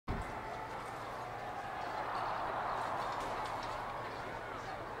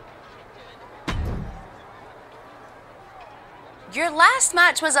Your last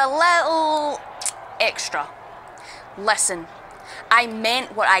match was a little extra. Listen, I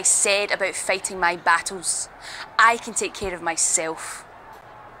meant what I said about fighting my battles. I can take care of myself.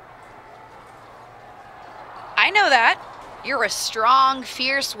 I know that. You're a strong,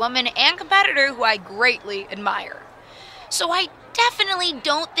 fierce woman and competitor who I greatly admire. So I definitely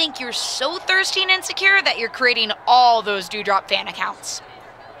don't think you're so thirsty and insecure that you're creating all those Dewdrop fan accounts.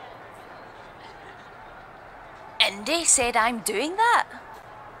 Indy said I'm doing that.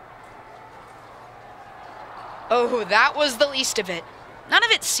 Oh, that was the least of it. None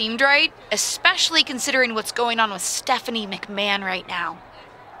of it seemed right, especially considering what's going on with Stephanie McMahon right now.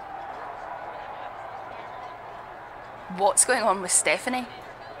 What's going on with Stephanie?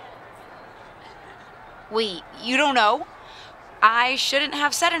 Wait, you don't know? I shouldn't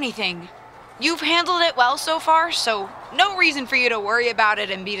have said anything. You've handled it well so far, so no reason for you to worry about it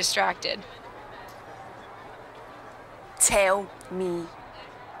and be distracted. Tell me.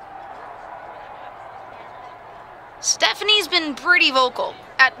 Stephanie's been pretty vocal,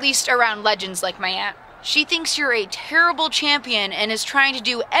 at least around legends like my aunt. She thinks you're a terrible champion and is trying to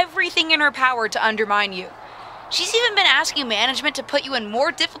do everything in her power to undermine you. She's even been asking management to put you in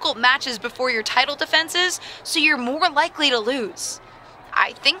more difficult matches before your title defenses, so you're more likely to lose.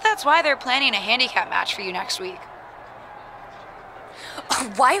 I think that's why they're planning a handicap match for you next week.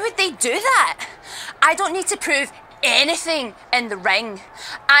 Why would they do that? I don't need to prove anything in the ring.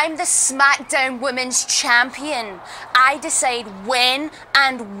 I'm the SmackDown Women's Champion. I decide when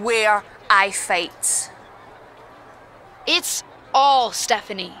and where I fight. It's all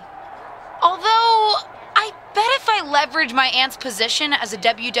Stephanie. Although, I bet if I leverage my aunt's position as a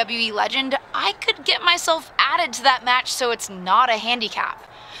WWE legend, I could get myself added to that match so it's not a handicap.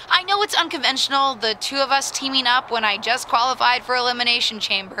 I know it's unconventional, the two of us teaming up when I just qualified for Elimination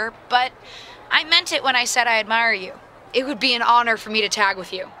Chamber, but I meant it when I said I admire you. It would be an honor for me to tag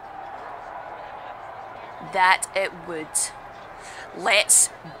with you. That it would. Let's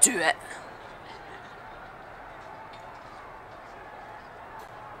do it.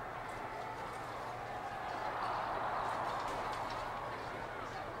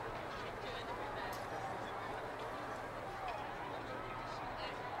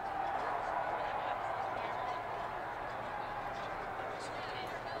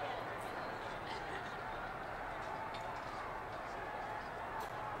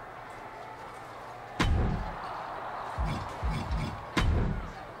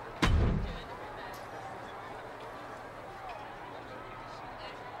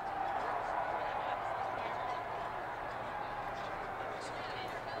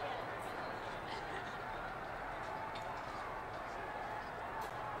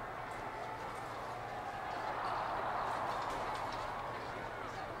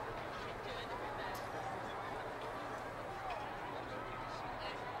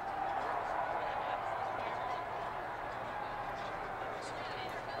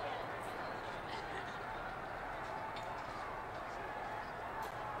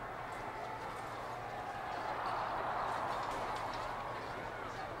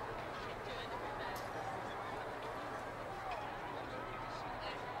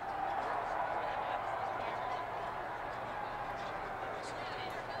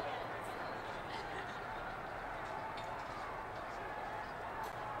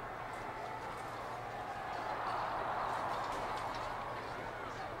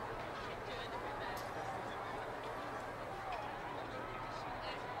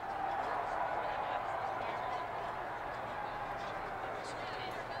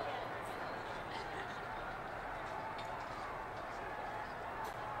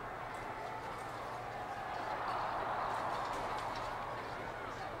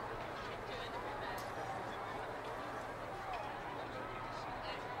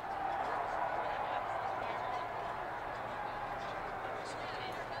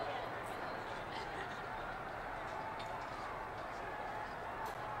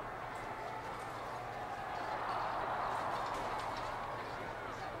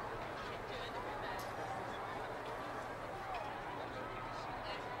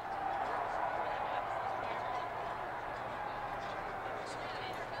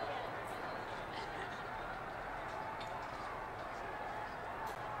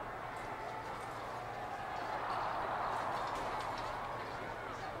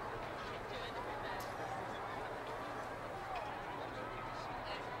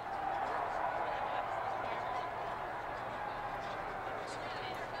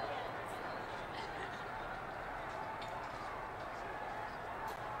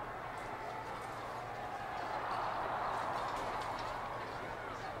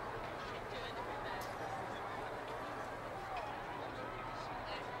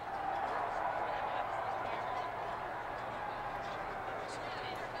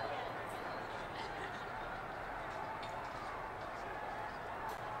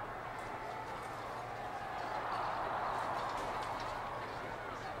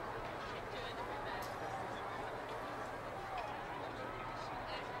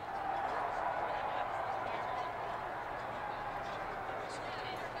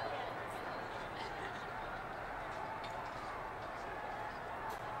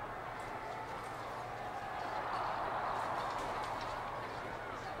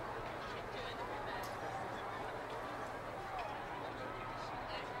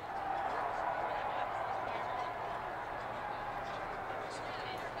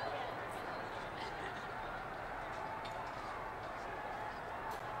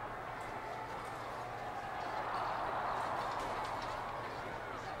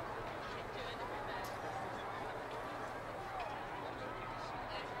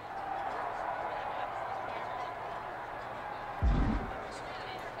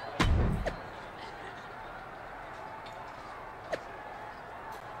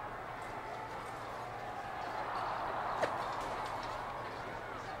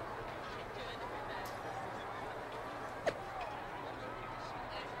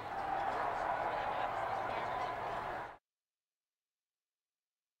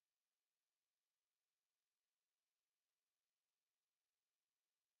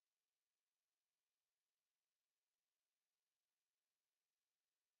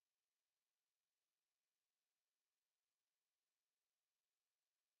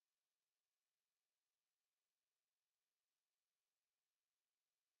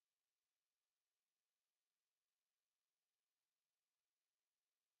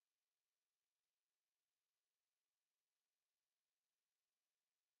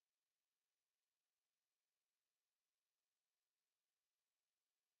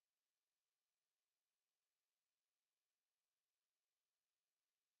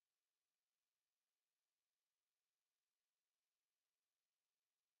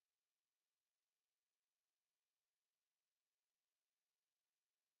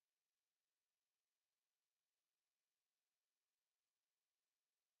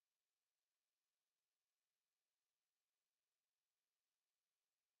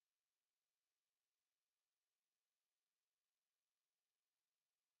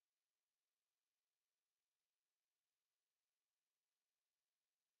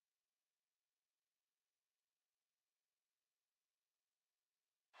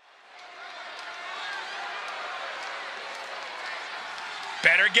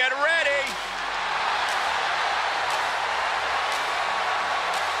 Better get ready.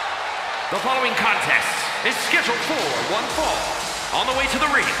 The following contest is scheduled for one fall. On the way to the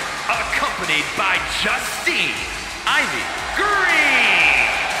ring, accompanied by Justine, Ivy, Greene,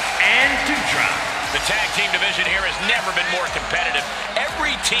 and Dewdrop. The tag team division here has never been more competitive.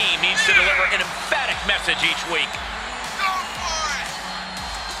 Every team needs to deliver an emphatic message each week. Go for it!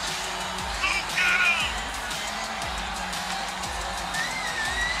 Go get him!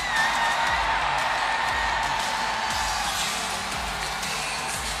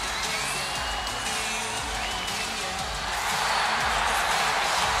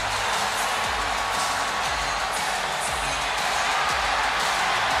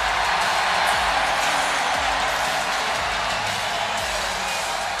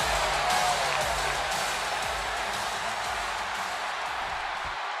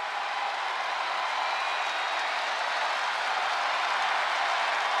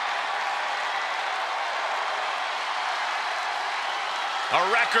 A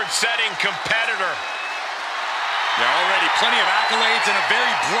record-setting competitor. Yeah, already plenty of accolades and a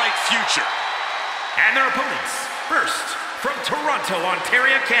very bright future. And their opponents, first, from Toronto,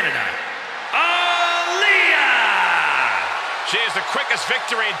 Ontario, Canada, Aaliyah! She has the quickest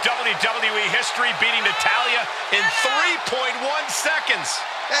victory in WWE history, beating Natalya in 3.1 seconds.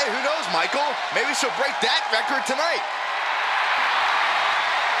 Hey, who knows, Michael? Maybe she'll break that record tonight.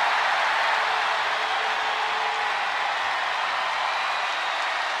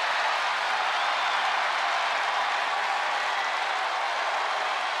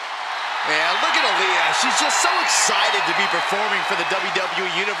 Man, look at Aaliyah. She's just so excited to be performing for the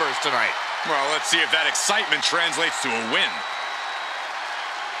WWE Universe tonight. Well, let's see if that excitement translates to a win.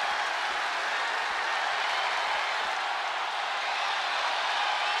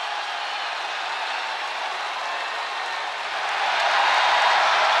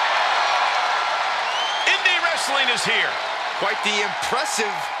 Indie wrestling is here. Quite the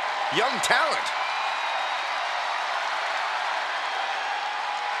impressive young talent.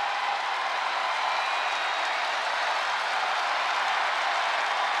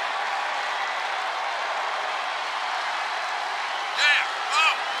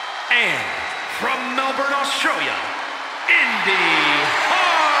 And from Melbourne, Australia, Indy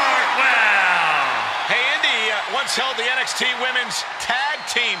Hartwell. Hey, Indy once held the NXT Women's Tag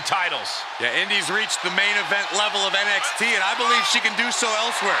Team titles. Yeah, Indy's reached the main event level of NXT, and I believe she can do so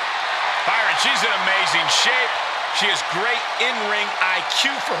elsewhere. Byron, she's in amazing shape. She has great in-ring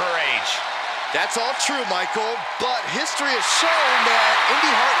IQ for her age. That's all true, Michael, but history has shown that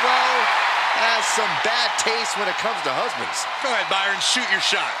Indy Hartwell has some bad taste when it comes to husbands. Go ahead, Byron, shoot your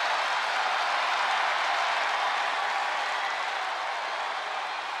shot.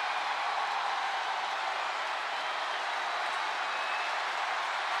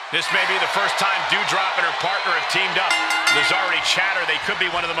 This may be the first time Dewdrop and her partner have teamed up. There's already chatter they could be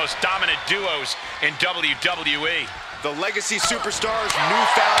one of the most dominant duos in WWE. The Legacy Superstar's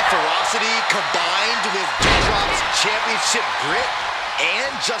newfound ferocity combined with Dewdrop's championship grit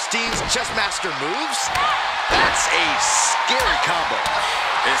and Justine's chessmaster moves, that's a scary combo.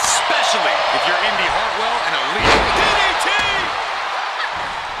 Especially if you're Indy Hartwell and Aaliyah. DDT!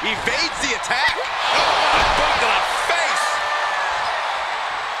 Evades the attack. Oh, a boot to the face!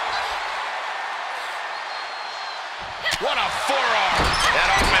 What a forearm. That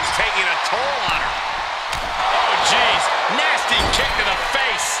offense taking a toll on her. Oh, geez. Nasty kick to the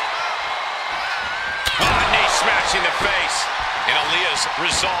face. Oh, knee smashing the face. And Aaliyah's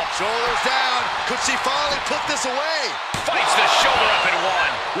resolve. Shoulders down. Could she finally put this away? Fights the shoulder up and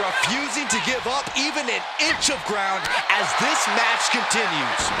one. Refusing to give up even an inch of ground as this match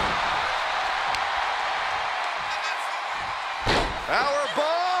continues. Power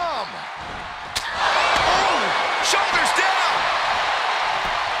bomb. Oh, shoulders down.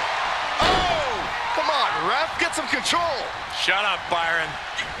 Oh, come on, ref, get some control. Shut up, Byron.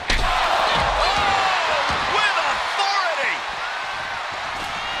 Oh, with authority.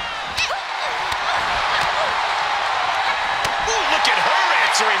 Ooh, look at her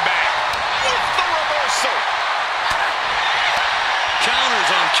answering back. With the reversal.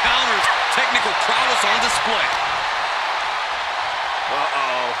 Counters on counters, technical prowess on display.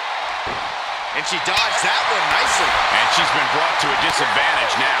 Uh-oh. And she dodged that one nicely. And she's been brought to a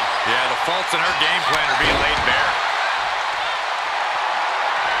disadvantage now. Yeah, the faults in her game plan are being laid bare.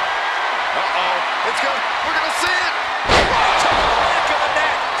 Uh-oh. We're gonna see it. To the back of the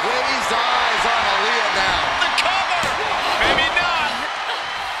neck. Glazed eyes on Aaliyah now. The cover. Maybe not.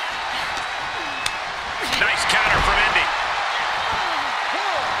 Nice counter from Indy.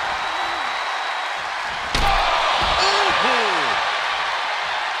 Ooh.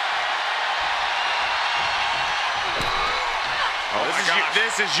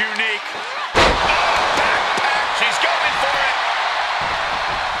 is unique. Backpack. She's going for it.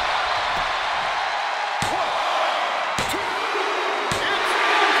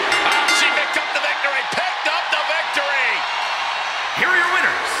 She picked up the victory. Picked up the victory. Here are your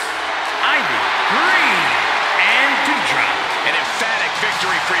winners, Ivy, Greene, and Dewdrop. An emphatic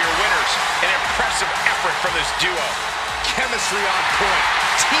victory for your winners. An impressive effort from this duo. Chemistry on point.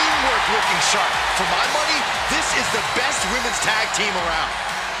 Teamwork looking sharp. For my money, this is the best women's tag team around.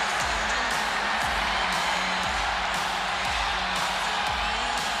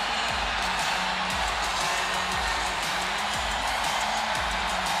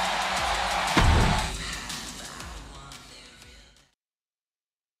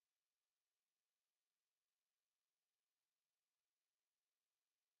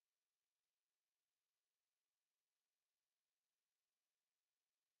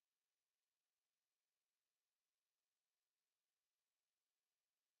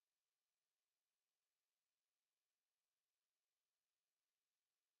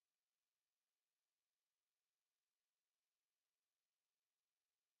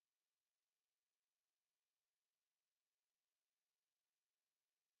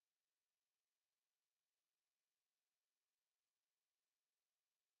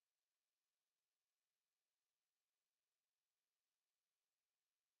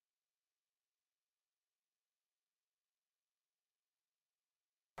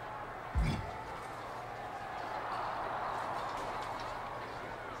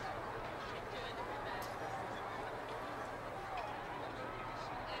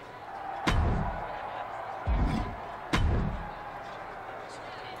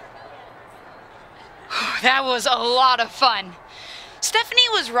 That was a lot of fun. Stephanie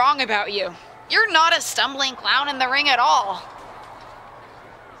was wrong about you. You're not a stumbling clown in the ring at all.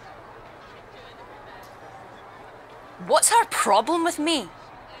 What's her problem with me?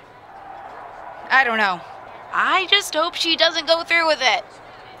 I don't know. I just hope she doesn't go through with it.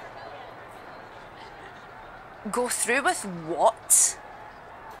 Go through with what?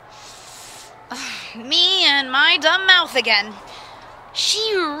 Me and my dumb mouth again.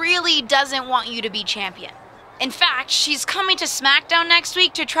 She really doesn't want you to be champion. In fact, she's coming to SmackDown next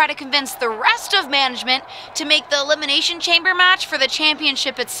week to try to convince the rest of management to make the Elimination Chamber match for the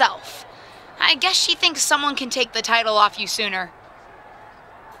championship itself. I guess she thinks someone can take the title off you sooner.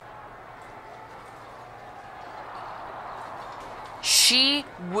 She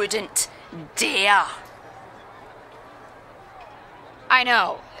wouldn't dare. I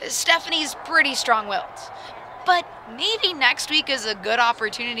know, Stephanie's pretty strong-willed. But maybe next week is a good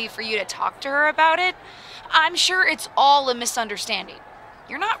opportunity for you to talk to her about it. I'm sure it's all a misunderstanding.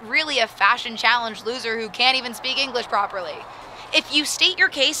 You're not really a fashion challenge loser who can't even speak English properly. If you state your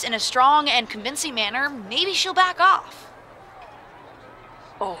case in a strong and convincing manner, maybe she'll back off.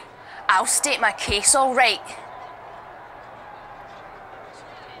 Oh, I'll state my case all right.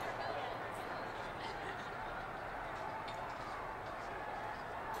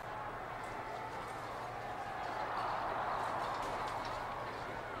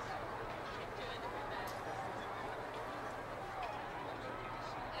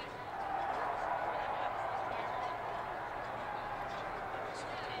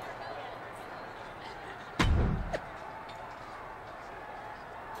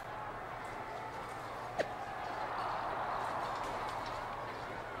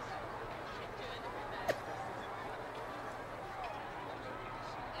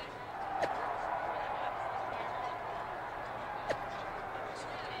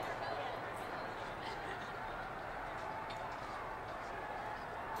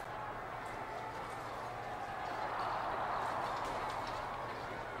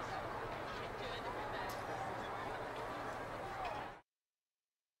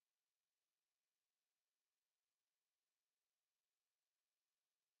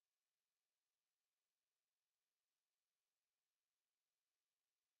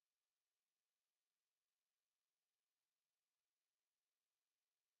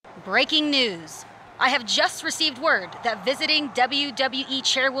 Breaking news. I have just received word that visiting WWE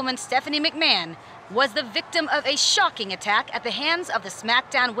Chairwoman Stephanie McMahon was the victim of a shocking attack at the hands of the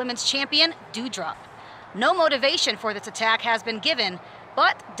SmackDown Women's Champion, Dewdrop. No motivation for this attack has been given,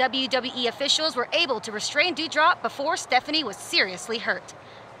 but WWE officials were able to restrain Dewdrop before Stephanie was seriously hurt.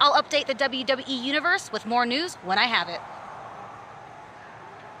 I'll update the WWE Universe with more news when I have it.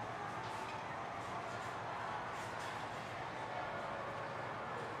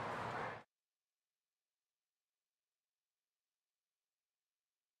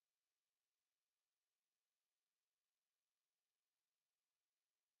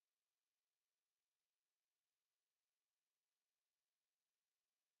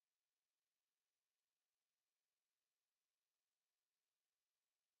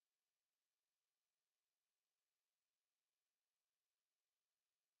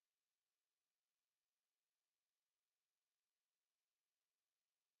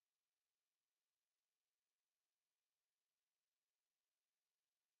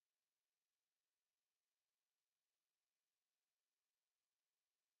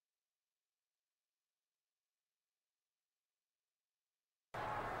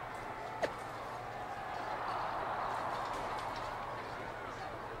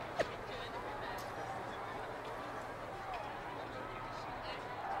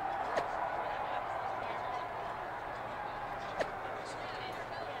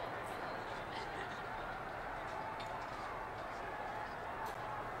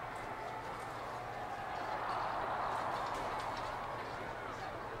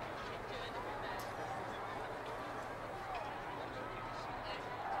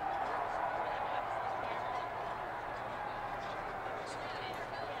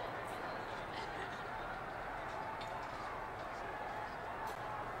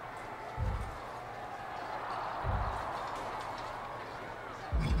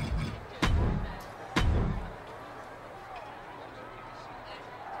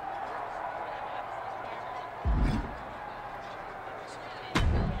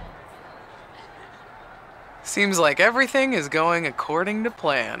 Seems like everything is going according to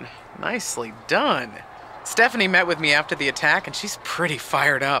plan. Nicely done. Stephanie met with me after the attack and she's pretty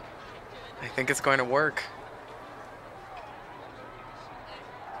fired up. I think it's going to work.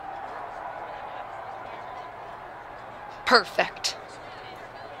 Perfect.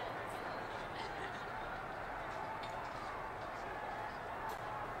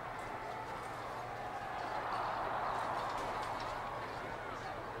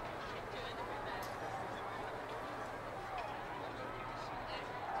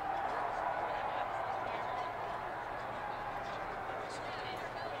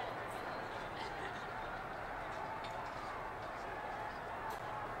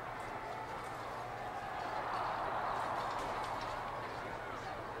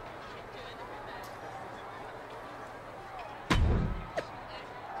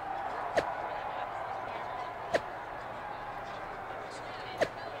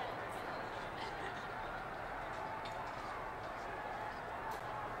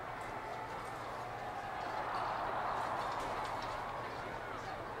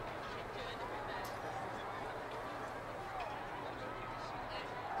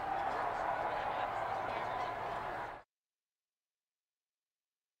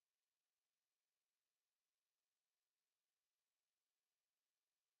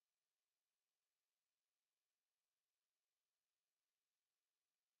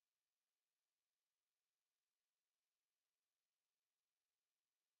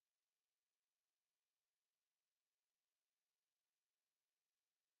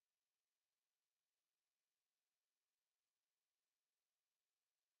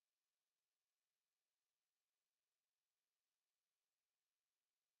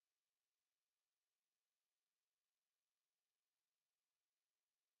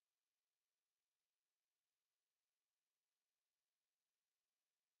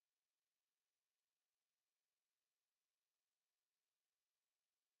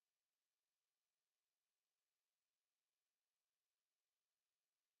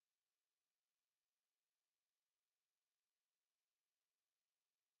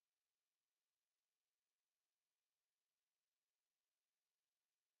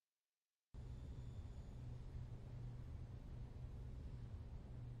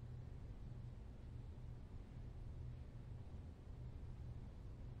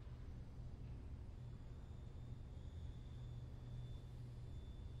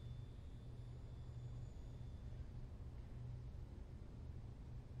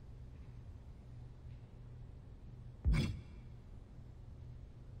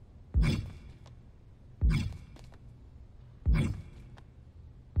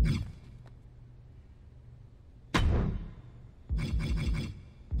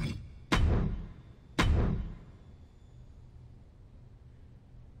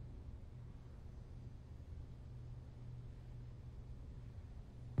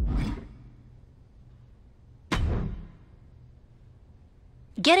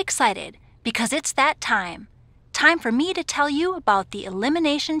 Get excited, because it's that time. Time for me to tell you about the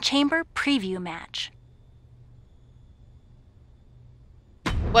Elimination Chamber preview match.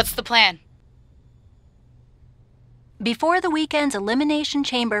 What's the plan? Before the weekend's Elimination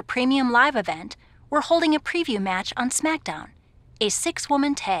Chamber Premium Live event, we're holding a preview match on SmackDown. A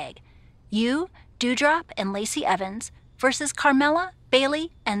 6-woman tag. You, Doudrop, and Lacey Evans versus Carmella,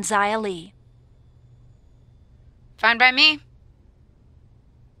 Bayley, and Xia Li. Fine by me.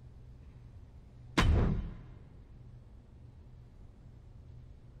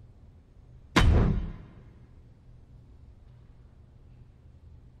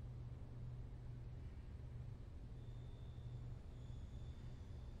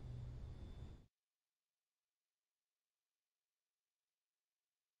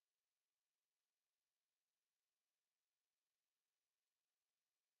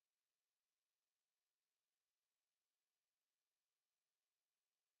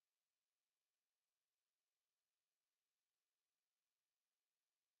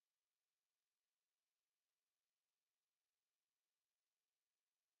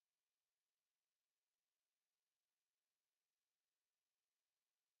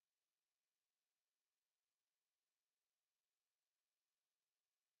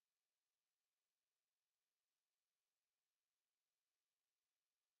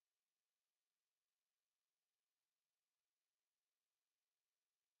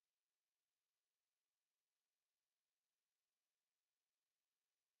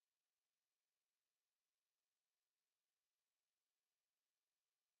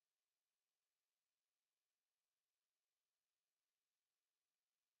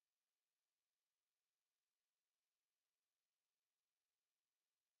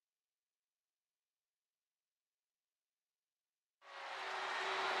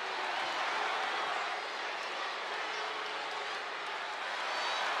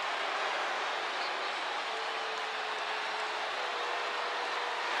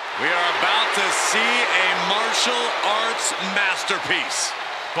 see a martial arts masterpiece.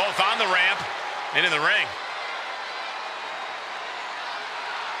 Both on the ramp and in the ring.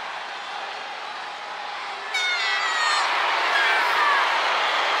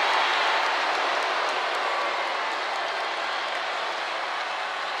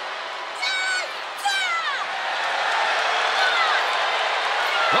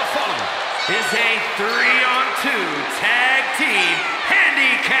 The following is a 3-on-2 tag team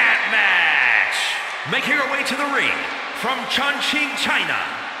handicap match. Making her way to the ring from Chongqing, China,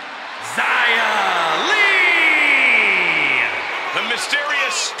 Xia Li. The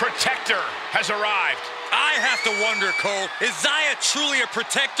mysterious protector has arrived. I have to wonder, Cole, is Xia truly a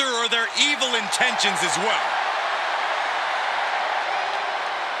protector or are there evil intentions as well?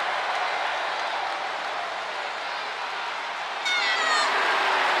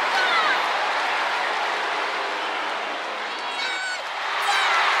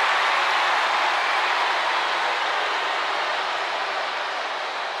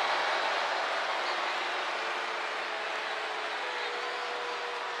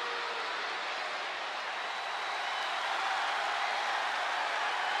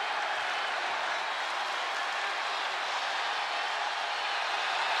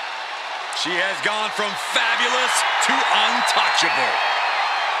 She has gone from fabulous to untouchable.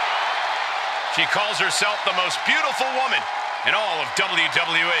 She calls herself the most beautiful woman in all of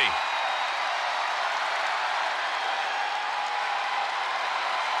WWE.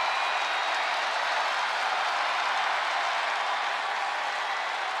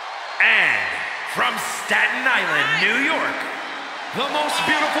 And from Staten Island, New York, the most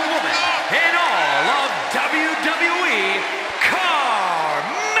beautiful woman in all of WWE,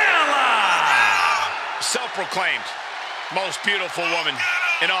 self-proclaimed most beautiful woman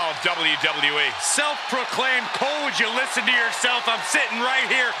in all of WWE. Self-proclaimed. Cole, would you listen to yourself? I'm sitting right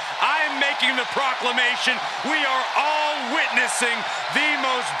here. I'm making the proclamation. We are all witnessing the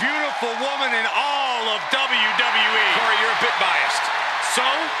most beautiful woman in all of WWE. Corey, you're a bit biased. So?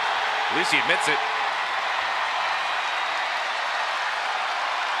 At least he admits it.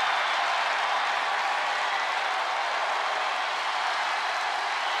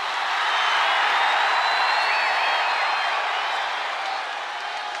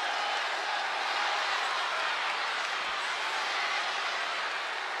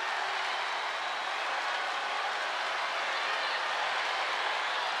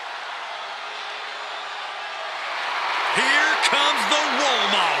 Here comes the role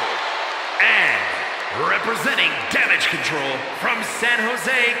model. And representing Damage Control from San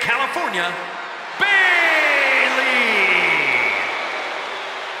Jose, California, Bayley.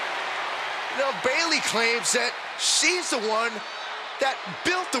 Now, Bayley claims that she's the one that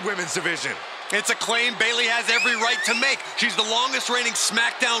built the women's division. It's a claim Bayley has every right to make. She's the longest reigning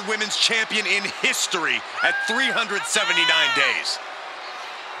SmackDown Women's Champion in history at 379 days.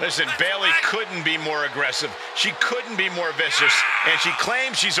 Listen, Bayley couldn't be more aggressive. She couldn't be more vicious. And she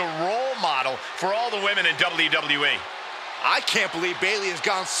claims she's a role model for all the women in WWE. I can't believe Bayley has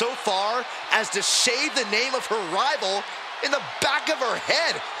gone so far as to shave the name of her rival in the back of her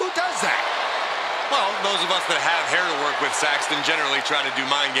head. Who does that? Well, those of us that have hair to work with, Saxton, generally try to do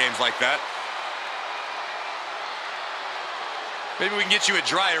mind games like that. Maybe we can get you a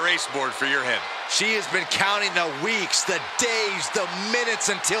dry erase board for your head. She has been counting the weeks, the days, the minutes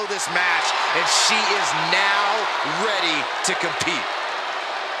until this match, and she is now ready to compete.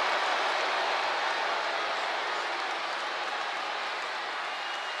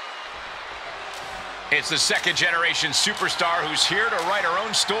 It's the second-generation superstar who's here to write her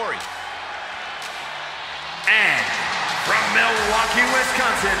own story. And from Milwaukee,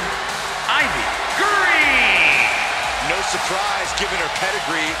 Wisconsin, Greene. No surprise given her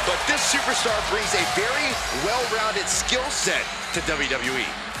pedigree, but this superstar brings a very well-rounded skill set to WWE.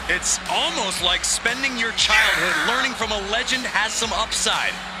 It's almost like spending your childhood learning from a legend has some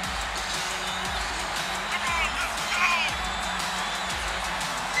upside.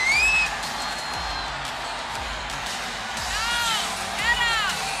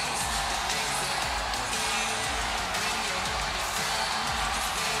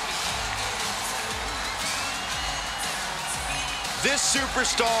 This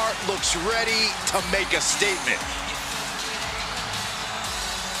superstar looks ready to make a statement.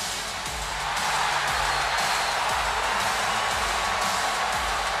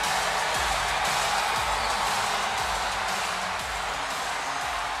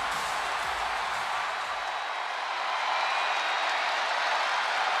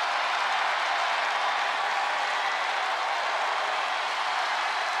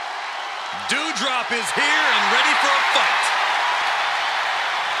 Doudrop is here and ready for a fight.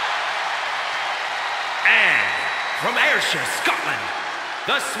 from Ayrshire, Scotland,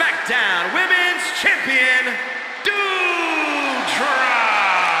 the SmackDown Women's Champion, Doudrop.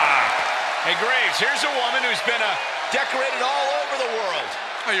 Hey, Graves, here's a woman who's been decorated all over the world.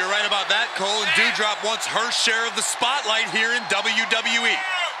 Oh, you're right about that, Cole, and Doudrop wants her share of the spotlight here in WWE.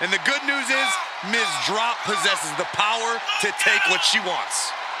 And the good news is, Ms. Drop possesses the power to take what she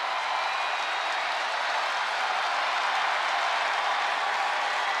wants.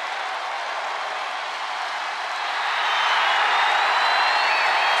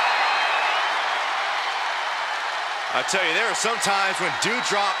 I tell you, there are some times when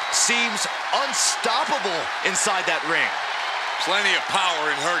Doudrop seems unstoppable inside that ring. Plenty of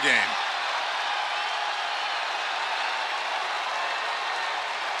power in her game.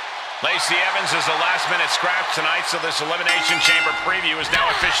 Lacey Evans is a last-minute scrap tonight, so this Elimination Chamber preview is now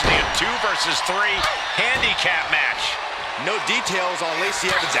officially a 2 versus 3 handicap match. No details on Lacey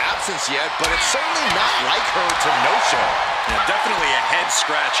Evans' absence yet, but it's certainly not like her to no-show. Yeah, definitely a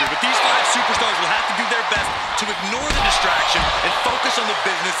head-scratcher, but these 5 superstars will have to do their best to ignore the distraction and focus on the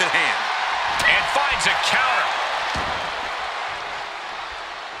business at hand. And finds a counter.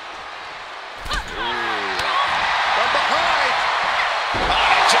 From behind.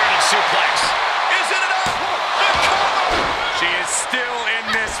 German suplex. Is it enough? The cover. She is still in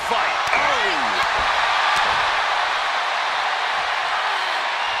this fight.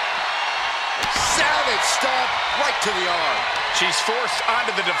 Savage stomp right to the arm. She's forced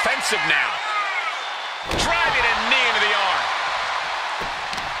onto the defensive now. Driving a knee into the arm.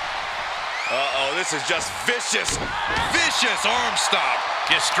 Uh-oh, this is just vicious. Vicious arm stomp.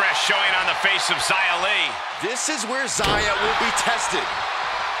 Distress showing on the face of Xia Li. This is where Xia will be tested.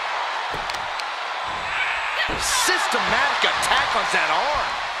 Systematic attack on that arm.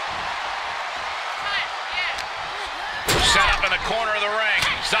 Set up in the corner of the ring.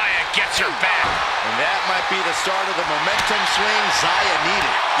 Xia gets her back. And that might be the start of the momentum swing Xia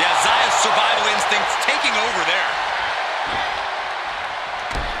needed. Yeah, Xia's survival instincts taking over there.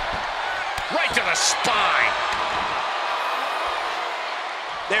 Right to the spine.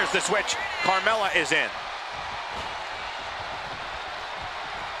 There's the switch. Carmella is in.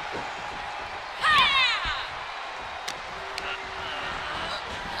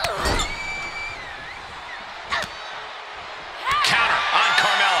 Counter on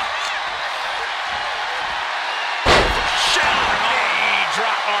Carmella. Knee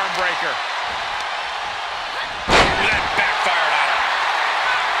drop arm breaker. That backfired on her.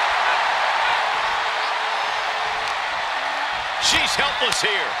 She's helpless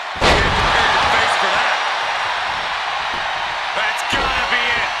here. Face for that. That's gotta be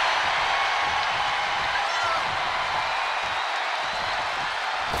it.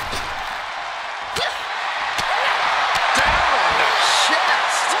 Down on the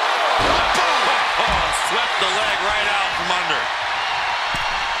chest. Oh, swept the leg right out from under.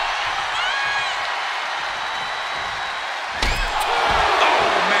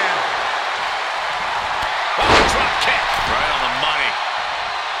 Oh, man. Oh, drop kick. Right on the money.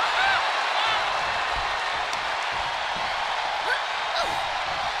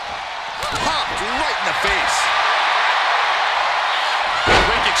 Popped right in the face.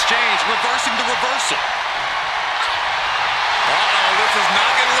 Quick exchange, reversing the reversal. Uh-oh, this is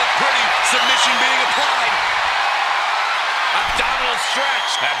not going to look pretty. Submission being applied. Abdominal stretch.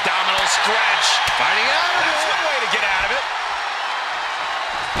 Abdominal stretch. Fighting out of That's it. one way to get out of it.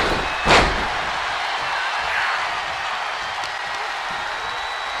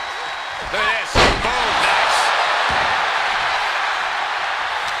 Look at this. Boom. Nice.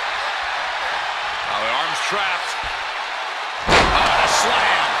 Oh, the arm's trapped. Oh, the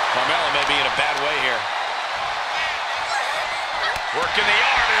slam. Carmella may be in a bad way here. Working the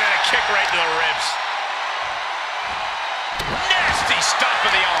arm and then a kick right to the ribs. Nasty stomp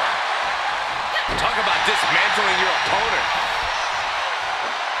of the arm. Talk about dismantling your opponent.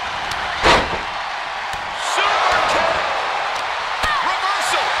 Super kick.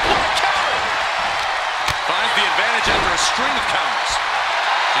 Reversal. What a counter. Finds the advantage after a string of counters.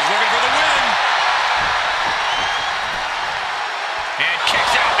 He's looking for the win. And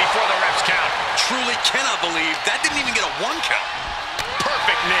kicks out before the ref's count. Truly cannot believe that didn't even get a 1 count.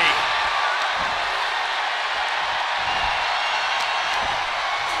 Perfect knee.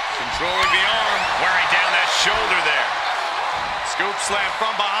 Controlling the arm. Wearing down that shoulder there. Scoop slam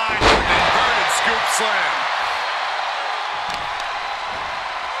from behind. Inverted scoop slam.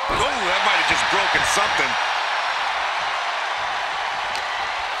 Oh, that might have just broken something.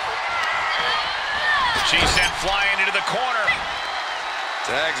 She's sent flying into the corner.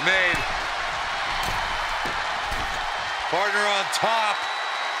 Tag's made. Partner on top.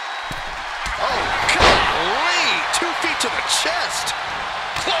 Oh, golly. 2 feet to the chest.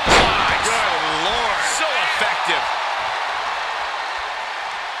 Clothesline. Good Lord. So effective.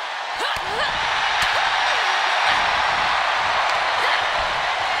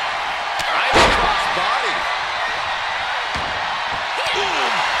 Right across body.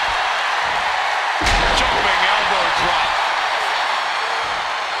 Boom. Jumping elbow drop.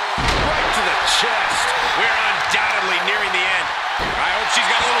 Right to the chest. We're undoubtedly nearing the end. I hope she's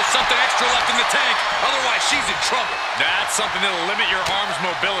got a little something extra left in the tank. Otherwise, she's in trouble. That's something that'll limit your arm's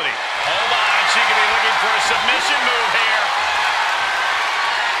mobility. Hold on, she could be looking for a submission move here.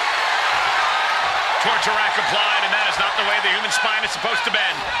 Torture rack applied, and that is not the way the human spine is supposed to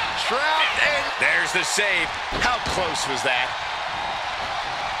bend. Trapped and... There's the save. How close was that?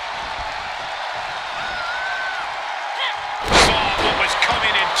 Saw what was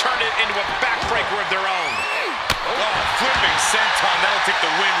coming and turned it into a backbreaker of their own. Oh, flipping senton. That'll take the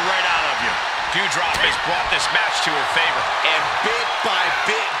wind right out of you. Dewdrop has brought this match to her favor. And bit by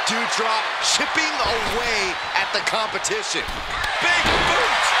bit, Dewdrop chipping away at the competition. Big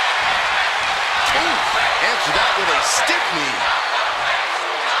boot! Ooh, answer that with a stiff knee.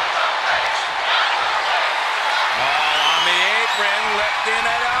 All on the apron, lifting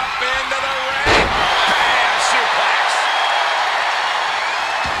it up into the ring. Bam! Suplex.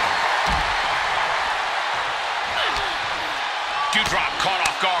 Dewdrop caught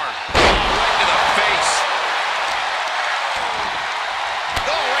off guard. Right to the face.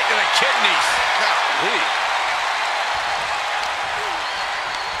 Oh, right to the kidneys. Golly.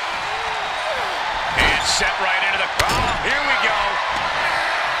 And set right into the... Oh, here we go.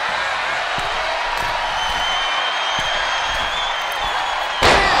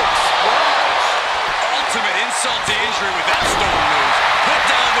 Ultimate insult to injury with that stone move. Put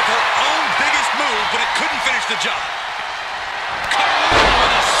down with her own biggest move, but it couldn't finish the job.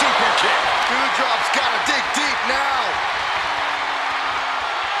 With a super kick. Dewdrop's got to dig deep now.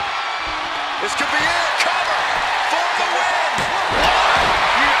 This could be it. Cover for the win.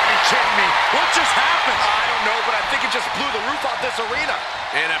 You gotta be kidding me. What just happened? I don't know, but I think it just blew the roof off this arena.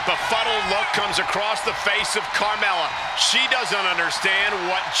 And a befuddled look comes across the face of Carmella. She doesn't understand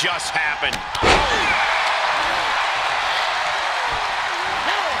what just happened.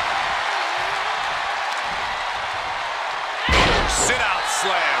 Sit-out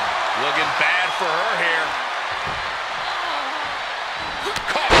slam. Looking bad for her here.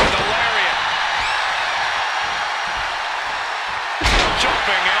 Caught with a lariat.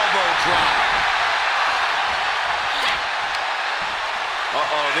 Jumping elbow drop.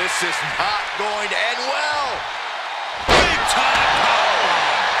 Uh-oh, this is not going to end well. Big time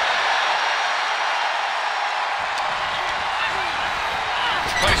powerbomb.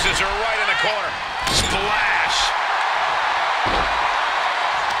 Places her right in the corner. Splash.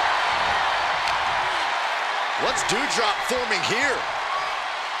 What's Dewdrop forming here?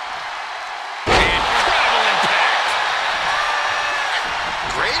 Incredible impact.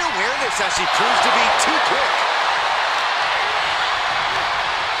 Great awareness as she proves to be too quick.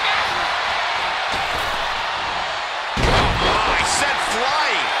 Oh, my, sent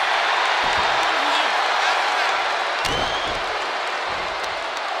flying.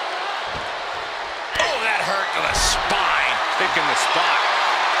 Oh, that hurt to the spine. Picking the spot.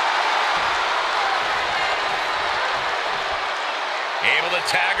 Able to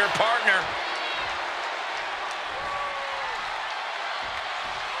tag her partner.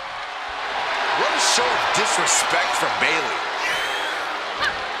 What a show of disrespect from Bayley.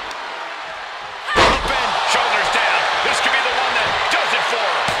 Open, shoulders down. This could be the one that does it for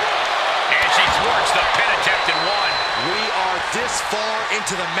her. And she thwarts the pin attempt in one. We are this far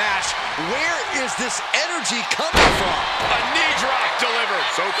into the match. Where is this energy coming from? A knee drop delivered.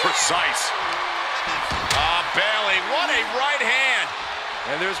 So precise. Bayley, what a right hand.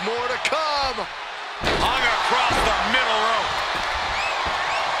 And there's more to come. Hung across the middle rope.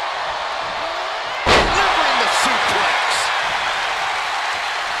 Delivering the suplex.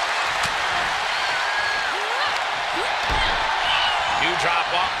 Dewdrop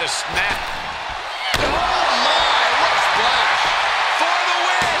off the snap. Oh my, what a splash. For the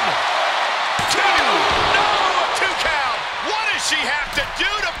win. Two. No, a 2 count. What does she have to do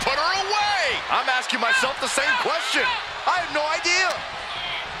to put her away? I'm asking myself the same question. I have no idea.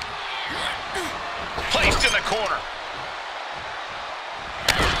 Placed in the corner.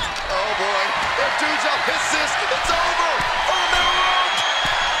 Oh boy, if Dewdrop hits this, it's over. On the middle rope.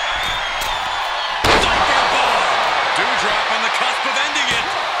 Viking bomb. Dewdrop on the cusp of ending it.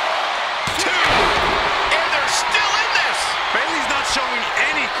 Two. And they're still in this. Bayley's not showing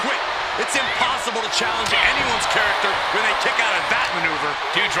any quit. It's impossible to challenge anyone's character when they kick out of that maneuver.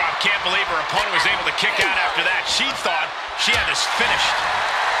 Dewdrop can't believe her opponent was able to kick out after that. She thought she had this finished.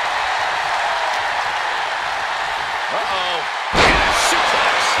 Uh-oh. And a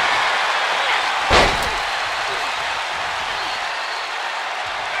suplex.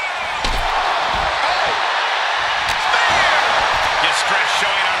 Distress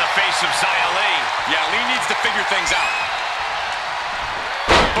showing on the face of Xia Li. Yeah, Lee needs to figure things out.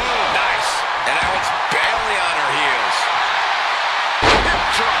 Boom, nice. And now it's Bayley on her heels. Hip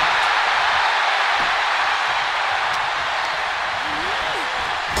drop.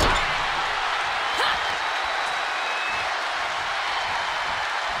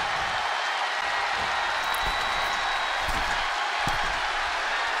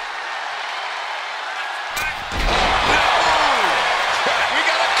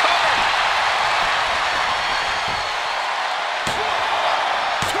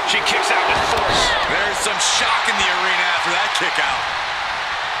 She kicks out with force. There's some shock in the arena after that kick out.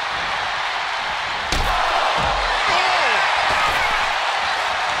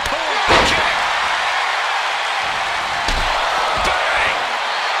 Kick. Bang.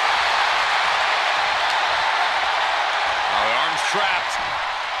 Oh, the arm's trapped.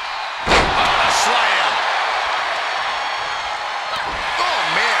 Oh, a slam. Oh,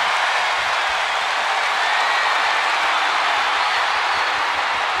 man.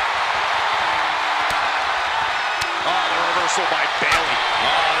 By Bayley.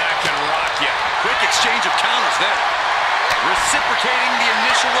 Oh, that can rock you. Quick exchange of counters there. Reciprocating the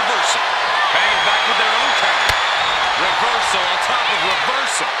initial reversal. Banging back with their own counter. Reversal on top of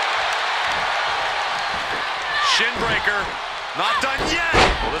reversal. Shin breaker. Not done yet.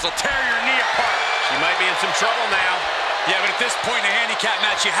 Well, this will tear your knee apart. She might be in some trouble now. Yeah, but at this point in a handicap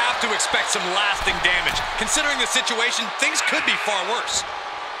match, you have to expect some lasting damage. Considering the situation, things could be far worse.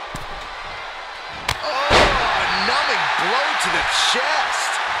 Numbing blow to the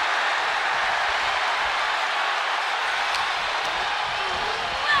chest.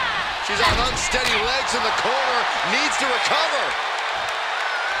 She's on unsteady legs in the corner. Needs to recover.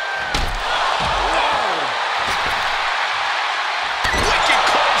 Whoa. Wicked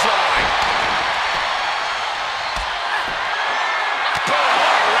clothesline. Boom, what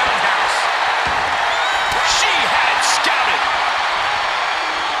a roundhouse. She had it scouted.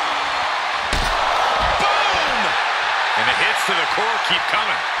 And the hits to the core keep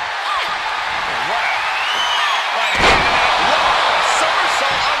coming. Wow. Whoa,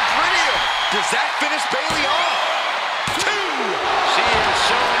 somersault on Greene. Does that finish Bayley off? 2. She is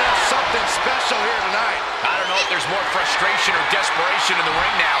showing us something special here tonight. I don't know if there's more frustration or desperation in the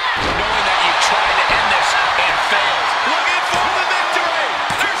ring now, knowing that you've tried to end this and failed. Looking for the victory.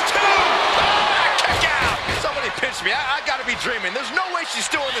 There's 2. Kick out. Somebody pinch me. I gotta be dreaming. There's no way she's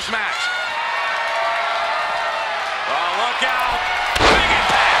still in this match. Oh, look out. Big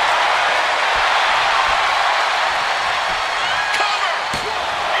impact. Cover.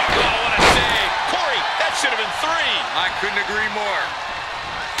 Oh, what a save. Corey, that should have been 3. I couldn't agree more.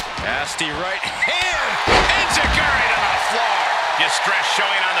 Nasty right hand. Enziguri to the floor. Distress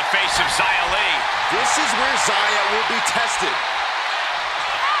showing on the face of Xia Li. This is where Xia will be tested.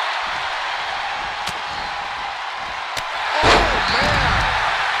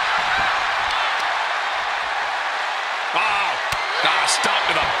 Stop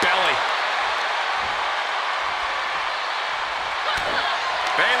to the belly.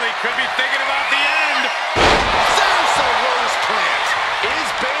 Bayley could be thinking about the end. There's the rose plant. Is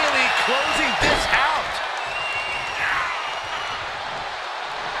Bayley closing this out?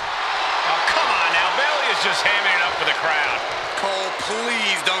 Oh, come on now. Bayley is just hamming it up for the crowd. Cole,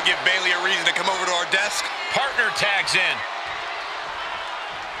 please don't give Bayley a reason to come over to our desk. Partner tags in.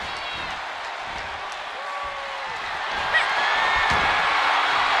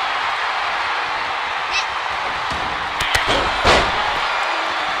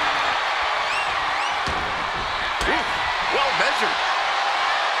 Well measured.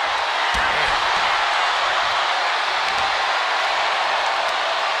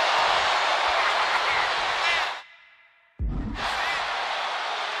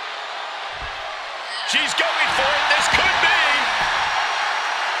 She's going for it. This could be.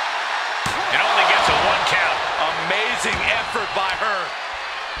 It only gets a 1 count. Amazing effort by her.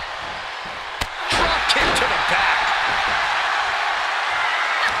 Drop kick to the back.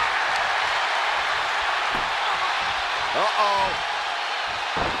 Uh-oh.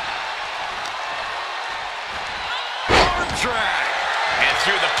 Arm drag. And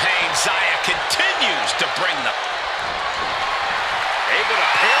through the pain, Xia continues to bring them. Able to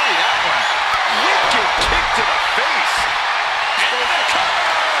parry that one. Wicked kick to the face. And the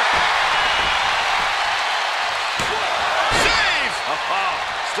cover!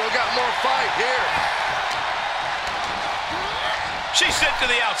 Still got more fight here. She's sent to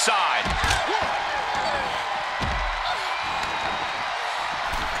the outside.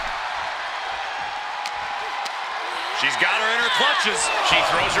 She's got her in her clutches. She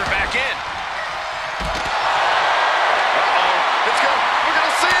throws her back in. Uh-oh. It's good. We're going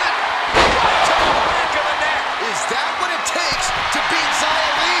to see it. Right to the back of the neck. Is that what it takes to beat Xia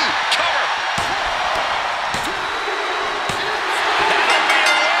Li? Cover. That'll be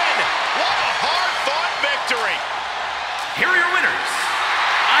a win. What a hard-fought victory. Here are your winners,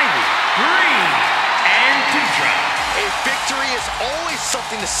 Ivy, Greene, and Dewdrop. A victory is always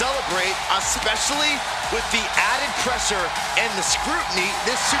something to celebrate, especially with the added pressure and the scrutiny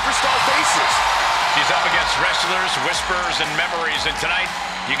this superstar faces. She's up against wrestlers, whispers, and memories, and tonight,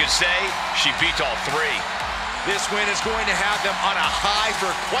 you could say she beat all three. This win is going to have them on a high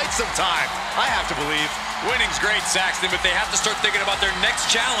for quite some time, I have to believe. Winning's great, Saxton, but they have to start thinking about their next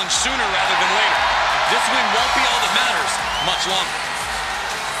challenge sooner rather than later. This win won't be all that matters much longer.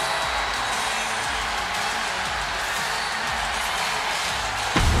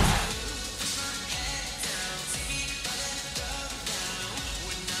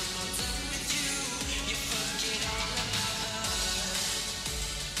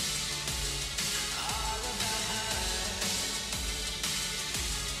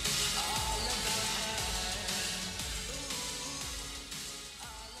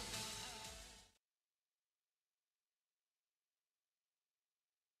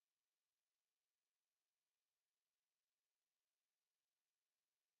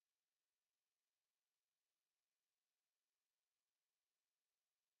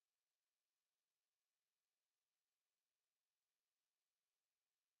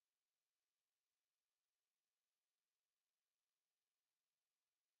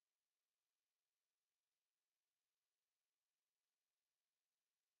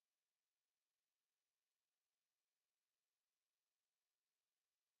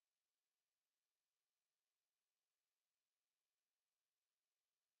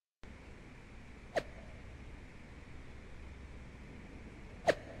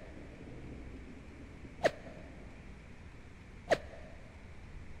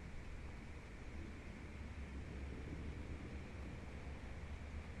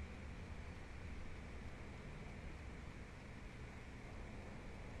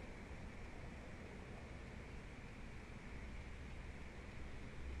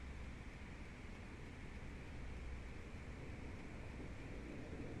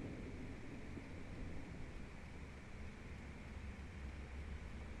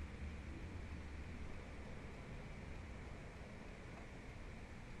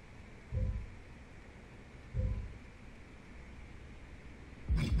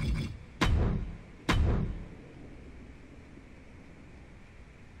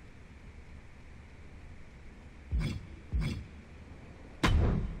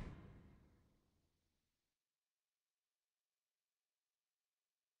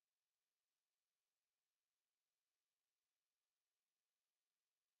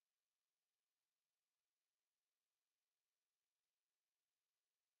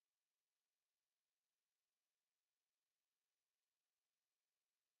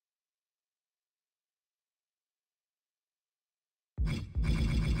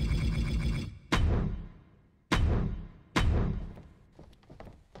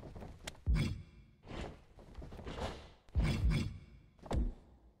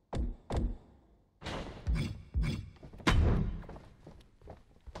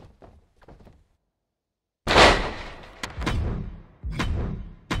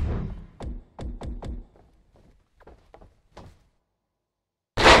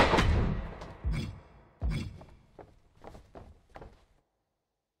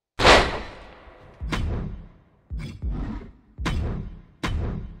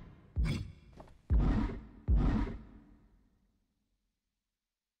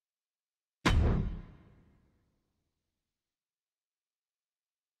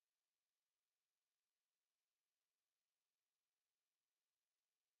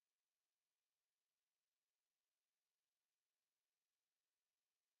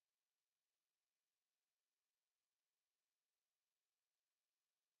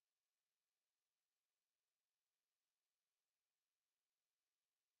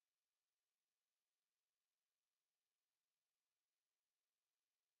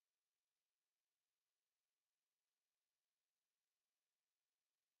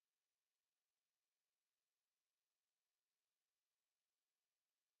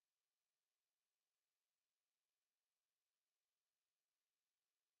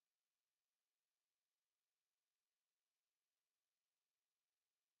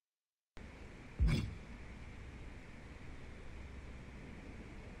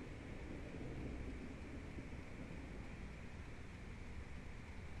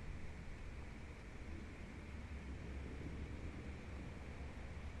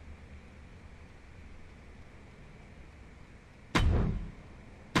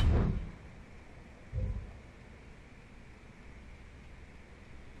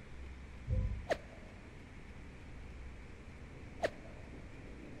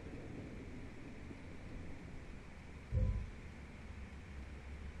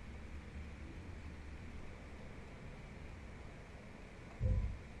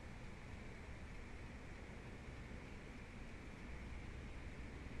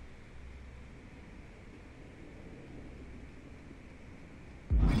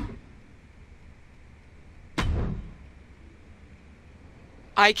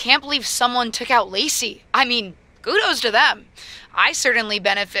 I can't believe someone took out Lacey. I mean, kudos to them. I certainly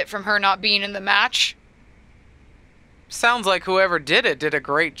benefit from her not being in the match. Sounds like whoever did it did a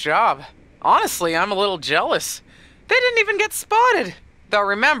great job. Honestly, I'm a little jealous. They didn't even get spotted. Though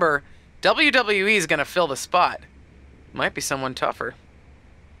remember, WWE is gonna fill the spot. Might be someone tougher.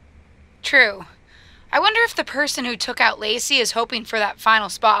 True. I wonder if the person who took out Lacey is hoping for that final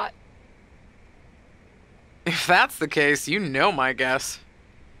spot. If that's the case, you know my guess.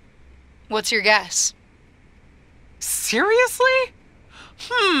 What's your guess? Seriously?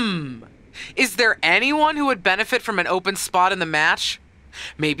 Is there anyone who would benefit from an open spot in the match?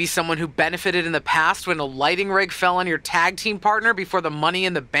 Maybe someone who benefited in the past when a lighting rig fell on your tag team partner before the Money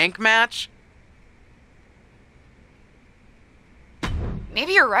in the Bank match?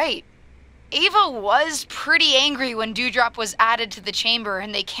 Maybe you're right. Ava was pretty angry when Doudrop was added to the chamber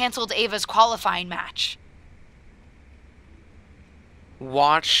and they canceled Ava's qualifying match.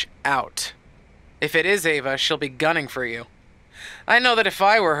 Watch out. If it is Ava, she'll be gunning for you. I know that if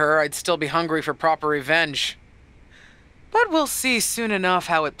I were her, I'd still be hungry for proper revenge. But we'll see soon enough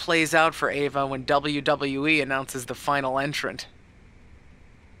how it plays out for Ava when WWE announces the final entrant.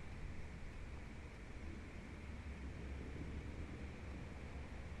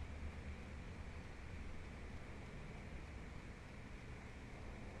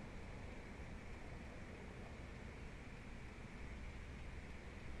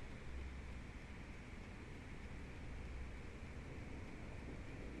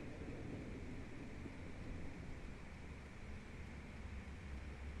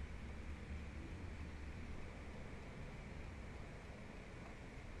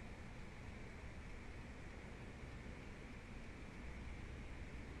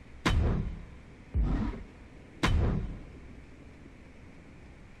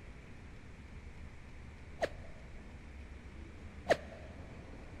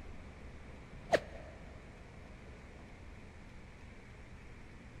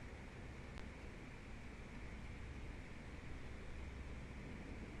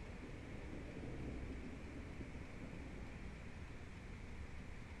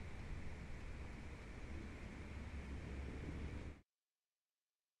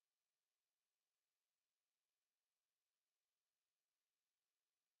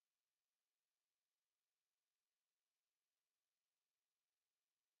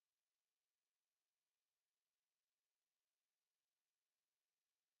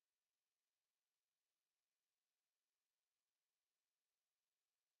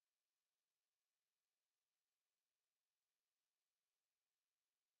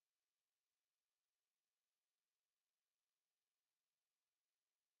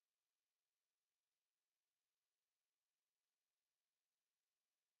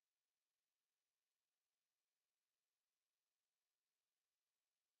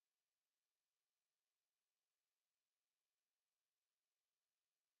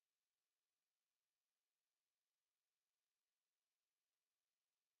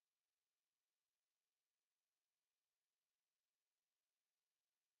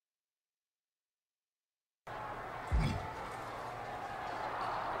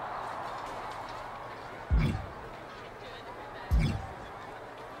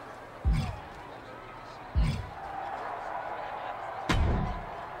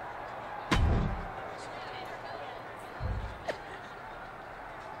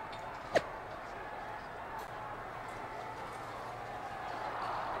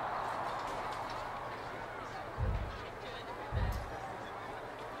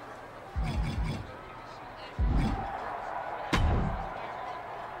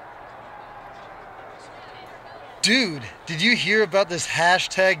 Dude, did you hear about this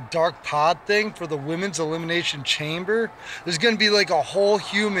hashtag dark pod thing for the women's elimination chamber? There's gonna be like a whole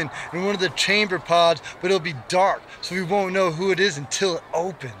human in one of the chamber pods, but it'll be dark, so we won't know who it is until it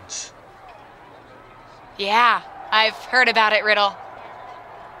opens. Yeah, I've heard about it, Riddle.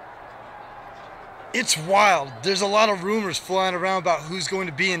 It's wild. There's a lot of rumors flying around about who's going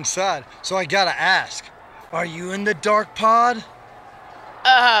to be inside, so I gotta ask. Are you in the dark pod?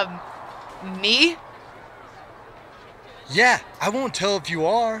 Me? Yeah, I won't tell if you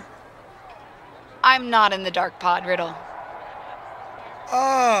are. I'm not in the dark pod, Riddle.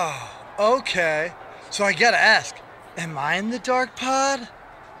 Oh, okay. So I gotta ask, am I in the dark pod?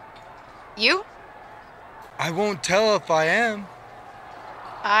 You? I won't tell if I am.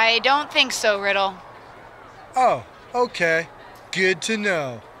 I don't think so, Riddle. Oh, okay. Good to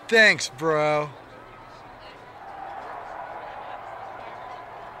know. Thanks, bro.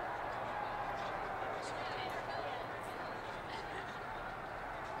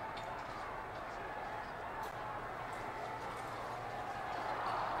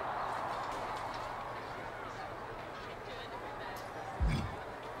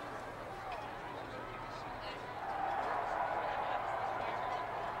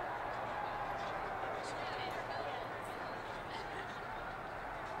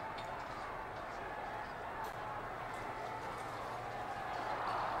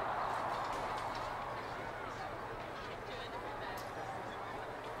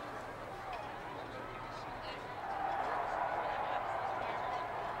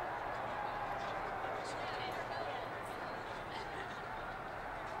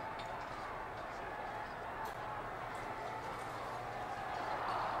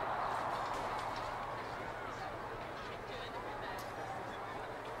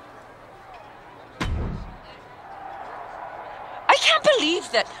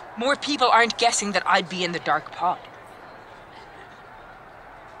 relief that more people aren't guessing that I'd be in the dark pod.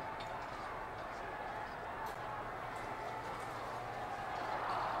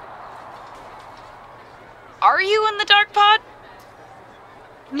 Are you in the dark pod?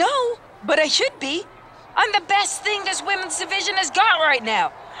 No, but I should be. I'm the best thing this women's division has got right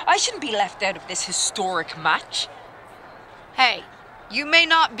now. I shouldn't be left out of this historic match. Hey, you may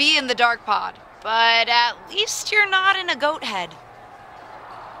not be in the dark pod, but at least you're not in a goat head.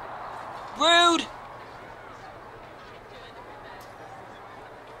 Rude.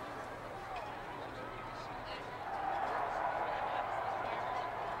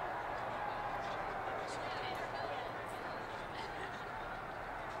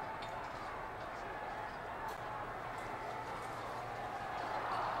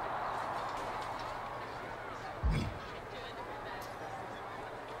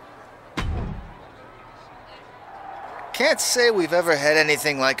 Can't say we've ever had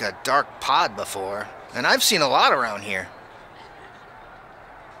anything like a dark pod before, and I've seen a lot around here.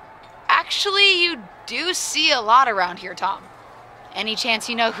 Actually, you do see a lot around here, Tom. Any chance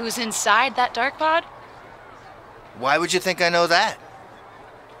you know who's inside that dark pod? Why would you think I know that?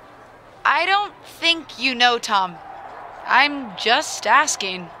 I don't think you know, Tom. I'm just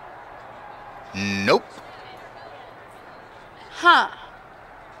asking. Nope. Huh.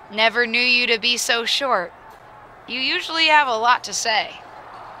 Never knew you to be so short. You usually have a lot to say.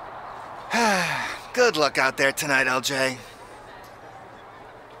 Good luck out there tonight, LJ.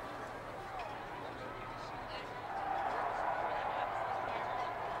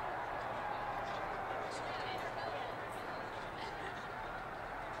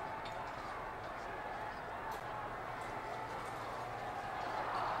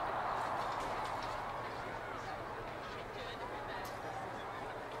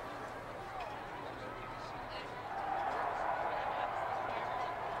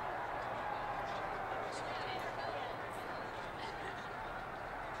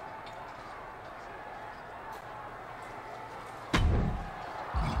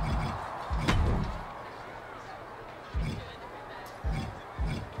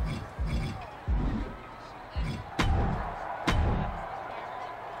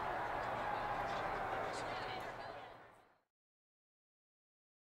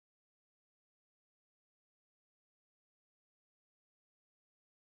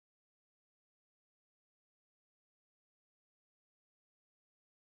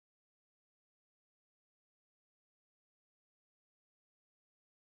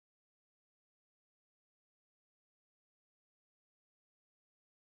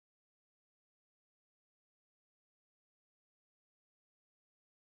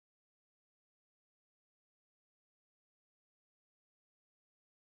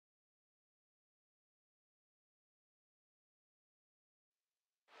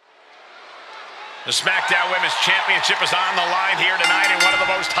 The SmackDown Women's Championship is on the line here tonight in one of the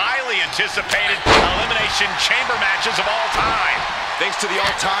most highly anticipated Elimination Chamber matches of all time. Thanks to the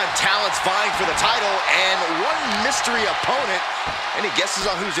all-time talents vying for the title and one mystery opponent. Any guesses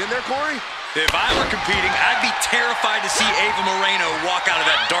on who's in there, Corey? If I were competing, I'd be terrified to see Ava Moreno walk out of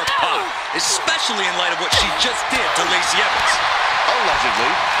that dark pod, especially in light of what she just did to Lacey Evans.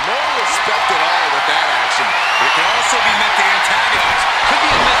 Allegedly. No respect at all with that action. It can also be meant to antagonize. Could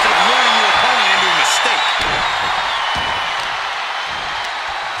be a method of luring your opponent into a mistake.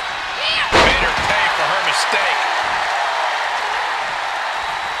 Made her pay for her mistake.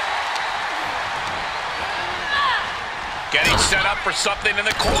 Getting set up for something in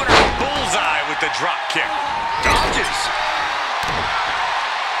the corner. Bullseye with the drop kick. Dodges.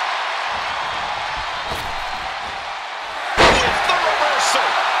 With the reversal.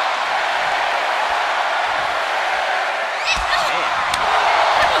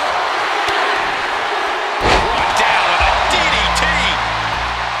 Brought down with a DDT.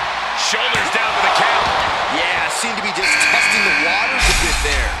 Shoulders down to the count. Yeah, seemed to be just testing the waters a bit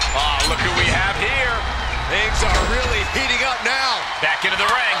there. Oh, look who we have here. Things are really heating up now. Back into the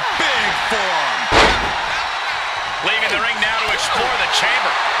ring. Big forearm. Leaving the ring now to explore the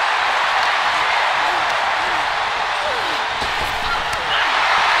chamber.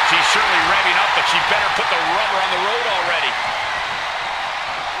 She's surely revving up, but she better put the rubber on the road already.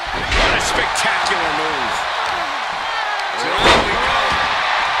 What a spectacular move. There we go.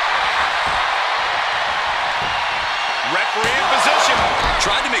 Referee in position.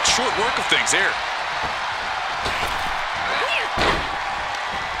 Tried to make short work of things here.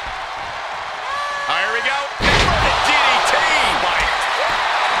 Here we go. The DDT.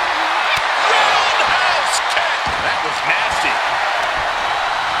 Roundhouse kick. That was nasty.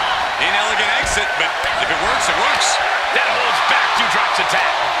 Inelegant exit, but if it works, it works. That holds back. 2 drops attack.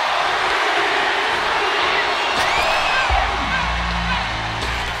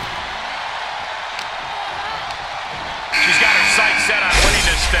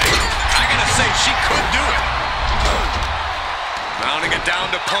 stay. I gotta say, she could do it. Mounting a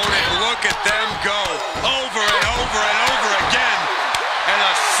downed opponent. Look at them go. Over and over and over again. And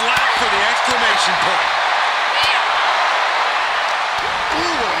a slap for the exclamation point.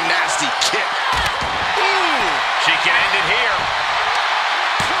 Ooh, what a nasty kick. Ooh, she can end it here.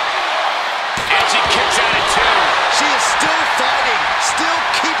 And she kicks out at 2. She is still fighting, still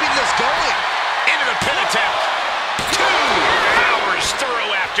keeping this going. Into the pin attempt. 2. Powers through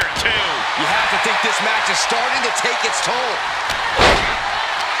after 2. You have to think this match is starting to take its toll.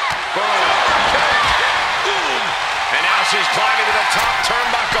 Boom. Boom. And now she's climbing to the top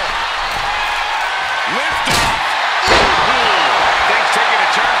turnbuckle. Lift off. Things taking a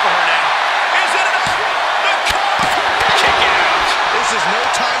turn for her now. Is it enough? The cover. Kick out. This is no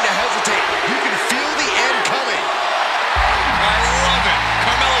time to hesitate. You can feel the end coming. I love it.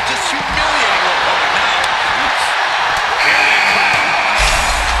 Carmella just humiliating her opponent now.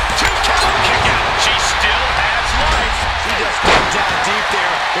 Two count. Kick out. She still has life. She just got down deep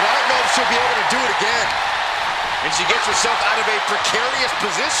there, but I don't know if she'll be able to do it again. And she gets herself out of a precarious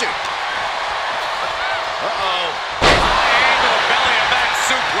position. Uh-oh. High angle belly to back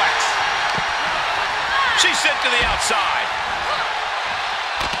suplex. She's sent to the outside.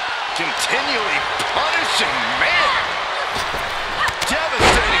 Continually punishing, man.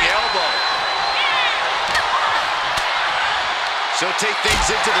 Devastating elbow. She'll take things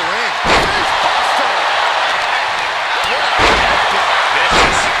into the ring.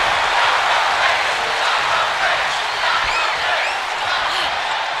 Vicious.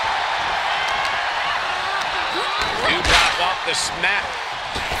 The snap.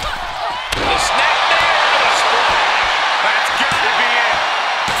 The snap there. The splash. That's gotta be it.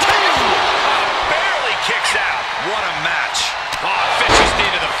 Barely kicks out. What a match. Oh, vicious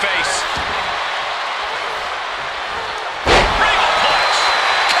knee to the face. Regalplex.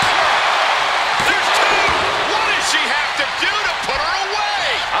 Cover. There's 2. What does she have to do to put her away?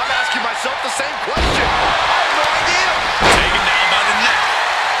 I'm asking myself the same question. I have no idea. Taken down by the neck.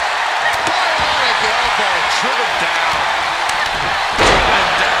 Bionic elbow driven down.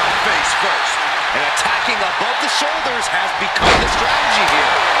 Down face first. And attacking above the shoulders has become the strategy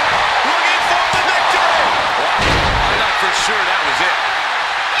here. Looking for the victory. Wow, I'm not for sure that was it.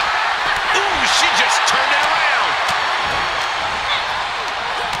 Ooh, she just turned it around.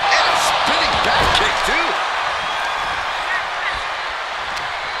 And a spinning back kick, too.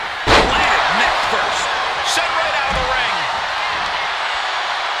 Planted neck first. Sent right out of the ring.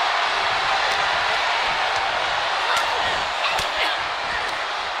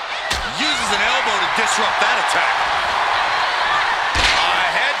 Uses an elbow to disrupt that attack.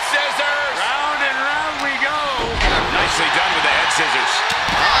 Head scissors. Round and round we go. Nicely done with the head scissors.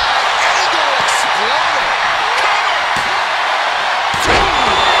 Angle exploder.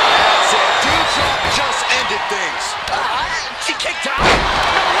 That's it. Dewdrop just ended things. She kicked out.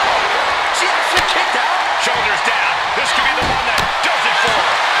 No way. She actually kicked out. Shoulders down. This could be the one that does it for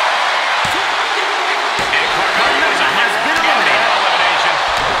her. And Carmella has been elimination.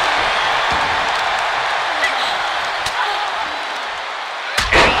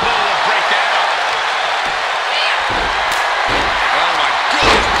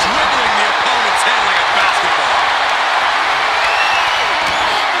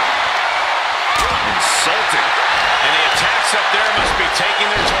 Up there must be taking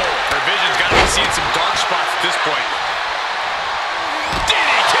their toll. Her vision's got to be seeing some dark spots at this point.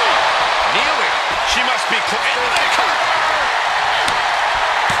 DDT! Kneeling. She must be into the cover.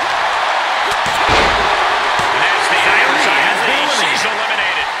 And that's the outside. She's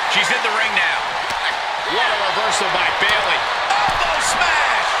eliminated. She's in the ring now. What a reversal by Bayley. Elbow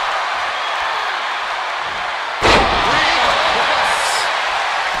smash!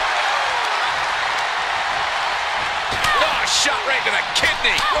 Shot right to the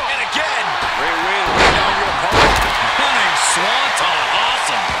kidney. And again. Great way to lay down your opponent. Running swanton.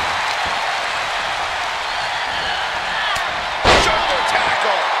 Awesome. Shoulder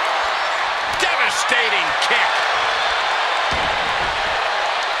tackle. Devastating kick.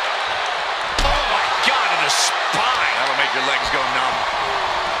 Oh my God, to the spine. That'll make your legs go numb.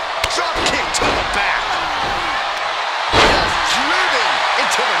 Drop kick to the back. Just driven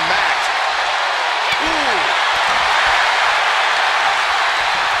into the mat. Ooh.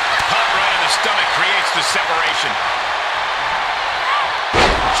 Stomach creates the separation.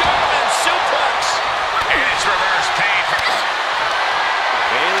 German suplex. And it's reverse pain.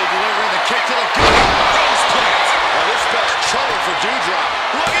 Bayley delivering the kick to the gut. Rose plant. Well, this spells trouble for Dewdrop.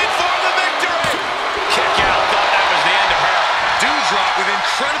 Looking for the victory. Kick out. Thought that was the end of her. Dewdrop within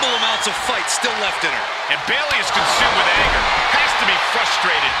incredible amounts of fight still left in her. And Bayley is consumed with anger. Has to be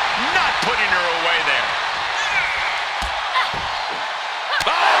frustrated, not putting her away there. Oh,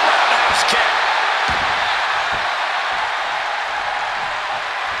 roundhouse kick.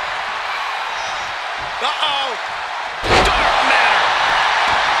 Uh-oh. Dark matter.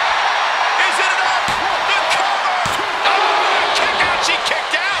 Is it enough? The cover. Oh, kick out. She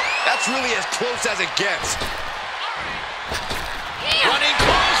kicked out. That's really as close as it gets. Running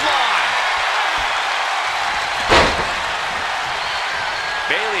clothesline.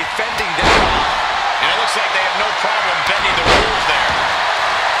 Bayley fending down. And it looks like they have no problem bending the rules there.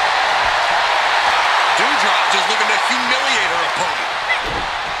 Dewdrop just looking to humiliate her opponent.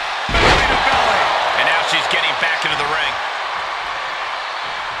 Belly to belly. And now she's getting back into the ring.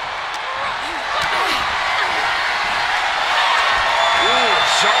 Ooh,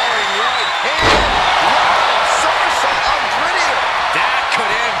 jarring right hand. Wow, somersault on Greene. That could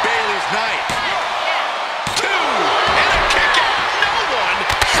end Bayley's night. 2, and a kick out. No one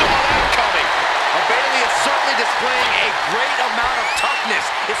saw that coming. Bayley is certainly displaying a great amount of toughness.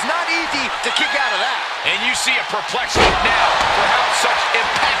 It's not easy to kick out of that. And you see a perplexed look now for how such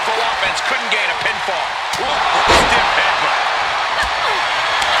impactful offense couldn't gain a pinfall. Stiff headbutt.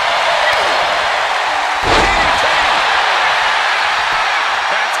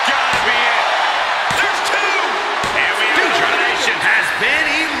 That's gotta be it. There's 2. And we have elimination Has been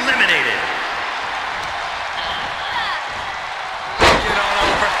eliminated. Get on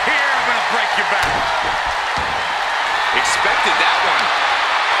over here. I'm going to break your back. expected that one.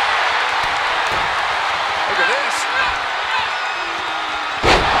 Look at this.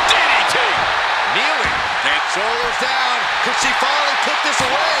 DDT. Kneeling. And shoulders down. Could she finally put this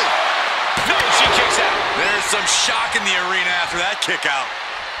away? No, she kicks out. There's some shock in the arena after that kick out.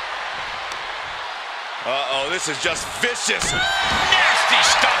 Uh-oh, this is just vicious. Nasty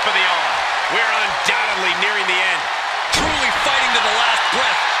stomp of the arm. We're undoubtedly nearing the end. Truly fighting to the last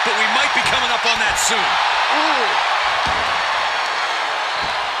breath, but we might be coming up on that soon. Ooh.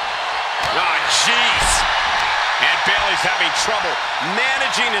 Oh, jeez. And Bayley's having trouble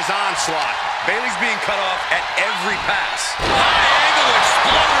managing his onslaught. Bayley's being cut off at every pass. High angle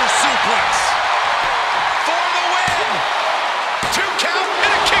exploder suplex. For the win. 2 count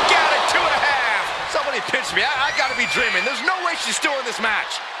and a kick out at 2.5. Somebody pinch me. I gotta be dreaming. There's no way she's still in this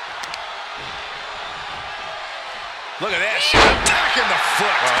match. Look at this. Attacking the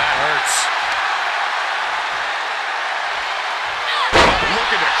foot. Oh, that hurts.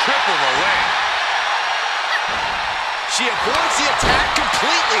 Looking to triple the leg. She avoids the attack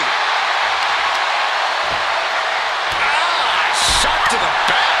completely. Shot to the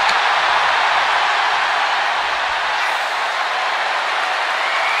back.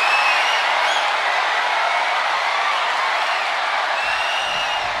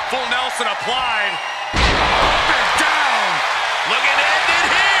 Full Nelson applied. Up and down. Looking to end it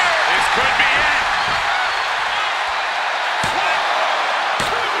here. This could be it. 1,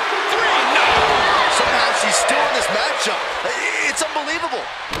 2, 3, no. Somehow she's still in this matchup. It's unbelievable.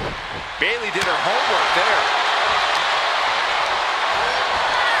 Bayley did her homework there.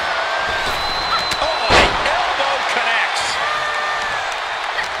 Oh, the elbow connects.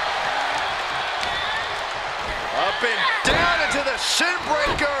 Up and down into the shin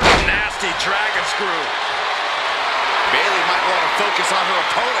breaker. Nasty dragon screw. Bayley might want to focus on her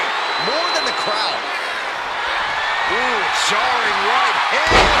opponent more than the crowd. Ooh, jarring right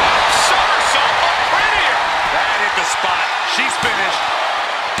hand. Somersault, but prettier. That hit the spot. She's finished.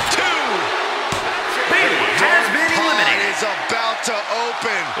 2. Bayley has been eliminated. Is about to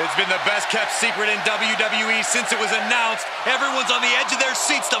open. It's been the best kept secret in WWE since it was announced. Everyone's on the edge of their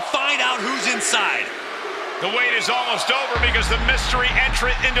seats to find out who's inside. The wait is almost over because the mystery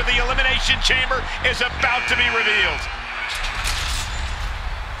entrant into the Elimination Chamber is about to be revealed.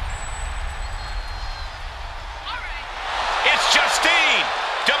 It's Justine,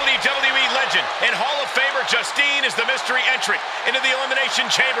 WWE legend and Hall of Famer Justine is the mystery entrant into the Elimination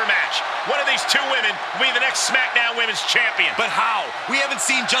Chamber match. One of these 2 women will be the next SmackDown Women's Champion. But how? We haven't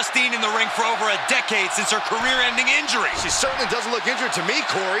seen Justine in the ring for over a decade since her career-ending injury. She certainly doesn't look injured to me,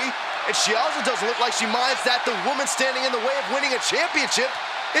 Corey. And she also doesn't look like she minds that the woman standing in the way of winning a championship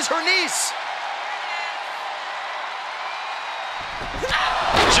is her niece.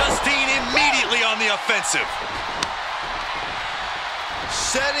 Justine immediately on the offensive.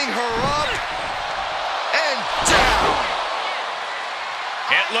 Setting her up and down.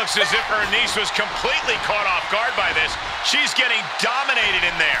 It looks as if her niece was completely caught off guard by this. She's getting dominated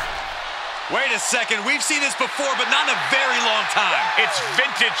in there. Wait a second, we've seen this before, but not in a very long time. It's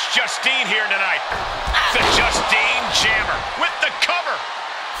vintage Justine here tonight. The Justine Jammer with the cover.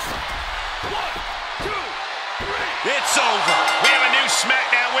 1, 2, 3. It's over. We have a new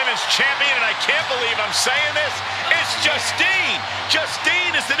SmackDown Women's Champion, and I can't believe I'm saying this. It's Justine.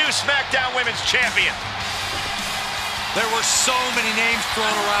 Justine is the new SmackDown Women's Champion. There were so many names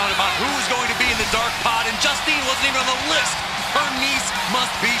thrown around about who was going to be in the dark pod, and Justine wasn't even on the list. Her niece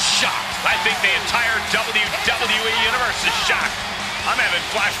must be shocked. I think the entire WWE Universe is shocked. I'm having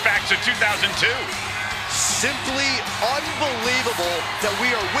flashbacks to 2002. Simply unbelievable that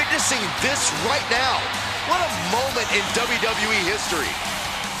we are witnessing this right now. What a moment in WWE history.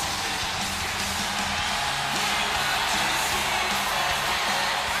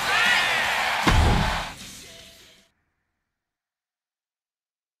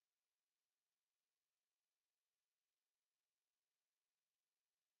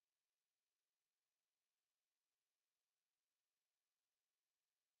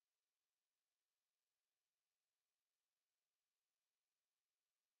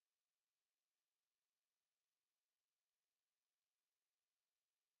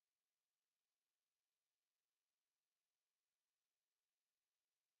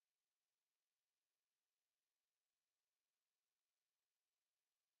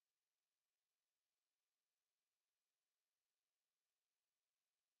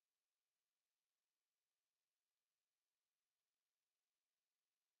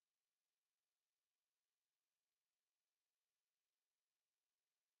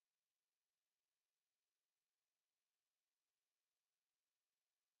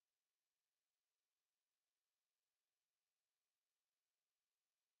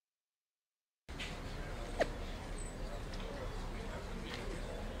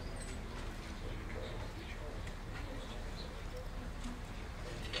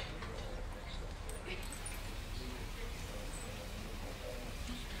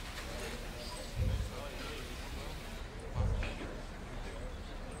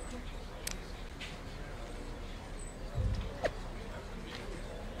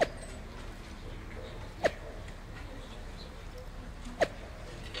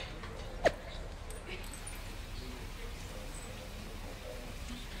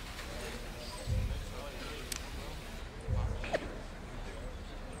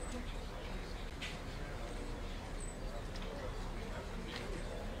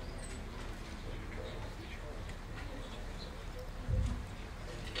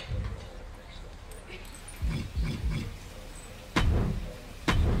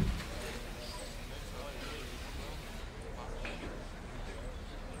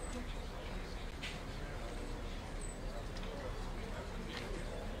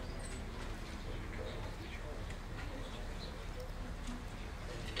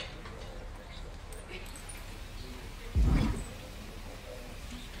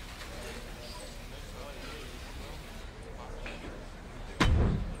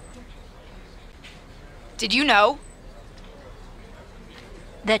 Did you know?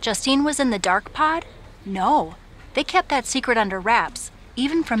 That Justine was in the dark pod? No. They kept that secret under wraps,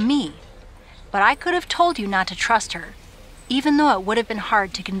 even from me. But I could have told you not to trust her, even though it would have been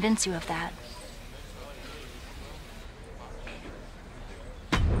hard to convince you of that.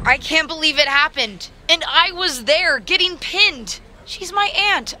 I can't believe it happened. And I was there, getting pinned. She's my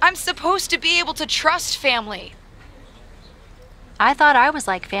aunt. I'm supposed to be able to trust family. I thought I was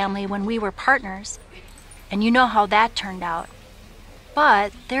like family when we were partners, and you know how that turned out.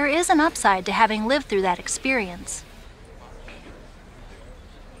 But there is an upside to having lived through that experience.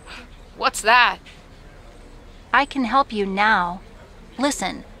 What's that? I can help you now.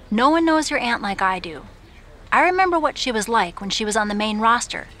 Listen, no one knows your aunt like I do. I remember what she was like when she was on the main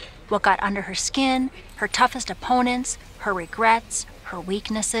roster, what got under her skin, her toughest opponents, her regrets, her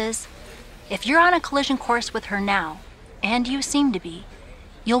weaknesses. If you're on a collision course with her now, and you seem to be,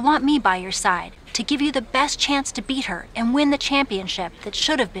 you'll want me by your side to give you the best chance to beat her and win the championship that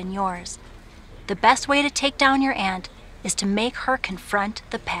should have been yours. The best way to take down your aunt is to make her confront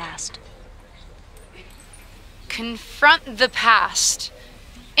the past. Confront the past.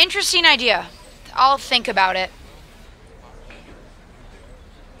 Interesting idea. I'll think about it.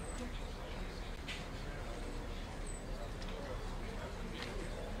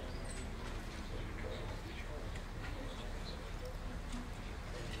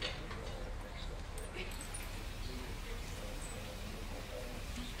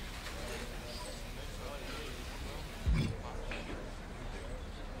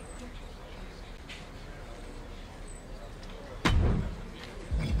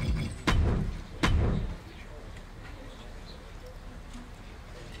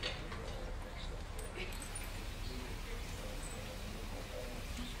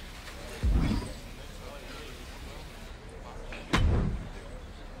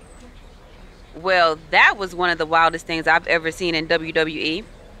 Well, that was one of the wildest things I've ever seen in WWE.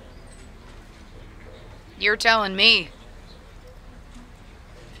 You're telling me.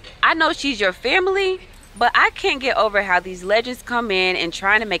 I know she's your family, but I can't get over how these legends come in and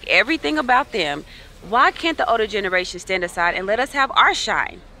trying to make everything about them. Why can't the older generation stand aside and let us have our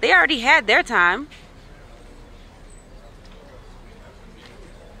shine? They already had their time.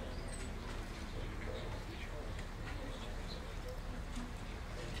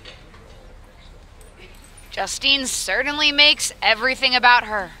 Justine certainly makes everything about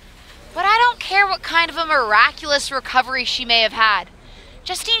her. But I don't care what kind of a miraculous recovery she may have had.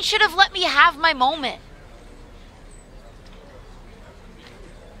 Justine should have let me have my moment.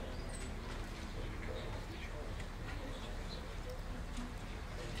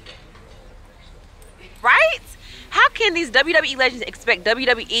 Right? How can these WWE legends expect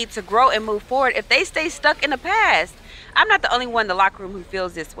WWE to grow and move forward if they stay stuck in the past? I'm not the only one in the locker room who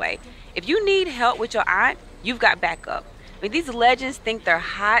feels this way. If you need help with your aunt, you've got backup. I mean, these legends think they're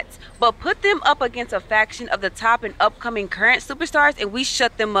hot, but put them up against a faction of the top and upcoming current superstars and we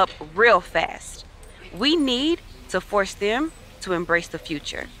shut them up real fast. We need to force them to embrace the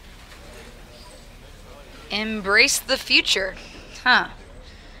future. Embrace the future. Huh.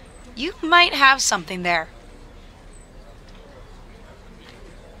 You might have something there.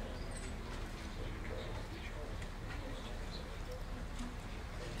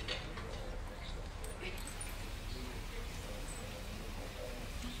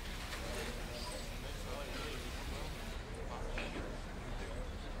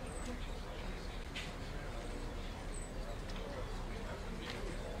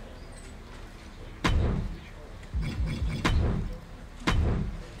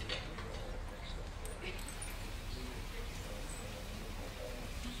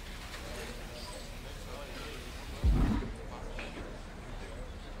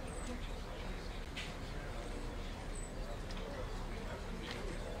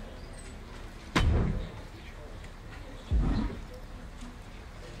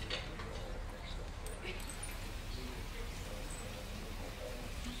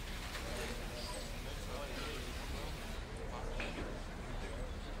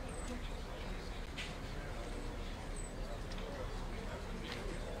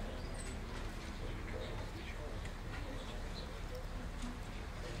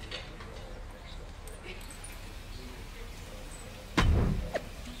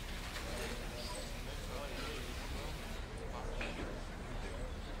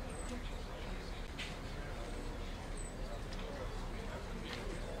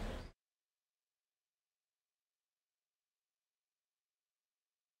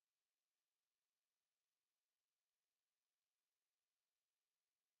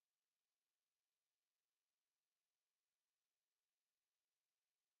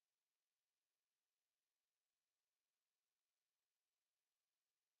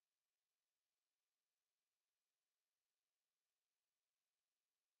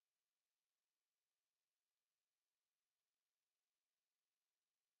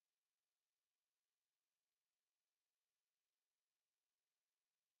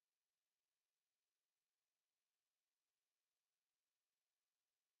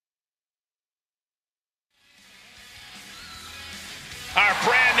 Our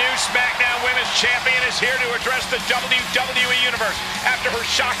brand new SmackDown Women's Champion is here to address the WWE Universe after her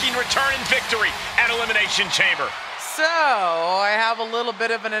shocking return and victory at Elimination Chamber. So, I have a little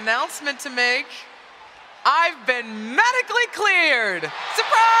bit of an announcement to make. I've been medically cleared!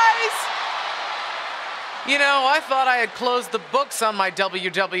 Surprise! You know, I thought I had closed the books on my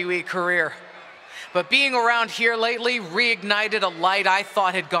WWE career. But being around here lately reignited a light I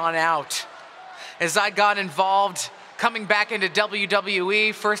thought had gone out. As I got involved, coming back into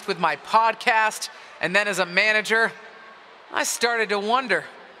WWE, first with my podcast, and then as a manager, I started to wonder.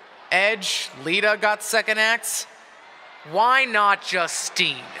 Edge, Lita got second acts. Why not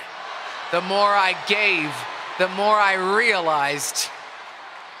Justine? The more I gave, the more I realized,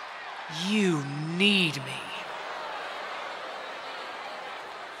 you need me.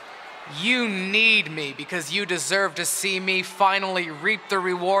 You need me because you deserve to see me finally reap the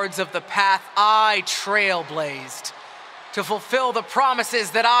rewards of the path I trailblazed, to fulfill the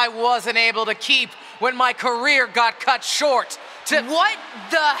promises that I wasn't able to keep when my career got cut short, to— What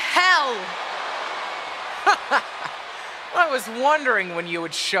the hell? I was wondering when you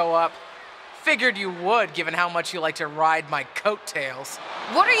would show up. Figured you would, given how much you like to ride my coattails.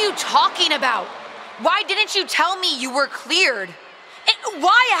 What are you talking about? Why didn't you tell me you were cleared? And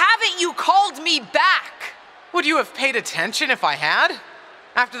why haven't you called me back? Would you have paid attention if I had?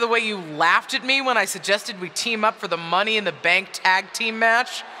 After the way you laughed at me when I suggested we team up for the Money in the Bank tag team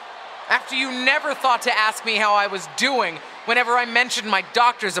match? After you never thought to ask me how I was doing whenever I mentioned my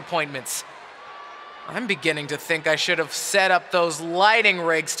doctor's appointments. I'm beginning to think I should have set up those lighting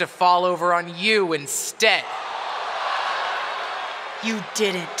rigs to fall over on you instead. You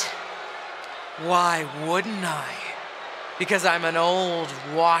didn't. Why wouldn't I? Because I'm an old,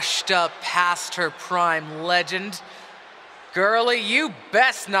 washed-up, past-her-prime legend? Girlie, you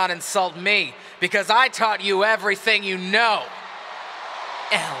best not insult me, because I taught you everything you know.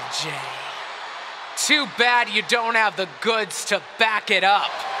 LJ. Too bad you don't have the goods to back it up.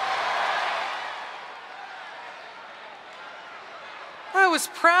 I was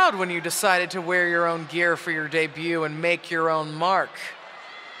proud when you decided to wear your own gear for your debut and make your own mark.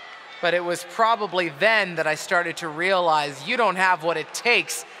 But it was probably then that I started to realize you don't have what it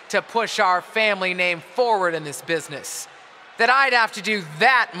takes to push our family name forward in this business. That I'd have to do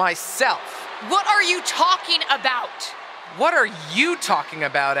that myself. What are you talking about? What are you talking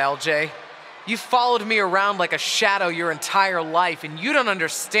about, LJ? You followed me around like a shadow your entire life, and you don't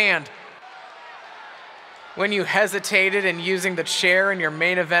understand. When you hesitated in using the chair in your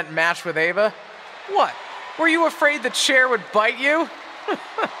main event match with Ava? What? Were you afraid the chair would bite you?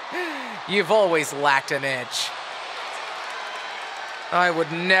 You've always lacked an edge. I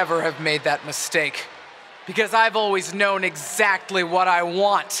would never have made that mistake, because I've always known exactly what I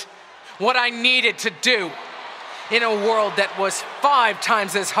want, what I needed to do, in a world that was 5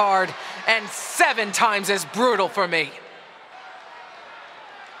 times as hard and 7 times as brutal for me.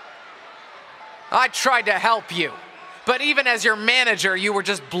 I tried to help you, but even as your manager, you were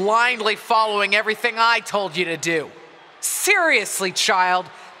just blindly following everything I told you to do. Seriously, child,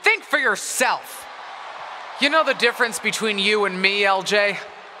 think for yourself. You know the difference between you and me, LJ?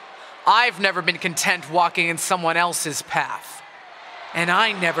 I've never been content walking in someone else's path, and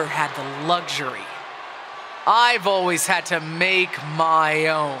I never had the luxury. I've always had to make my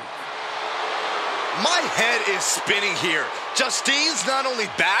own. My head is spinning here. Justine's not only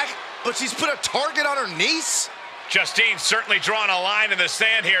back, but she's put a target on her niece? Justine's certainly drawn a line in the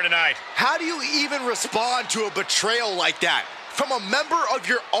sand here tonight. How do you even respond to a betrayal like that? From a member of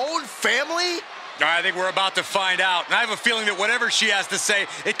your own family? I think we're about to find out. And I have a feeling that whatever she has to say,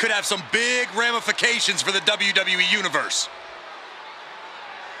 it could have some big ramifications for the WWE Universe.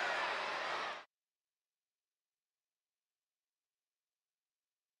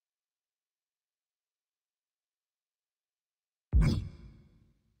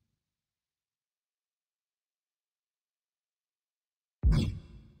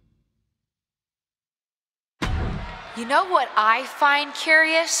 You know what I find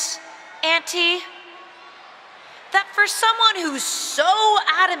curious, Auntie? That for someone who's so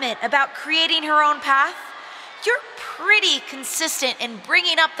adamant about creating her own path, you're pretty consistent in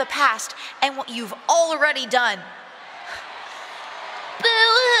bringing up the past and what you've already done.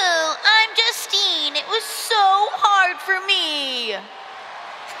 Boo-hoo, I'm Justine. It was so hard for me.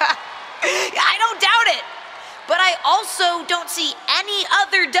 I don't doubt it. But I also don't see any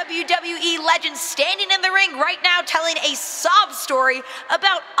other WWE legends standing in the ring right now telling a sob story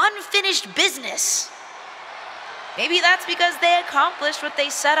about unfinished business. Maybe that's because they accomplished what they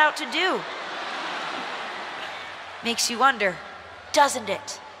set out to do. Makes you wonder, doesn't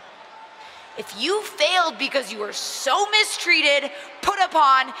it? If you failed because you were so mistreated, put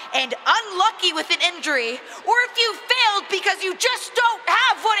upon, and unlucky with an injury, or if you failed because you just don't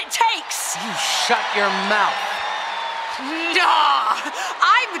have what it takes. You shut your mouth. Nah,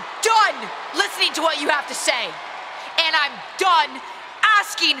 I'm done listening to what you have to say. And I'm done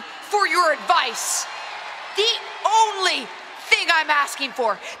asking for your advice. The only thing I'm asking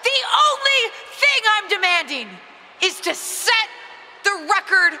for, the only thing I'm demanding is to set the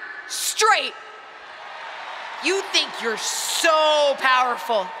record straight. You think you're so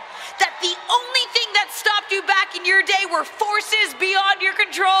powerful that the only thing that stopped you back in your day were forces beyond your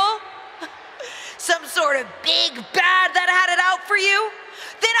control? Some sort of big bad that had it out for you?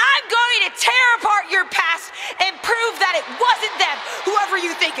 Then I'm going to tear apart your past and prove that it wasn't them, whoever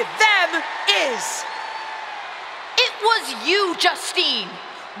you think of them is. It was you, Justine.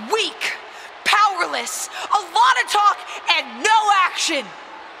 Weak, powerless, a lot of talk and no action.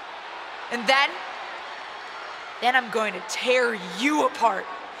 And then I'm going to tear you apart.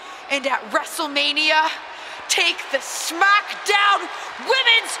 And at WrestleMania, take the SmackDown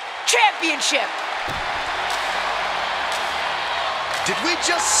Women's Championship. Did we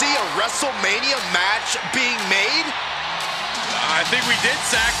just see a WrestleMania match being made? I think we did,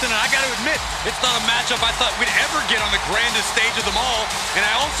 Saxton, and I got to admit, it's not a matchup I thought we'd ever get on the grandest stage of them all, and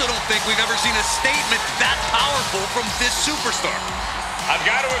I also don't think we've ever seen a statement that powerful from this superstar. I've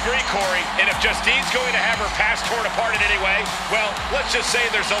got to agree, Corey, and if Justine's going to have her past torn apart in any way, well, let's just say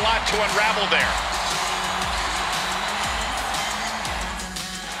there's a lot to unravel there.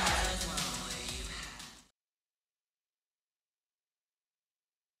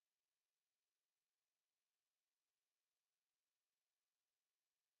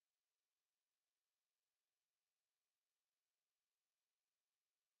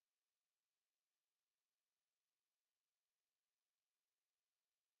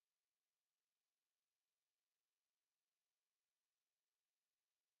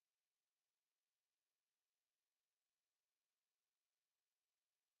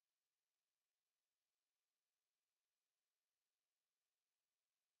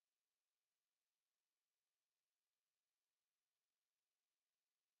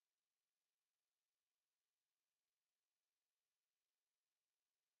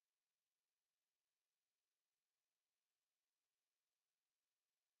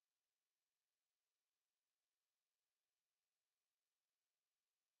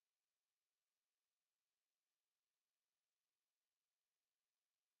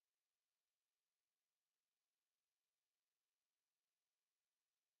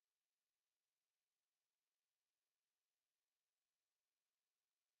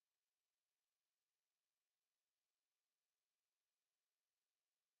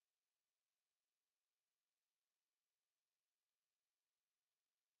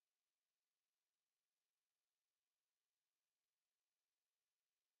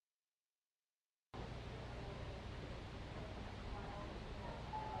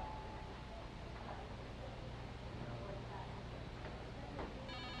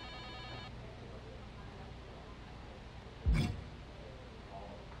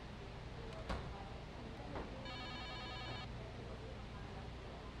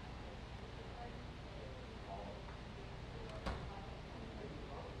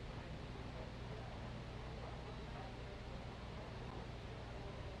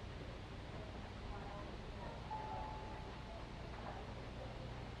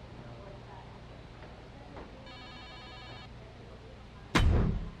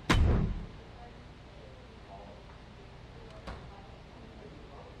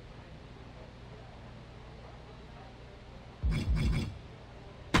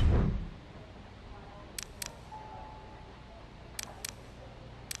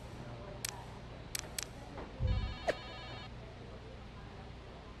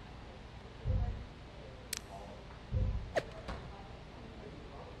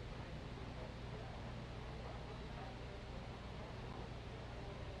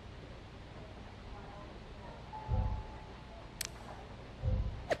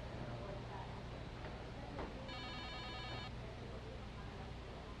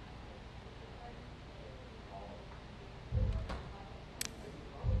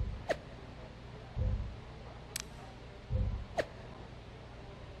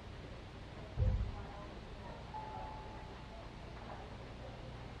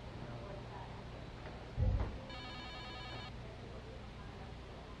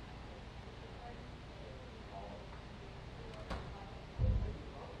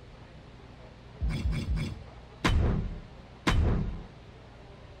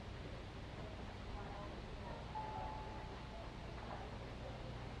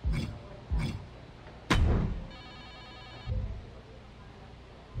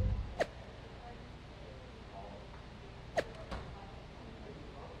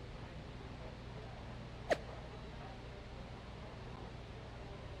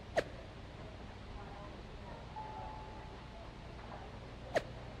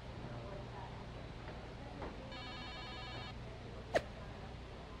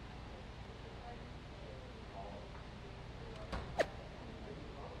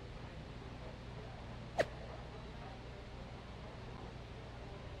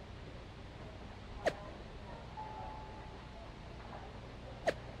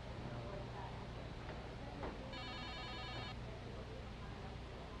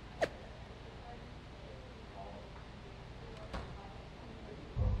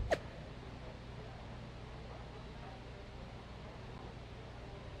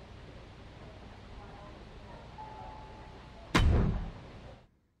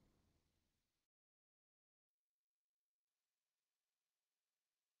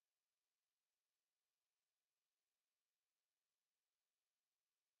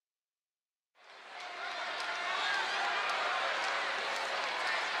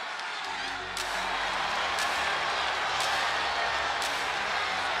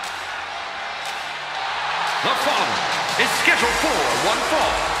 The following is scheduled for one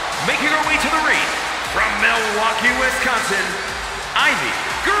fall, making her way to the ring from Milwaukee, Wisconsin, Ivy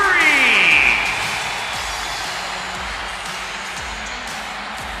Greene.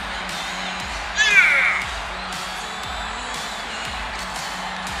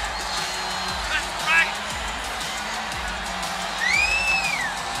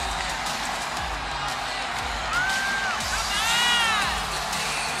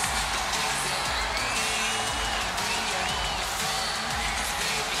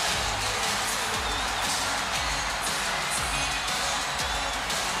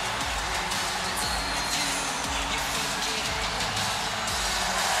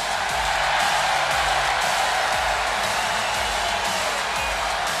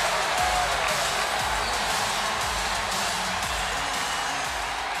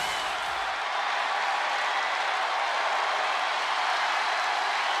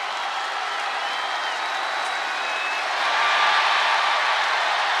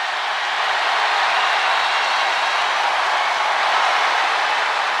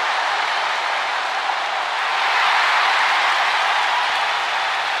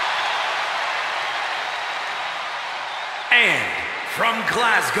 And from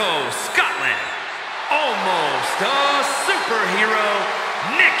Glasgow, Scotland, almost a superhero,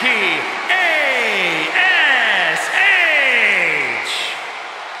 Nikki A.S.H.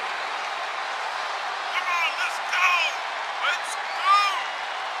 Come on, let's go! Let's go!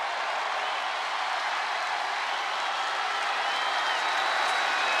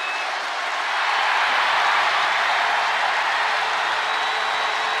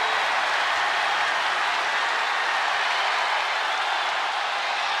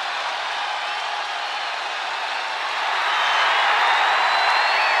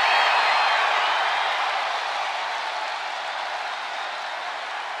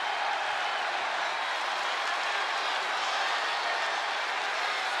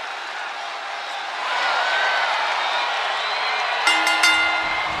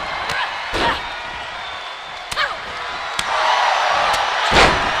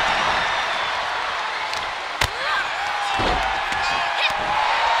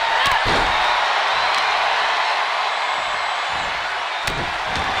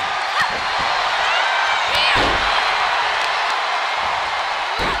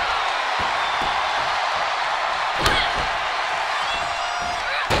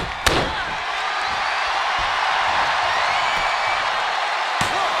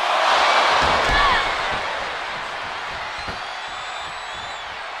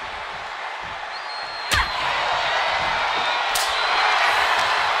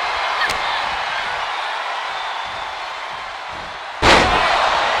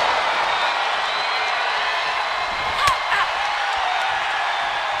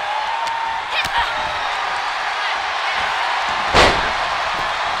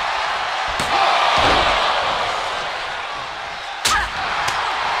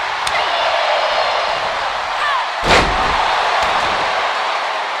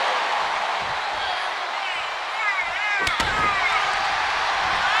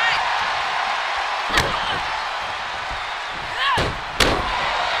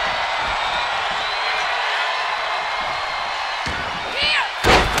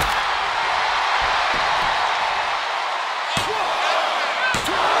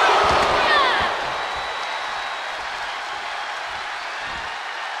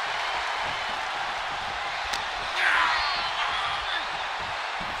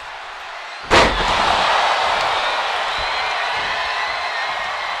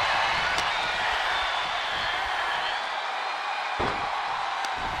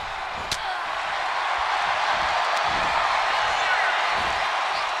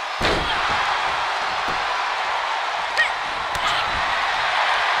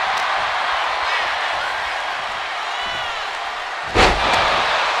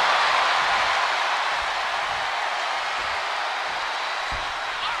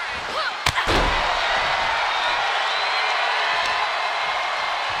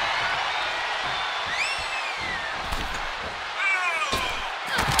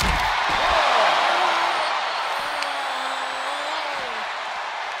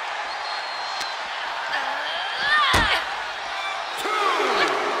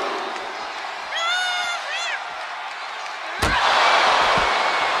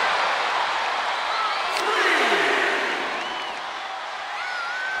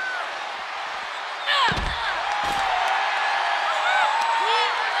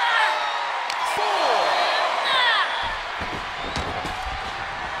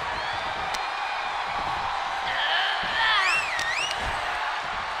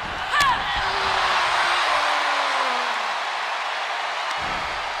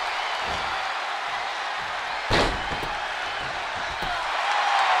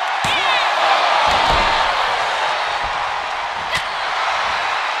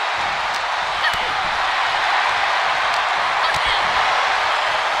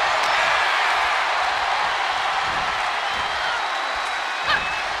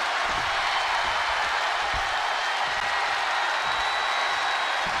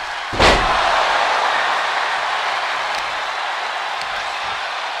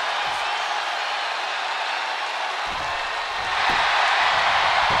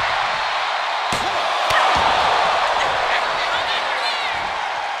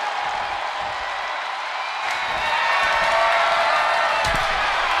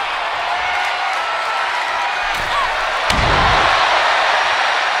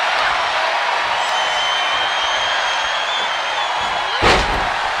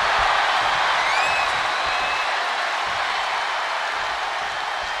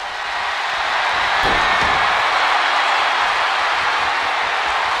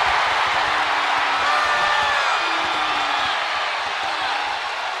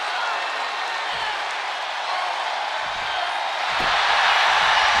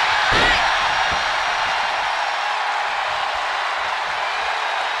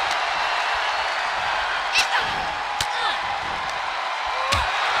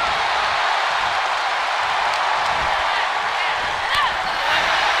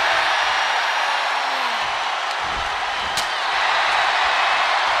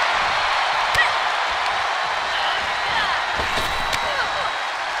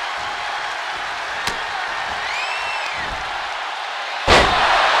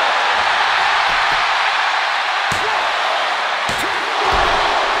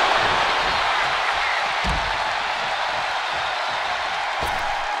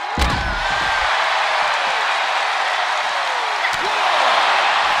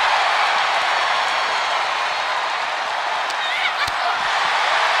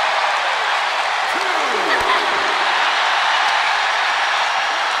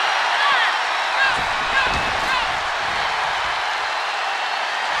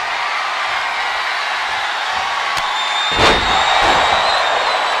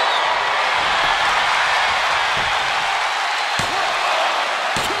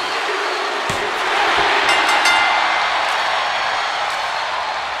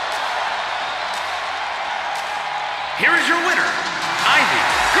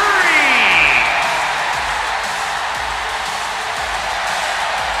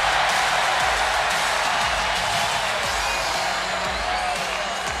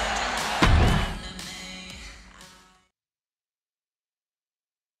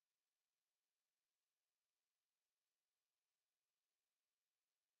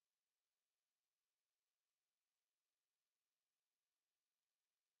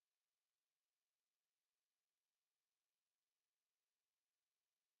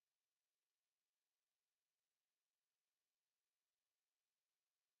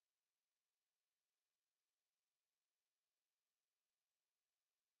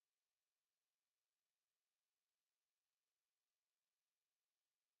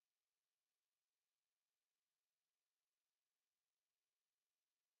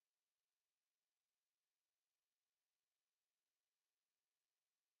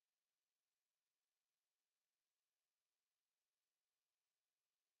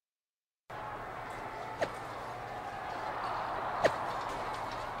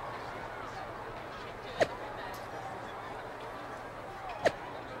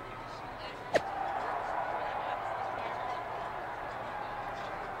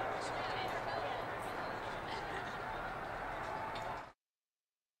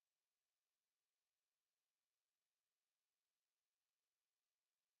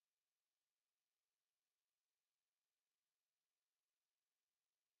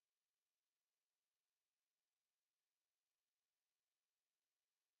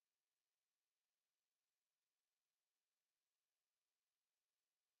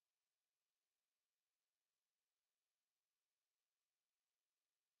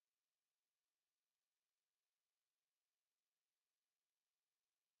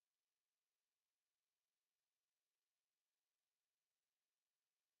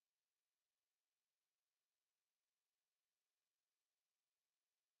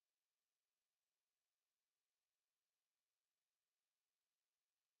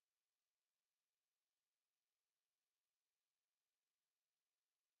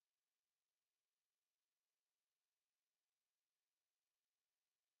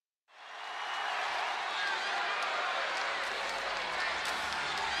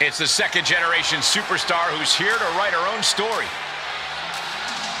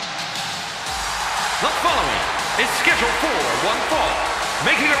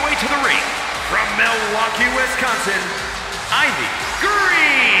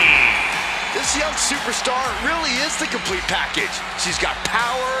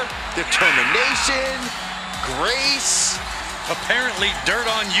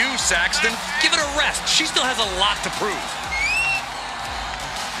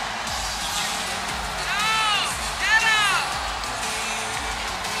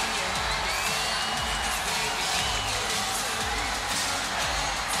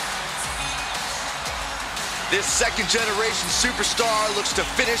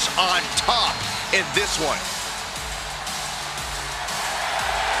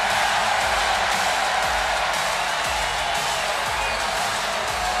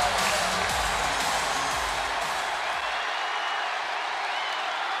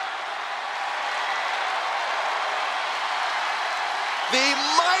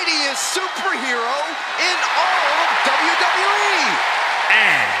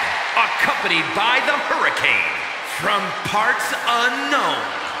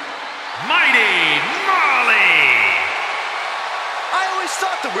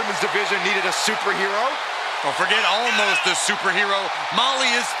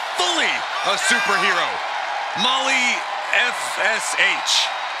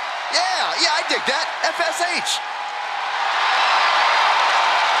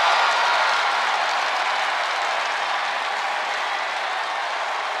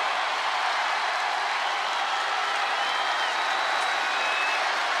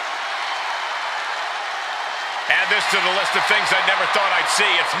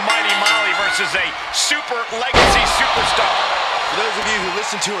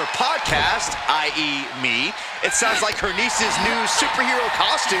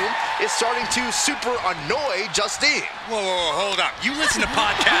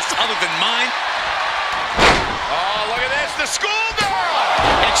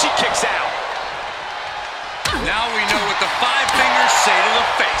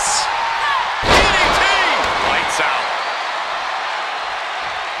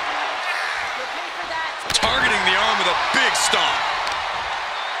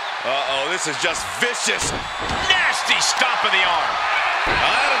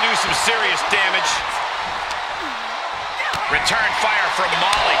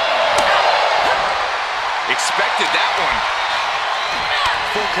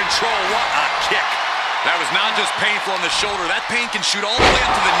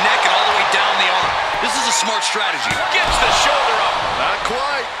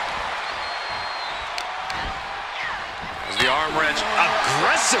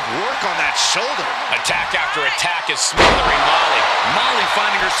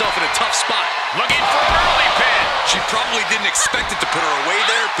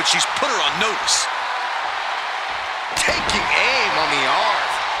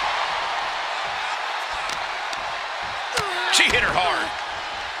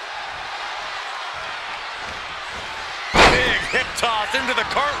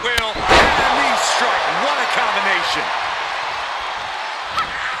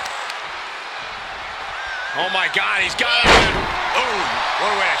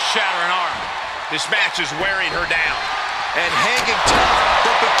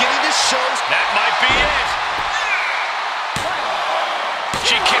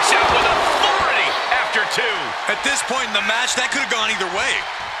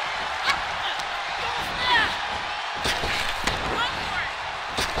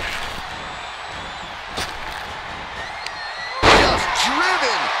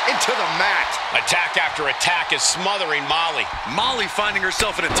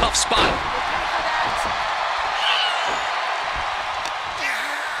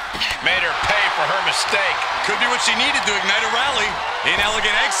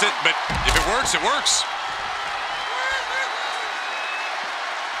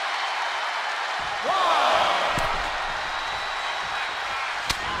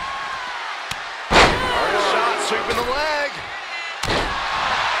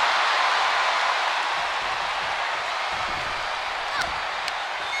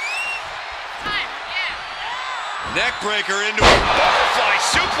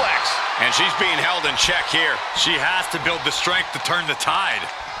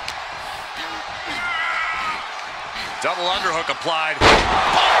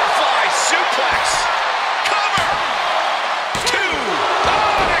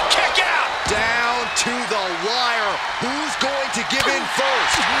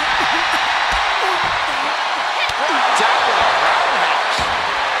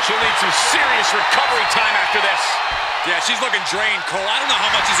 She'll need some serious recovery time after this. Yeah, she's looking drained, Cole. I don't know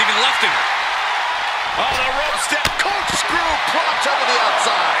how much is even left in her. Oh, the rope step. Corkscrew propped up to the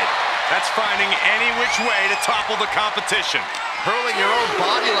outside. That's finding any which way to topple the competition. Hurling your own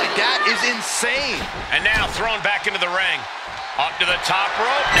body like that is insane. And now thrown back into the ring. Up to the top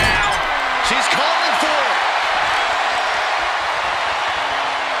rope now. She's calling for it.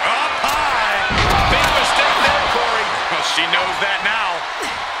 Up high. Big mistake there, Corey. Well, she knows that now.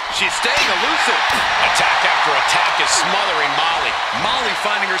 She's staying elusive. Attack after attack is smothering Molly. Molly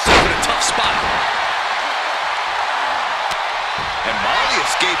finding herself in a tough spot. And Molly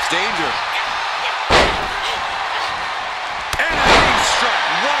escapes danger. And a knee strike.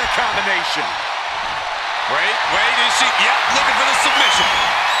 What a combination. Wait, is she? Yep, looking for the submission.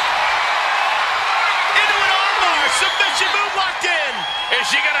 Into an armbar. Submission move locked in. Is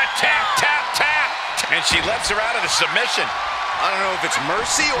she gonna tap, tap, tap? And she lets her out of the submission. I don't know if it's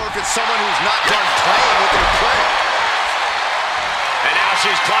mercy or if it's someone who's not done playing with their prey. And now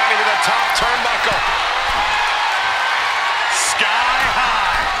she's climbing to the top turnbuckle. Sky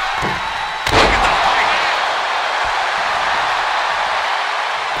high. Look at the height.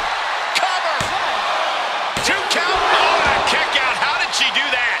 Cover. 2 count. Oh, that kick out. How did she do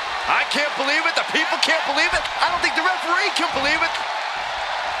that? I can't believe it. The people can't believe it. I don't think the referee can believe it.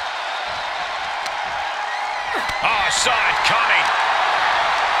 Oh, saw it coming.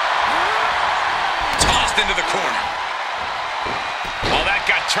 Tossed into the corner. Oh, that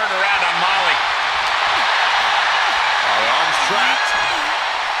got turned around on Molly. Oh, the arm's trapped.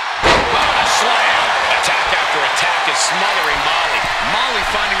 Oh, a slam. Attack after attack is smothering Molly. Molly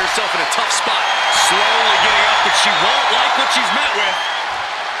finding herself in a tough spot. Slowly getting up, but she won't like what she's met with.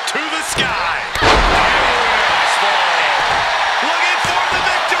 To the sky. Looking for the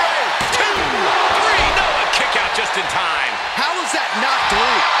victory. 2, 3. No, a kick out just in time. How is that not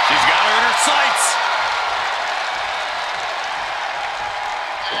through? She's got her in her sights.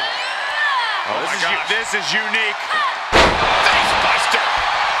 Oh, my gosh. This is unique. Face buster.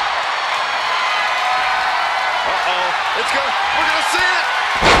 Uh-oh. It's good. We're going to see it.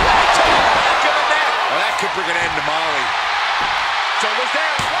 Back of the neck. Well, that could bring an end to Molly. So was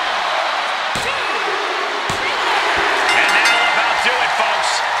there. 1, 2, 3. And that'll about do it,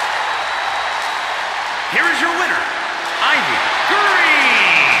 folks. Here is your winner, Ivy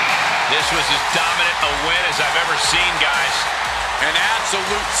Greene. This was as dominant a win as I've ever seen, guys. An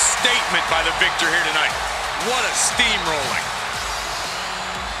absolute statement by the victor here tonight. What a steamrolling.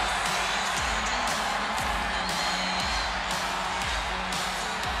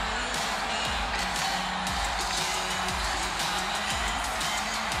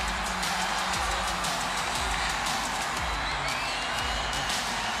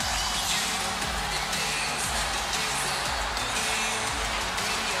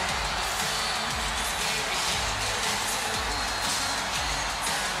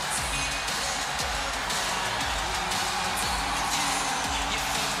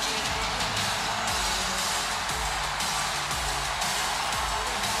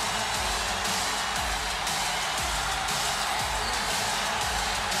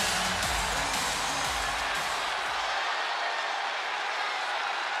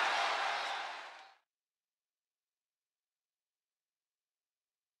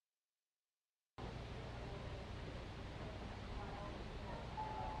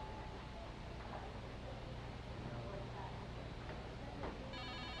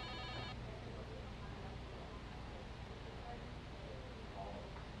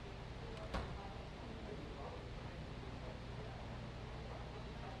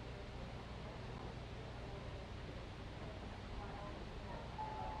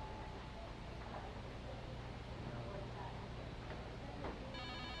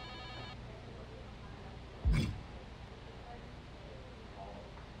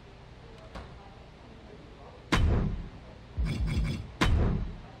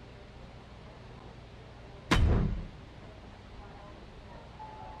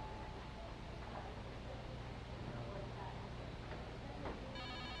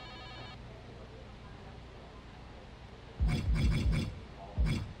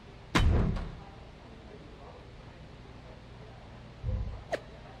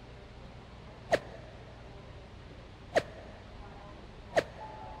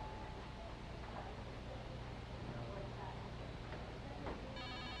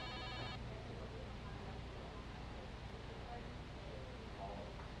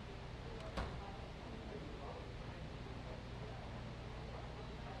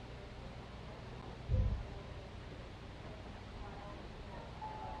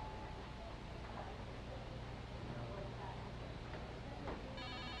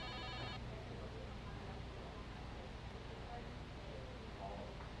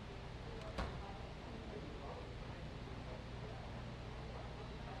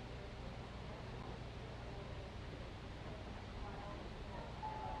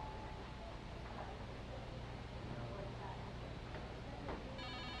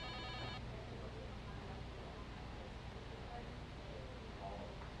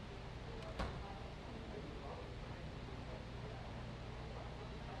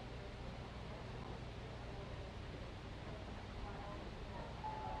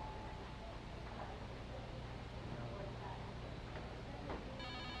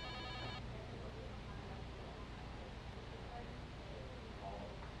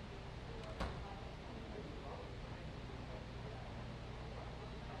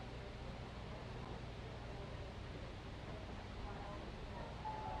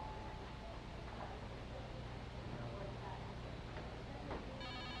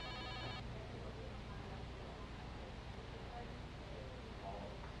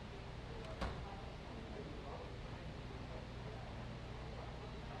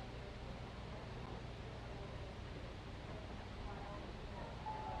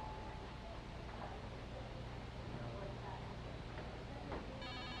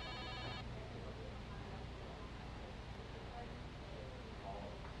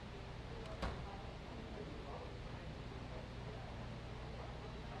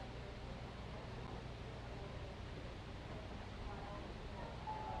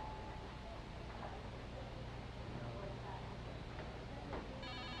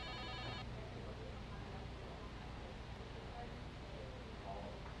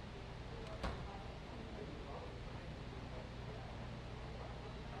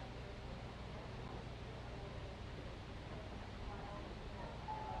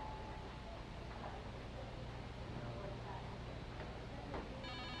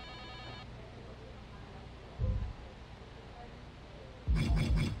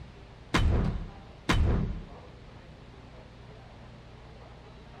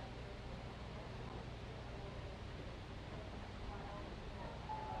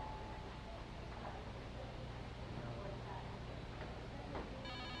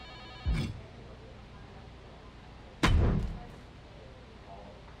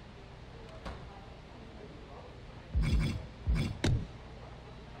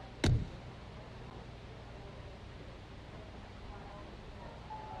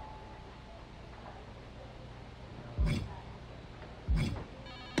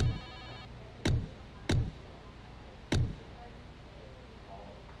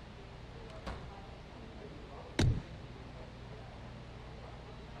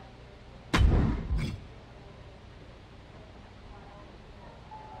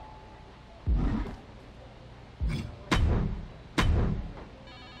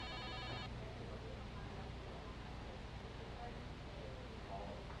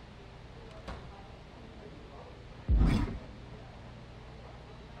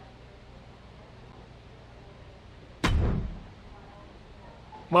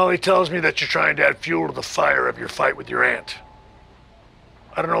 Molly tells me that you're trying to add fuel to the fire of your fight with your aunt.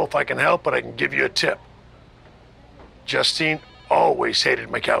 I don't know if I can help, but I can give you a tip. Justine always hated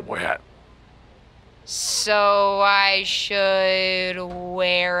my cowboy hat. So I should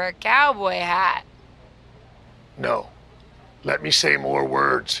wear a cowboy hat. No. Let me say more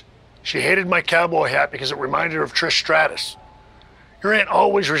words. She hated my cowboy hat because it reminded her of Trish Stratus. Your aunt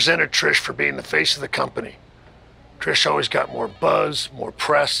always resented Trish for being the face of the company. Trish always got more buzz, more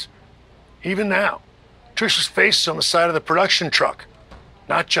press. Even now, Trish's face is on the side of the production truck,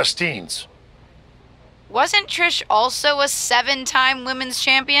 not Justine's. Wasn't Trish also a 7-time women's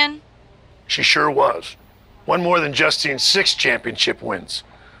champion? She sure was. One more than Justine's 6 championship wins.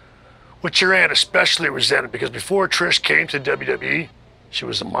 Which your aunt especially resented because before Trish came to WWE, she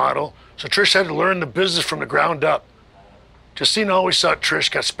was a model, so Trish had to learn the business from the ground up. Justine always thought Trish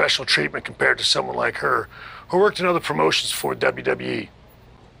got special treatment compared to someone like her, who worked in other promotions for WWE.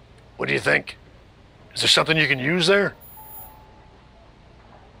 What do you think? Is there something you can use there?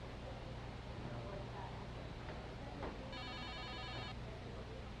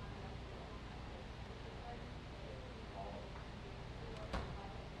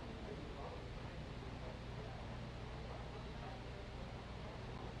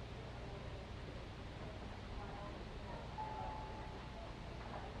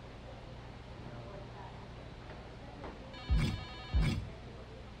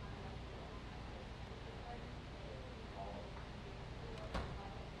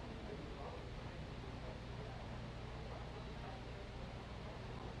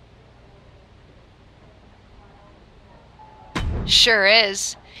 Sure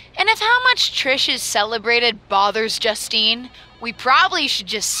is. And if how much Trish is celebrated bothers Justine, we probably should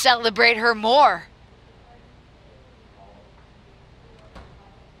just celebrate her more.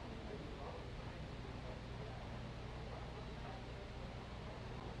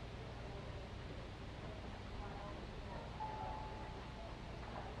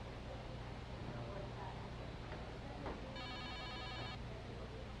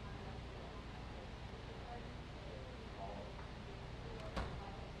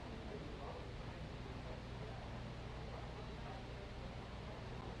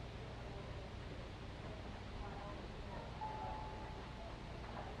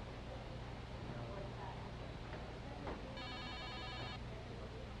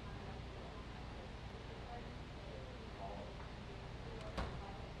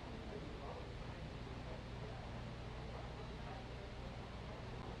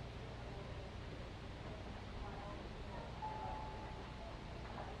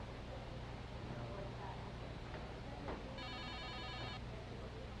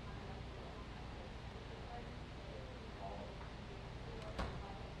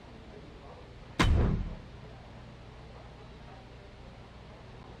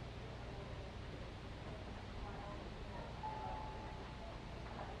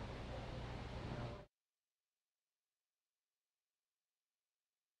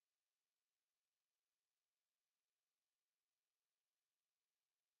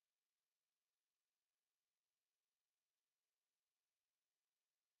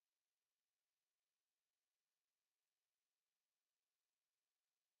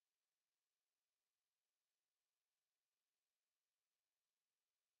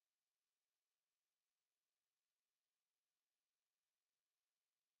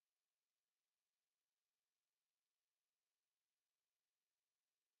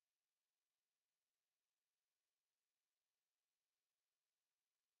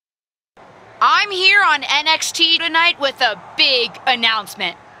 I'm here on NXT tonight with a big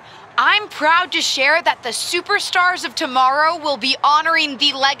announcement. I'm proud to share that the superstars of tomorrow will be honoring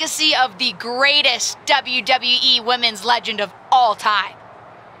the legacy of the greatest WWE women's legend of all time.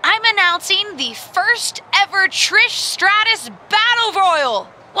 I'm announcing the first ever Trish Stratus Battle Royal.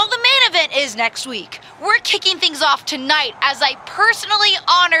 Well, the main event is next week. We're kicking things off tonight as I personally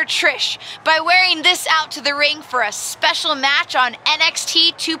honor Trish by wearing this out to the ring for a special match on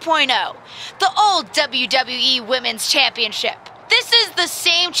NXT 2.0, the old WWE Women's Championship. This is the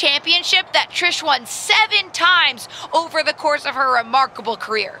same championship that Trish won 7 times over the course of her remarkable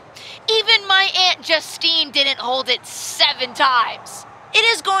career. Even my Aunt Justine didn't hold it 7 times. It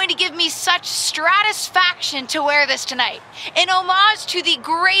is going to give me such stratisfaction to wear this tonight, in homage to the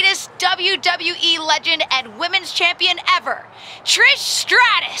greatest WWE legend and women's champion ever, Trish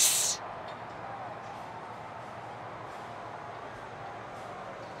Stratus.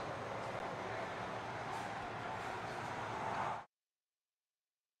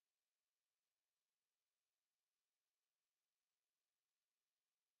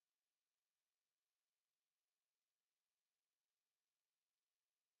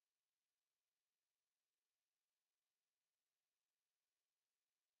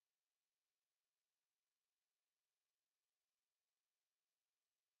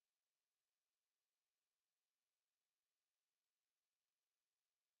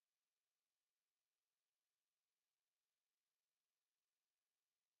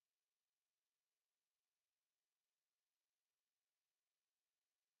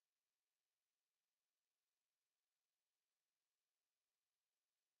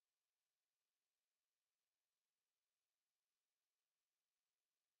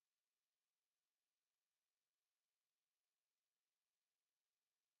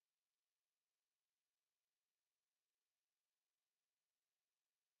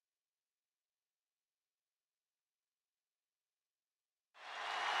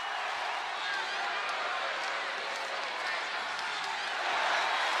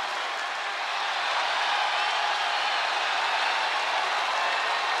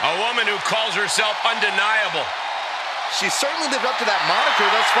 A woman who calls herself undeniable. She's certainly lived up to that moniker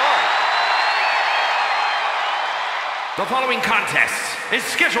thus far. The following contest is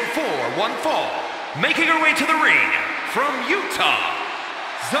scheduled for one fall. Making her way to the ring from Utah,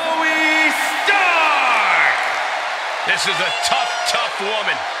 Zoe Stark. This is a tough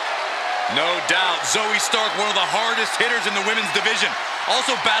woman. No doubt, Zoe Stark, one of the hardest hitters in the women's division.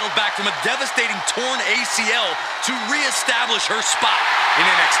 Also battled back from a devastating torn ACL to reestablish her spot in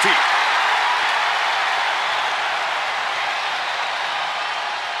NXT.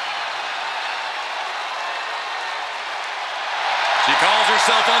 She calls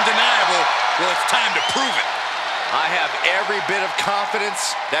herself undeniable. Well, it's time to prove it. I have every bit of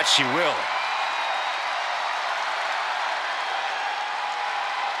confidence that she will.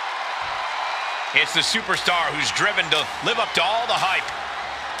 It's the superstar who's driven to live up to all the hype.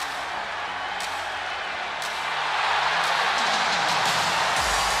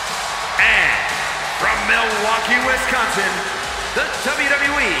 And from Milwaukee, Wisconsin, the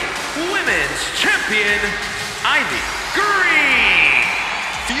WWE Women's Champion, Greene.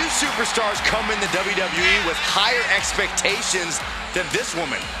 Few superstars come in the WWE with higher expectations than this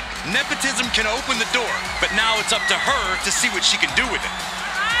woman. Nepotism can open the door, but now it's up to her to see what she can do with it.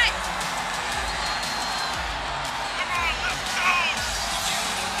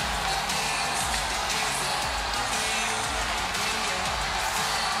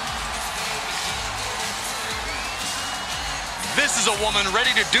 This is a woman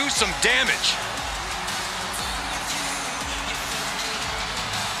ready to do some damage.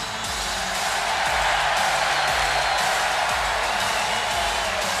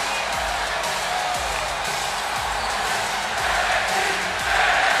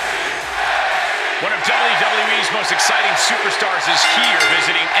 One of WWE's most exciting superstars is here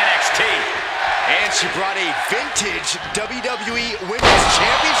visiting NXT. And she brought a vintage WWE Women's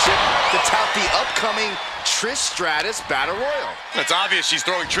Championship to tout the upcoming Trish Stratus Battle Royal. It's obvious she's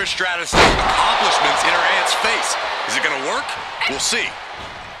throwing Trish Stratus' accomplishments in her aunt's face. Is it gonna work? We'll see.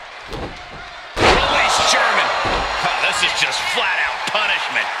 Release German. Oh, this is just flat-out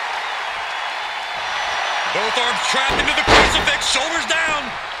punishment. Both arms trapped into the crucifix, shoulders down.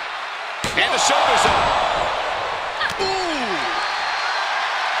 And the shoulders up. Ooh.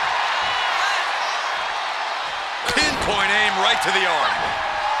 Pinpoint aim right to the arm.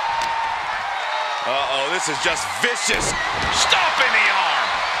 Uh-oh, this is just vicious. Stomping the arm.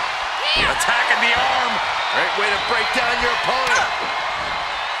 Attacking the arm. Great way to break down your opponent.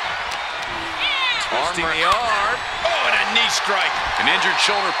 Twisting the arm. Oh, and a knee strike. An injured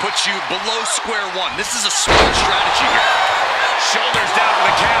shoulder puts you below square one. This is a smart strategy here. Shoulders down for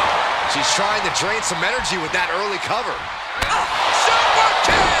the count. She's trying to drain some energy with that early cover. Super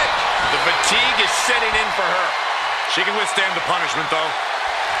kick! The fatigue is setting in for her. She can withstand the punishment, though.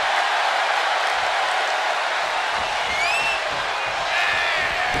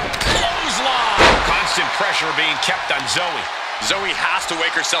 Clothesline! Constant pressure being kept on Zoe. Zoe has to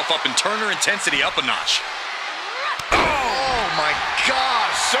wake herself up and turn her intensity up a notch. Oh my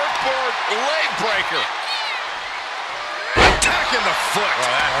gosh! Surfboard leg breaker. Attacking the foot.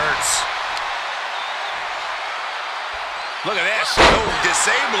 Oh, that hurts. Look at this. Oh,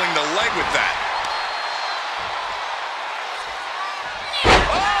 disabling the leg with that.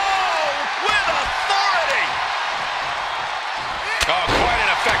 Oh, with authority. Oh, quite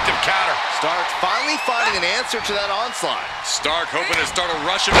an effective counter. Stark finally finding an answer to that onslaught. Stark hoping to start a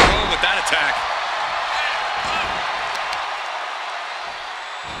rush of her own with that attack.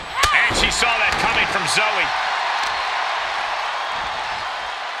 And she saw that coming from Zoe.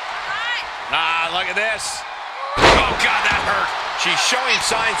 Ah, look at this. Oh, God, that hurt. She's showing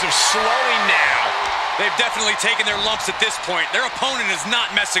signs of slowing now. They've definitely taken their lumps at this point. Their opponent is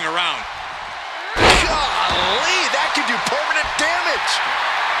not messing around. Golly, that could do permanent damage.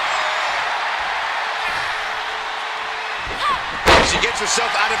 She gets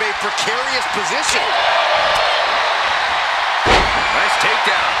herself out of a precarious position. Nice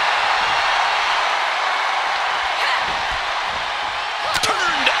takedown.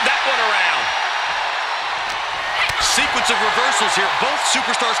 Turned that one around. Sequence of reversals here. Both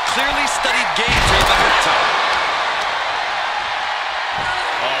superstars clearly studied games here ahead of time.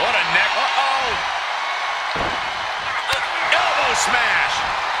 Oh, what a neck. Uh-oh. Elbow smash.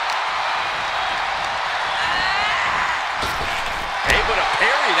 Able to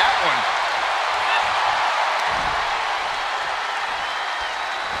parry that one.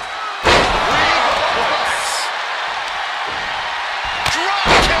 Drop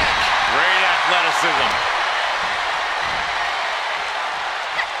kick. Great athleticism.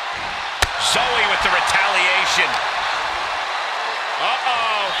 Zoe with the retaliation.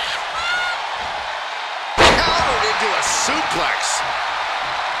 Uh-oh. Countered into a suplex.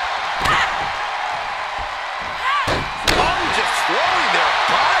 Oh, just throwing their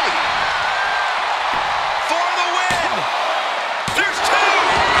body. For the win. There's two.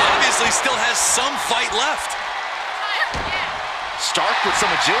 Obviously still has some fight left. Stark with some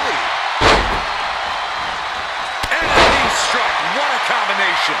agility. And a knee struck. What a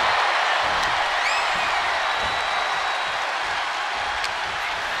combination.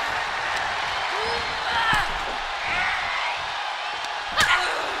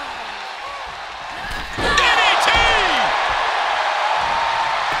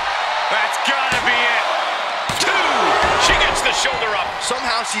 Shoulder up.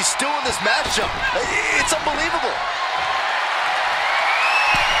 Somehow she's still in this matchup. It's unbelievable.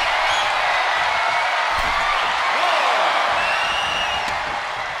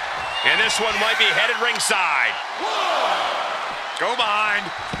 And this one might be headed ringside. Go behind.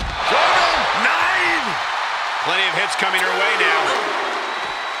 Nine. Plenty of hits coming her way now.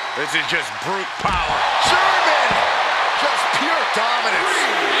 This is just brute power. German. Just pure dominance.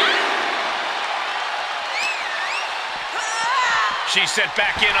 She's set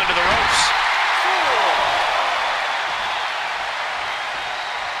back in under the ropes.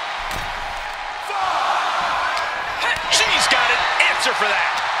 She's got an answer for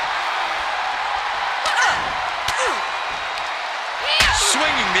that.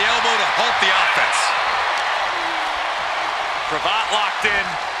 Swinging the elbow to halt the offense. Cravat locked in.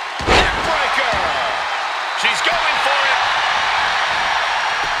 Neckbreaker. She's going for it.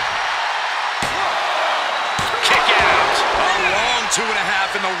 Kick out. A long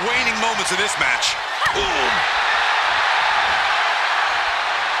 2.5 in the waning moments of this match. Boom.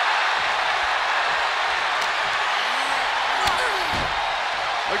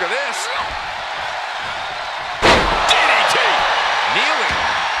 Look at this. DDT. Kneeling.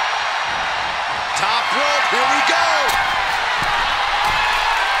 Top rope. Here we go.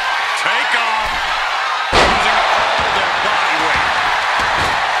 Take off. Using all their body weight.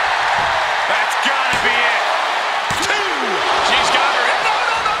 That's gotta be it. Two. She's got her. No.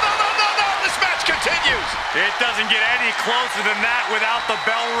 This match continues. It doesn't get any closer than that without the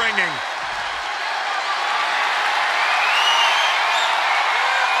bell ringing.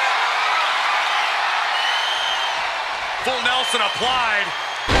 Full Nelson applied.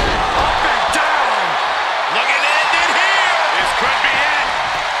 Up and down. Looking to end it here. This could be it.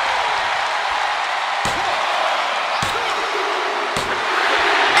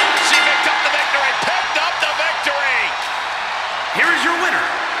 She picked up the victory. Picked up the victory. Here is your winner,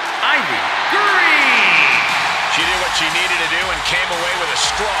 Ivy Greene. She did what she needed to do and came away with a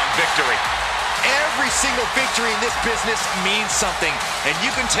strong victory. Every single victory in this business means something, and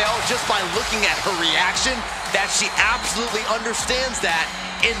you can tell just by looking at her reaction that she absolutely understands that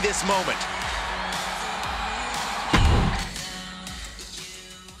in this moment.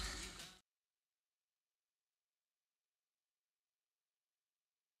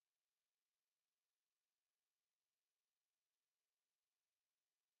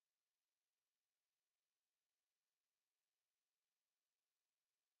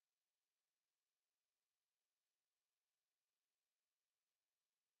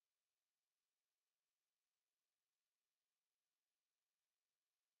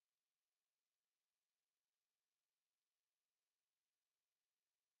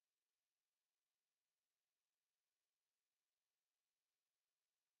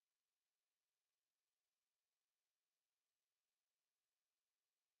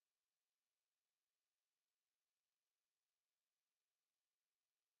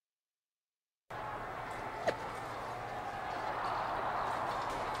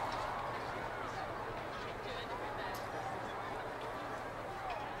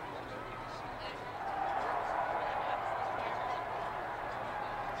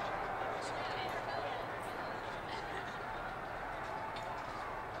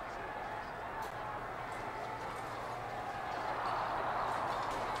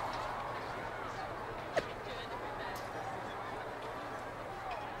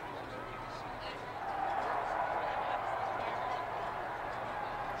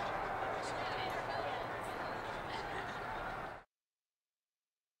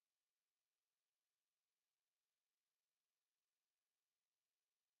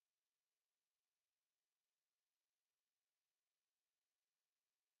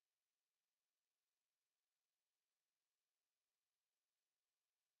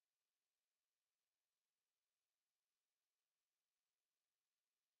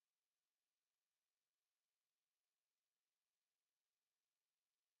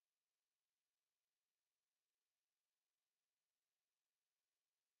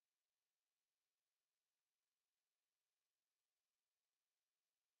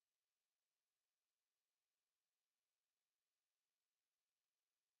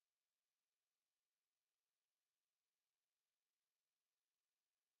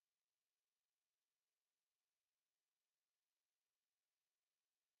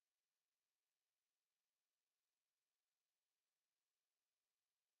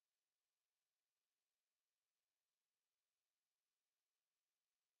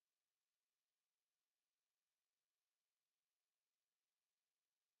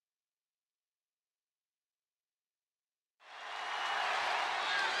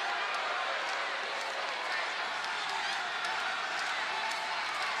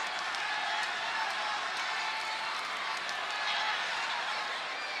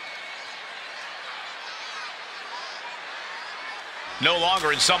 No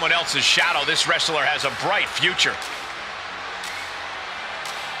longer in someone else's shadow, this wrestler has a bright future.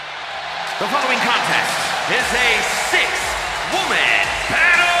 The following contest is a six-woman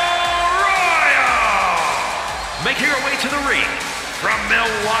battle royal. Making her way to the ring from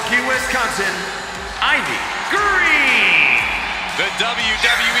Milwaukee, Wisconsin, Greene. The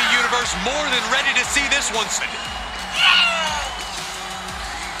WWE Universe more than ready to see this one.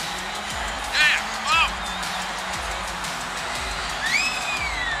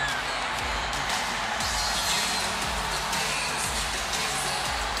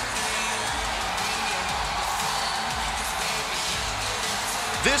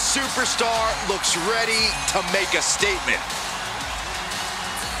 This superstar looks ready to make a statement.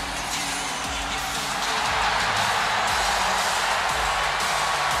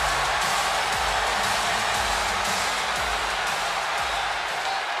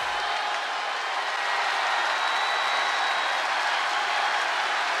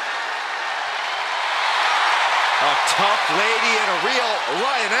 A tough lady and a real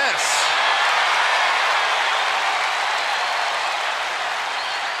lioness.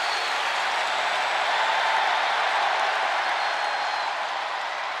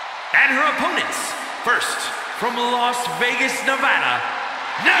 And her opponents, first from Las Vegas, Nevada,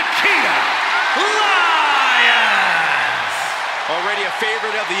 Nikita Lyons. Already a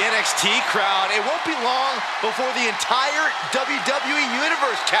favorite of the NXT crowd, it won't be long before the entire WWE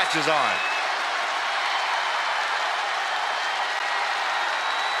Universe catches on.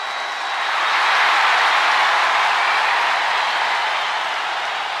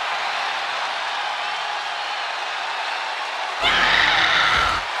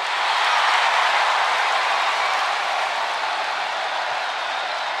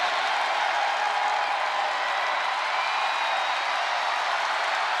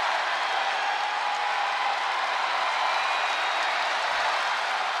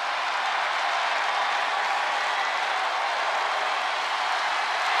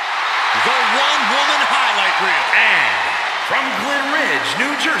 The one-woman highlight reel. And from Glen Ridge,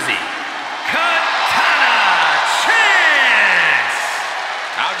 New Jersey, Katana Chance.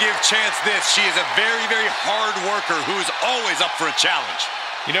 I'll give Chance this. She is a very, very hard worker who is always up for a challenge.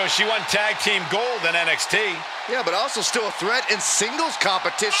 You know, she won tag team gold in NXT. Yeah, but also still a threat in singles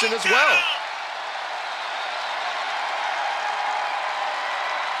competition as well.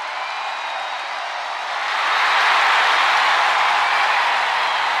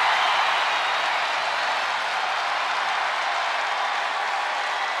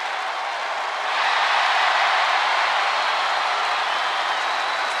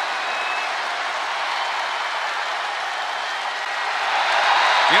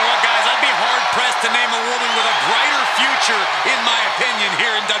 You know what, guys? I'd be hard-pressed to name a woman with a brighter future, in my opinion,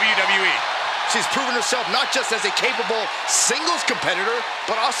 here in WWE. She's proven herself not just as a capable singles competitor,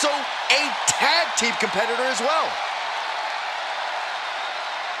 but also a tag team competitor as well.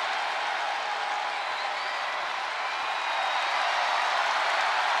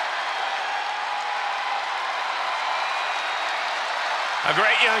 A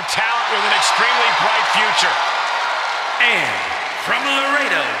great young talent with an extremely bright future. And from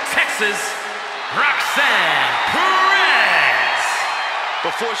Laredo, Texas, Roxanne Perez.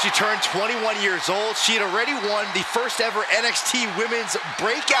 Before she turned 21 years old, she had already won the first ever NXT Women's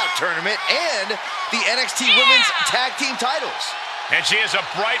Breakout Tournament and the NXT Women's Tag Team titles. And she has a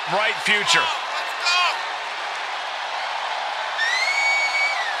bright, bright future.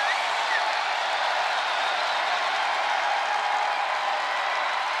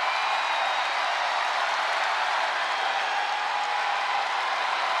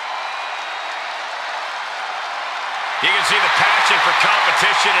 You can see the passion for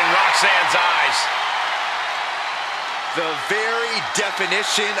competition in Roxanne's eyes. The very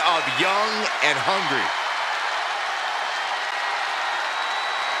definition of young and hungry.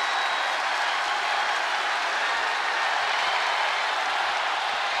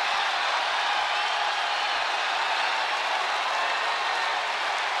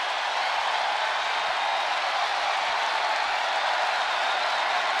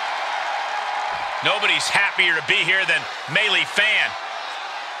 Nobody's happier to be here than Maylee Fan.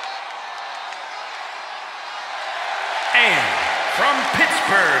 And from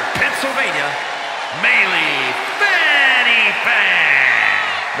Pittsburgh, Pennsylvania, Maylee Fanny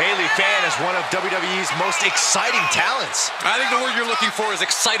Fan. Maylee Fan is one of WWE's most exciting talents. I think the word you're looking for is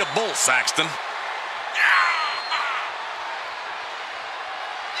excitable, Saxton.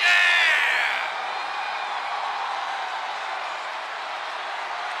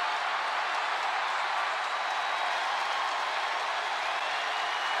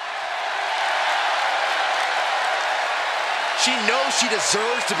 She knows she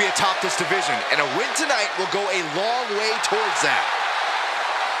deserves to be atop this division, and a win tonight will go a long way towards that.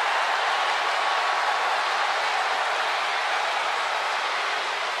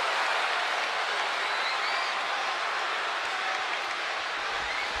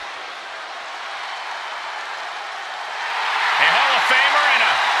 A Hall of Famer and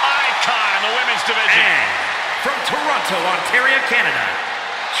an icon in the women's division. And from Toronto, Ontario, Canada,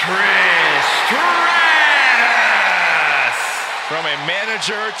 Trish Stratus. From a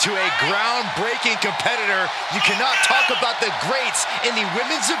manager to a groundbreaking competitor, you cannot talk about the greats in the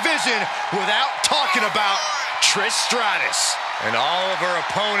women's division without talking about Trish Stratus. And all of her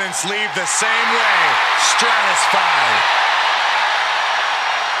opponents leave the same way, stratified.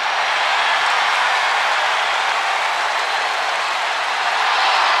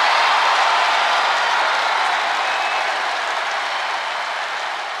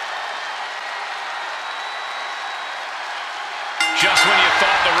 Just when you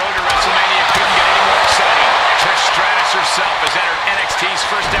thought the road to WrestleMania couldn't get any more exciting, Trish Stratus herself has entered NXT's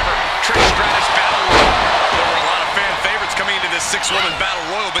first ever Trish Stratus Battle Royal. There were a lot of fan favorites coming into this six-woman Battle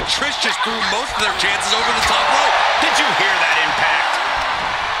Royal, but Trish just threw most of their chances over the top rope. Did you hear that impact?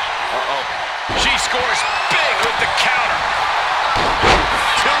 Uh-oh. She scores big with the counter.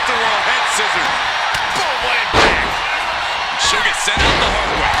 Tilt-a-whirl head scissors. Boom, what impact. She'll get sent out the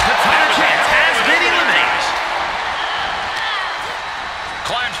hard way. The title chance has been eliminated.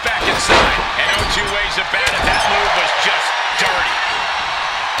 Climbs back inside, and no two ways about it. That move was just dirty.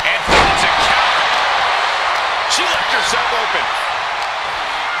 And finds a counter. She left herself open.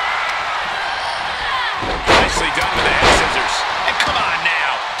 Nicely done with the head scissors. And come on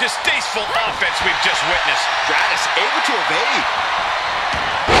now. Distasteful offense we've just witnessed. Stratus able to evade.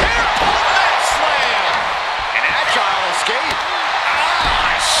 Airport slam. An agile escape.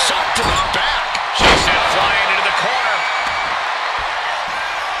 Shot to the back. She sent flying into the corner.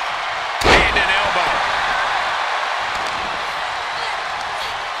 And an elbow.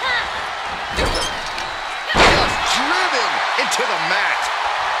 Just driven into the mat.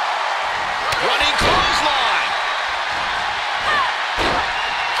 Running clothesline.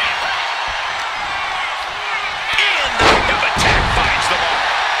 And the of attack finds the mark.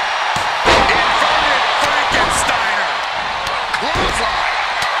 Inverted Frankensteiner. Clothesline.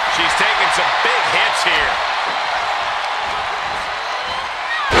 She's taking some big hits here.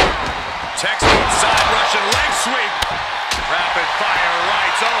 Textbook side Russian leg sweep. Rapid fire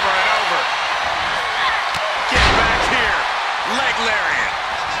rights over and over. Get back here. Leg lariat.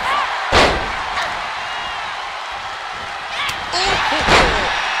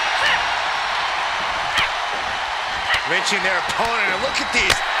 Wrenching their opponent, and look at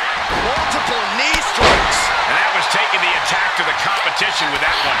these multiple knee strikes. And that was taking the attack to the competition with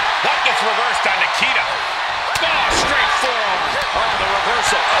that one. What gets reversed on Nikita? Oh, straight forearm. Oh, the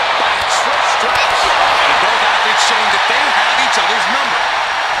reversal by Trish Stratus. And both athletes showing that they have each other's number.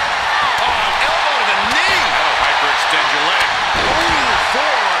 Oh, an elbow to the knee. That'll hyperextend your leg. Ooh,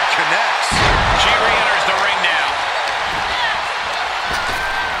 forearm connects. She re-enters the ring now.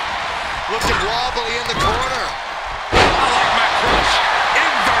 Looking wobbly in the corner. I like my crush.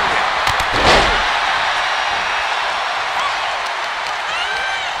 Inverted.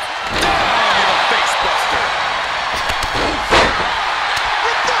 Oh, the face buster.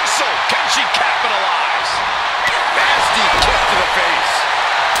 Reversal. Can she capitalize? Nasty kick to the face.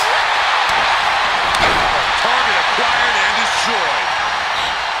 Target acquired and destroyed.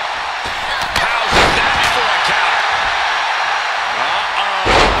 How's that for a counter?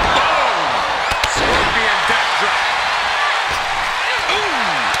 Boom! Scorpion death drop.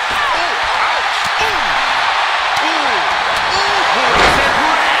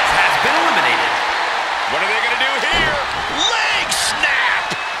 Perez has been eliminated. What are they going to do here? Leg snap!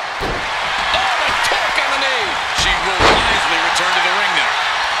 Oh, the torque on the knee! She will wisely return to the ring now.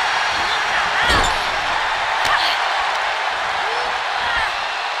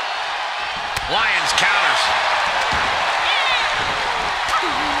 Lions counters.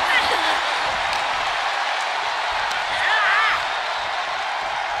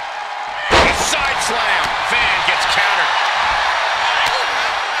 Side slam. Fan gets countered.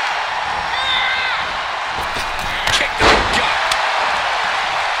 Kick to the gut.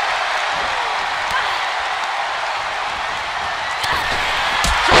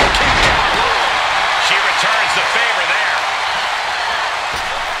 She returns the favor there.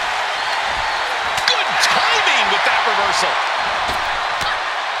 Good timing with that reversal.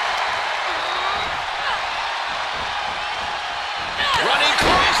 Running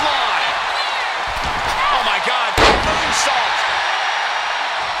clothesline. Oh my God.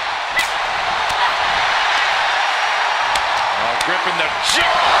 in the jaw.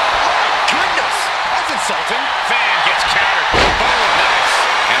 Oh, my goodness. That's insulting. Fan gets countered. Boom. Nice.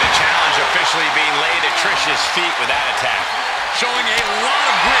 And the challenge officially being laid at Trish's feet with that attack. Showing a lot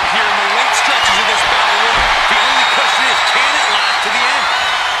of grit here in the late stretches of this battle royal. The only question is, can it last to the end?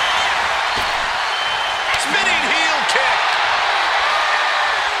 Spinning heel kick.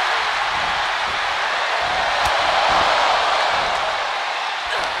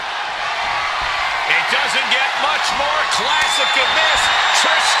 It doesn't get much more classic than this.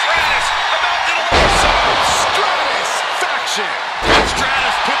 Trish Stratus about to deliver some Stratus faction. And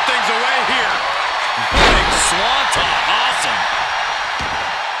Stratus put things away here. Big swanton. Awesome.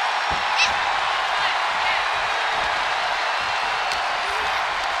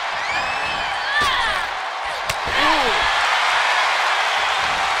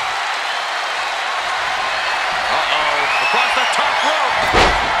 Across the top rope.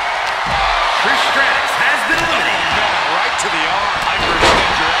 Trish Stratus has been eliminated. Right to the arm.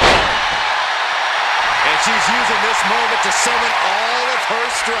 Hyperextend your elbow. And she's using this moment to summon all of her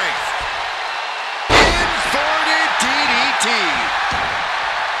strength. Inverted DDT.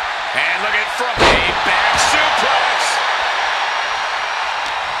 And look at from a back suplex.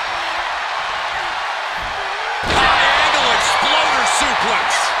 High angle exploder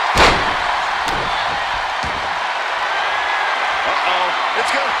suplex. It's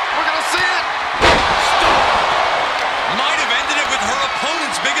good. We're going to see it. Stop. Might have ended it with her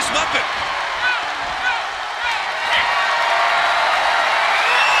opponent's biggest weapon.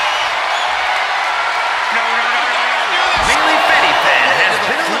 No. Mainly Fatty Fan has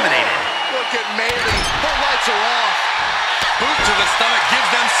been eliminated. Look at Melee. The lights are off. Boot to the stomach gives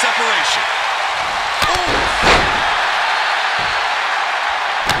them separation.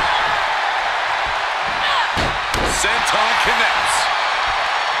 Senton connects.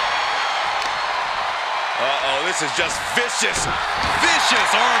 Uh-oh, this is just vicious. Vicious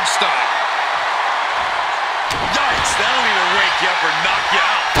arm style. Yikes, that'll either wake you up or knock you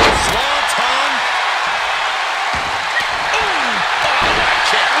out. Swanton. Ooh. Oh, that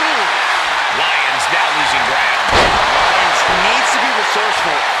kick. Ooh. Lions now losing ground. Lions needs to be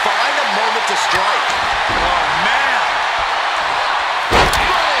resourceful. Find a moment to strike. Oh, man.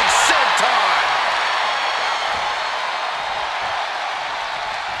 Rolling senton.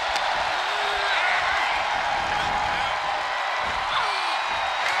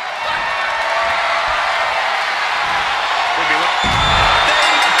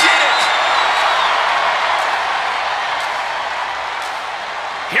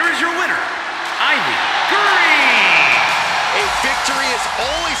 Here is your winner, Ivy Greene. A victory is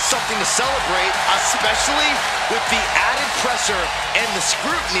always something to celebrate, especially with the added pressure and the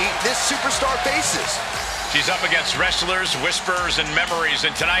scrutiny this superstar faces. She's up against wrestlers, whisperers, and memories,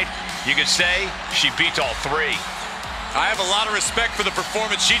 and tonight, you could say she beat all three. I have a lot of respect for the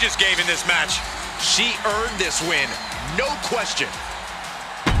performance she just gave in this match. She earned this win, no question.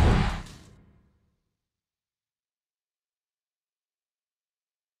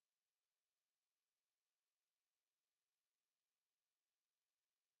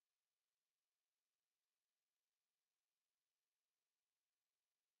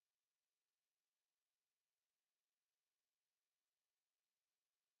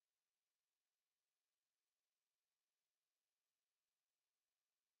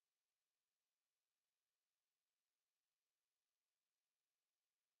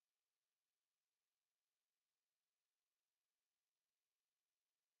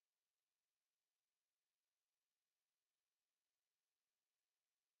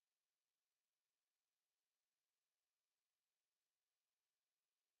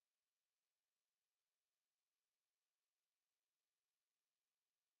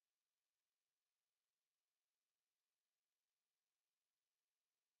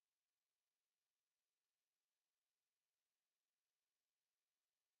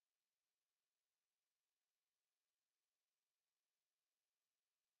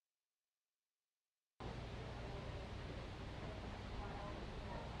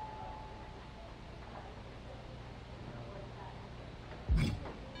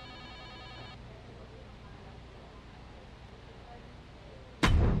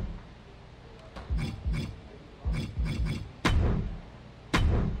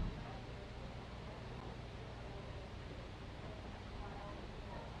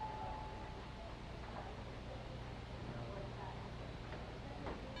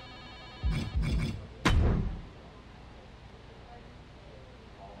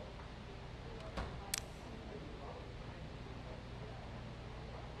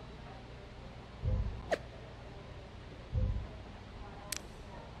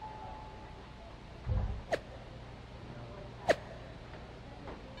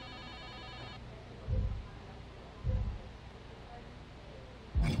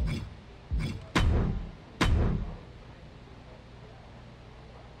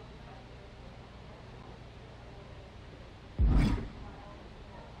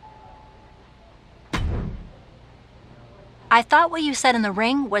 I thought what you said in the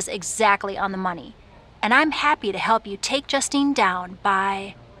ring was exactly on the money, and I'm happy to help you take Justine down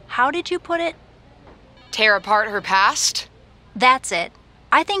by, how did you put it? Tear apart her past? That's it.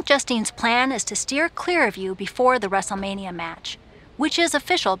 I think Justine's plan is to steer clear of you before the WrestleMania match, which is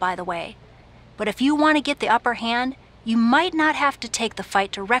official, by the way. But if you want to get the upper hand, you might not have to take the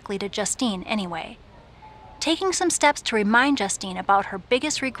fight directly to Justine anyway. Taking some steps to remind Justine about her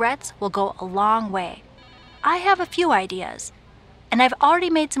biggest regrets will go a long way. I have a few ideas, and I've already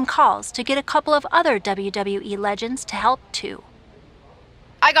made some calls to get a couple of other WWE legends to help too.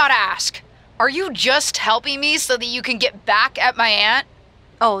 I gotta ask, are you just helping me so that you can get back at my aunt?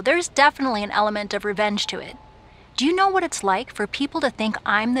 Oh, there's definitely an element of revenge to it. Do you know what it's like for people to think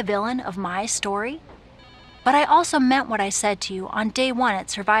I'm the villain of my story? But I also meant what I said to you on day 1 at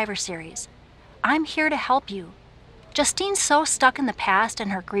Survivor Series. I'm here to help you. Justine's so stuck in the past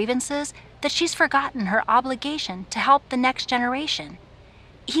and her grievances that she's forgotten her obligation to help the next generation.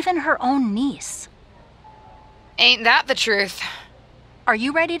 Even her own niece. Ain't that the truth? Are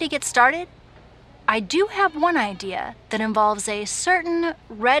you ready to get started? I do have one idea that involves a certain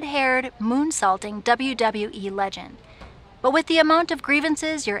red-haired, moonsaulting WWE legend. But with the amount of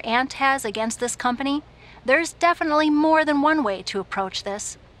grievances your aunt has against this company, there's definitely more than one way to approach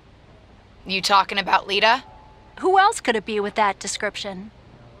this. You talking about Lita? Who else could it be with that description?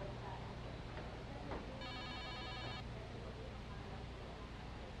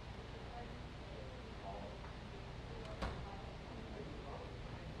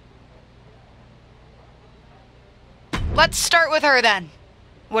 Let's start with her then.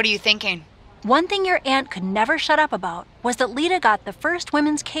 What are you thinking? One thing your aunt could never shut up about was that Lita got the first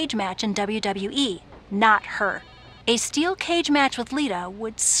women's cage match in WWE, not her. A steel cage match with Lita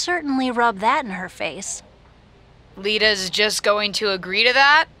would certainly rub that in her face. Lita's just going to agree to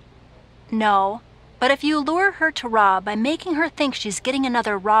that? No, but if you lure her to Raw by making her think she's getting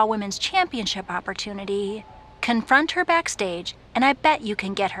another Raw Women's Championship opportunity, confront her backstage, and I bet you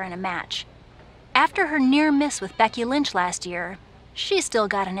can get her in a match. After her near miss with Becky Lynch last year, she's still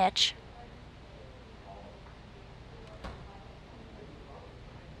got an itch.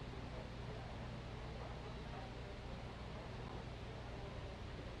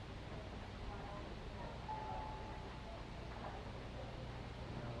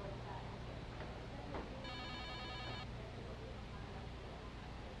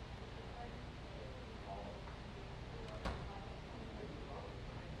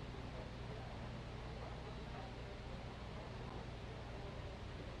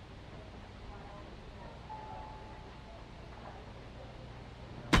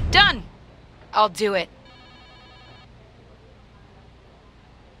 Done! I'll do it.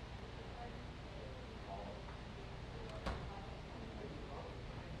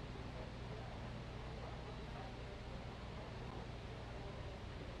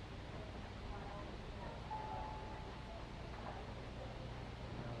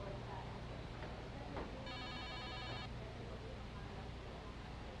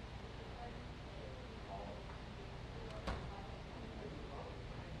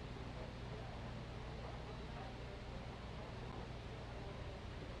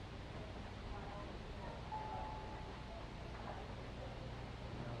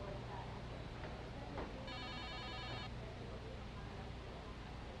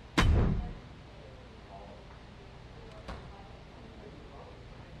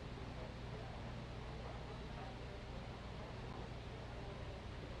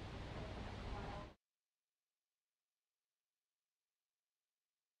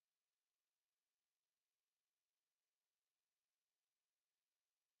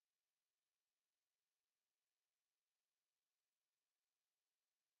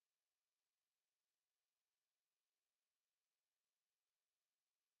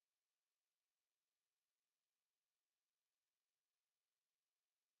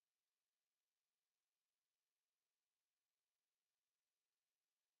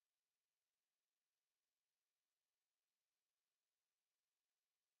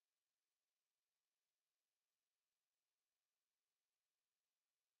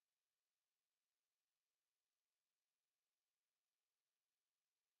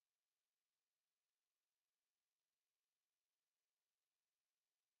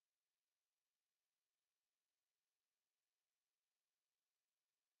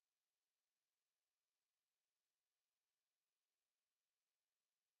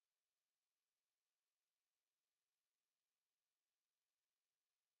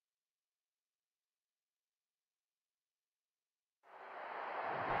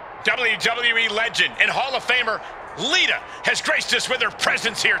 WWE legend and Hall of Famer Lita has graced us with her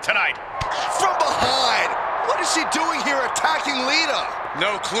presence here tonight. From behind, What is she doing here attacking Lita?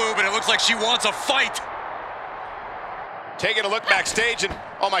 No clue, but it looks like she wants a fight. Taking a look backstage, and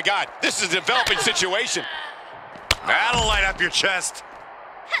oh my God, this is a developing situation. That'll light up your chest.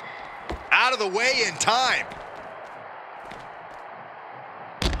 Out of the way in time.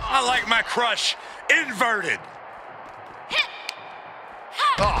 I like my crush inverted.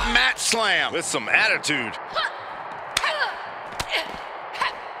 Oh, mat slam with some attitude.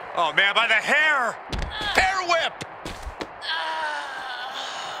 Oh man, by the hair. Hair whip.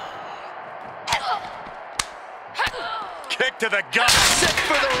 Kick to the gut. Sick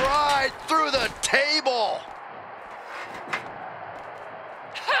for the ride through the table.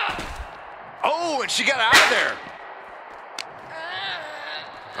 Oh, and she got out of there.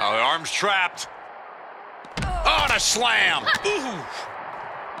 Oh, the arm's trapped. Oh, and a slam. Ooh.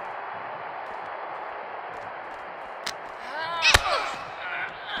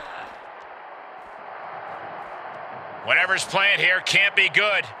 Whatever's playing here can't be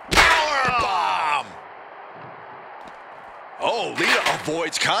good. Power bomb. Oh, Lita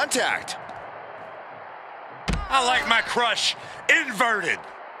avoids contact. I like my crush inverted.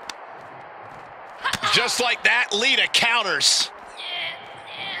 Just like that, Lita counters.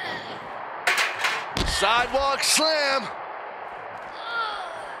 Sidewalk slam.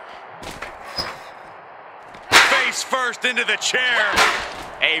 Face first into the chair.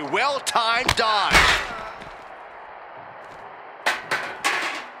 A well-timed dodge.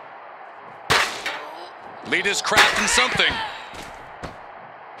 Lita's crafting something.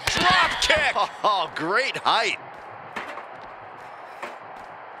 Drop kick. Oh, great height.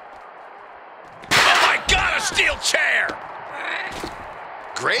 Oh my God, a steel chair.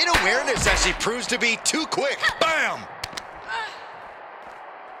 Great awareness as she proves to be too quick. Bam.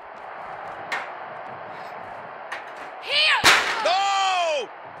 No!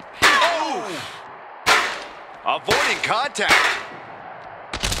 Oh! Avoiding contact.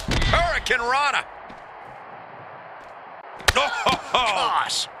 Hurricane Rana. Oh,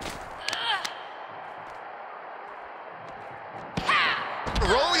 Gosh.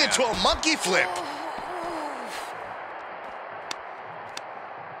 Rolling into a monkey flip.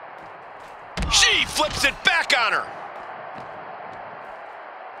 She flips it back on her.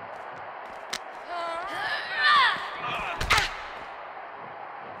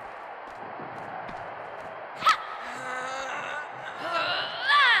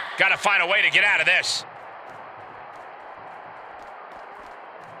 Gotta find a way to get out of this.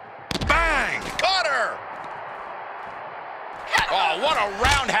 bang. Caught her. Oh, what a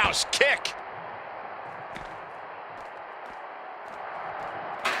roundhouse kick.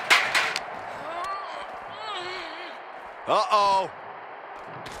 Uh-oh.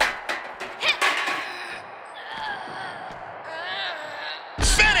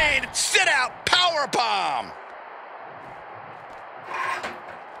 Spinning sit-out power bomb.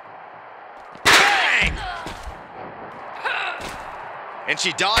 Bang! And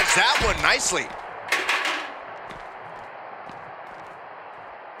she dodged that one nicely.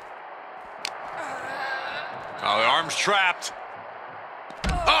 Oh, the arm's trapped.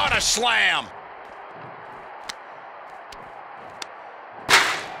 Oh, and a slam.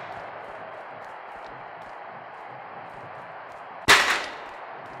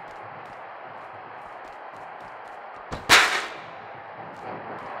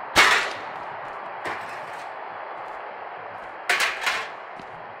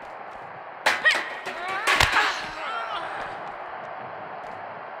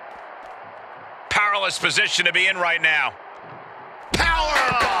 Powerless position to be in right now.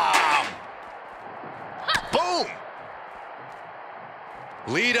 Power bomb! Boom!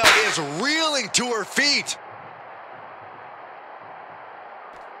 Lita is reeling to her feet.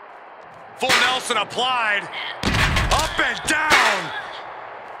 Full Nelson applied. Up and down.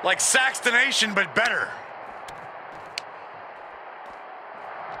 Like Saxton Nation, but better.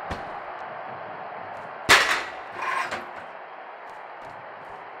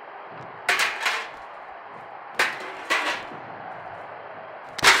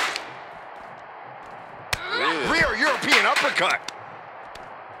 Rear European uppercut.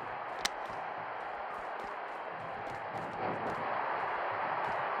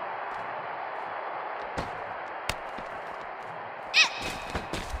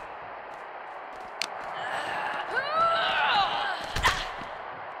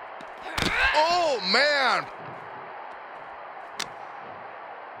 Oh, man.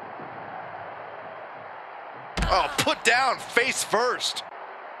 Oh, put down face first.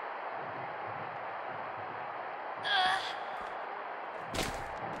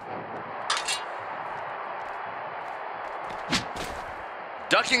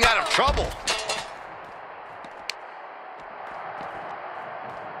 Ducking out of trouble.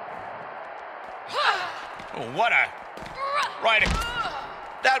 Oh, what a... Right.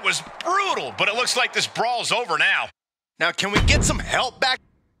 That was brutal, but it looks like this brawl's over now. Now, can we get some help back?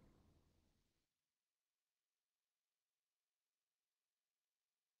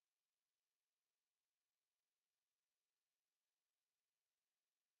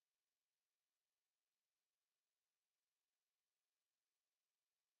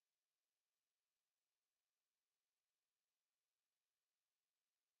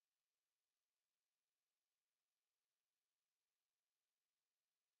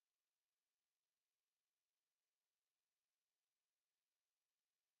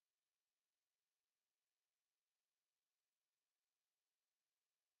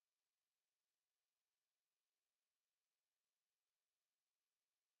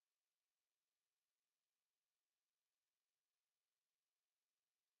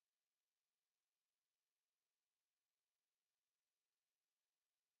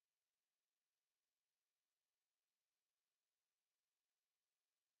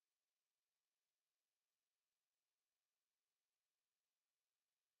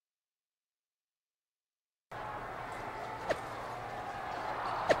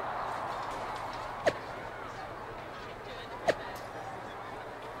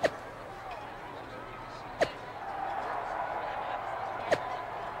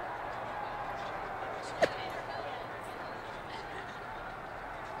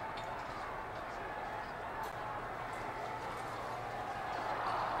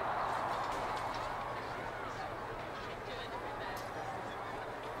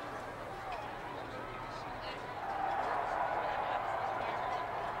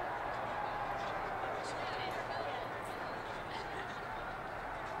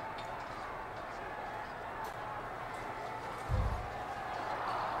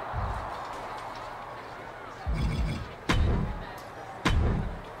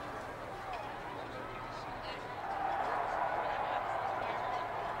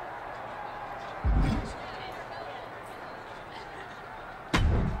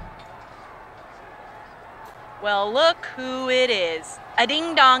 Well, look who it is. A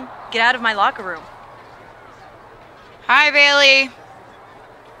ding-dong. Get out of my locker room. Hi, Bailey.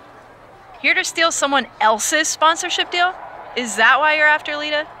 Here to steal someone else's sponsorship deal? Is that why you're after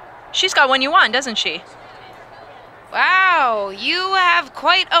Lita? She's got one you want, doesn't she? Wow, you have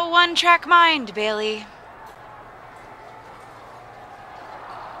quite a one-track mind, Bailey.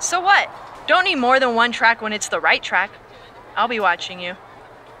 So what? Don't need more than one track when it's the right track. I'll be watching you.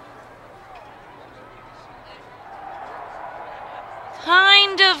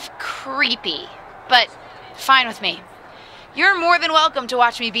 Kind of creepy, but fine with me. You're more than welcome to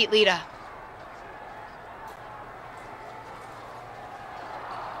watch me beat Lita.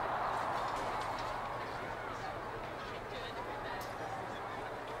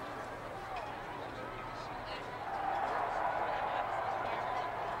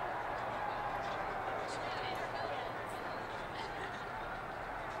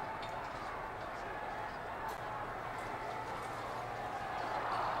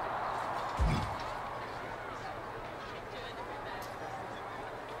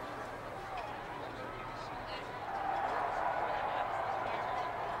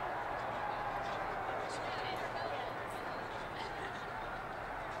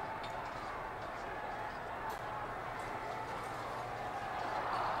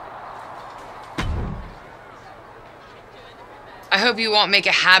 I hope you won't make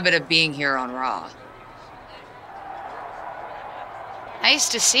a habit of being here on Raw. Nice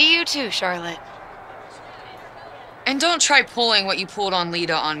to see you too, Charlotte. And don't try pulling what you pulled on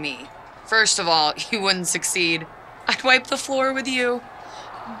Lita on me. First of all, you wouldn't succeed. I'd wipe the floor with you.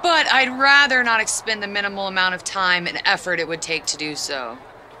 But I'd rather not expend the minimal amount of time and effort it would take to do so.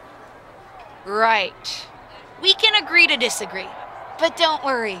 Right. We can agree to disagree. But don't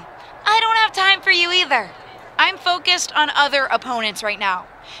worry. I don't have time for you either. I'm focused on other opponents right now.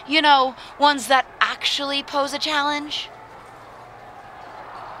 You know, ones that actually pose a challenge.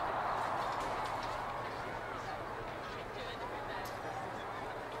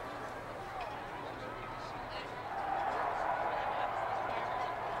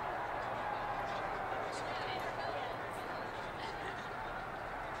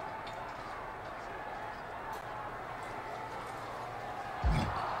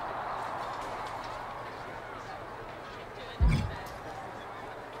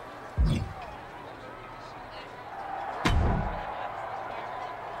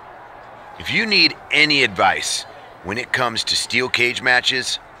 If you need any advice when it comes to steel cage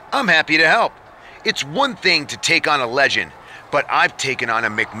matches, I'm happy to help. It's one thing to take on a legend, but I've taken on a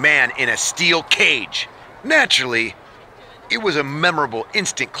McMahon in a steel cage. Naturally, it was a memorable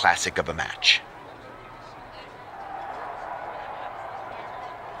instant classic of a match.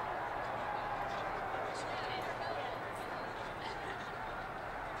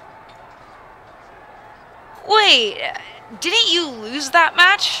 Wait, didn't you lose that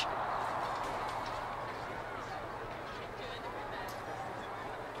match?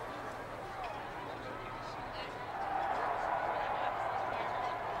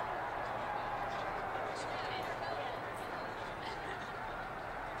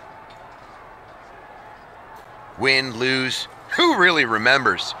 Win, lose, who really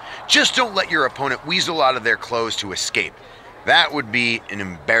remembers? Just don't let your opponent weasel out of their clothes to escape. That would be an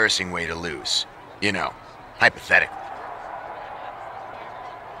embarrassing way to lose. You know, hypothetically.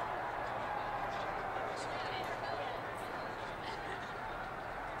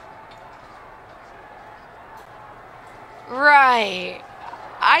 Right.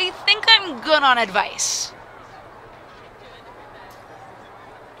 I think I'm good on advice.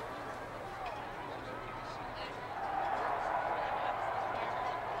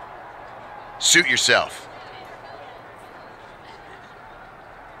 Suit yourself.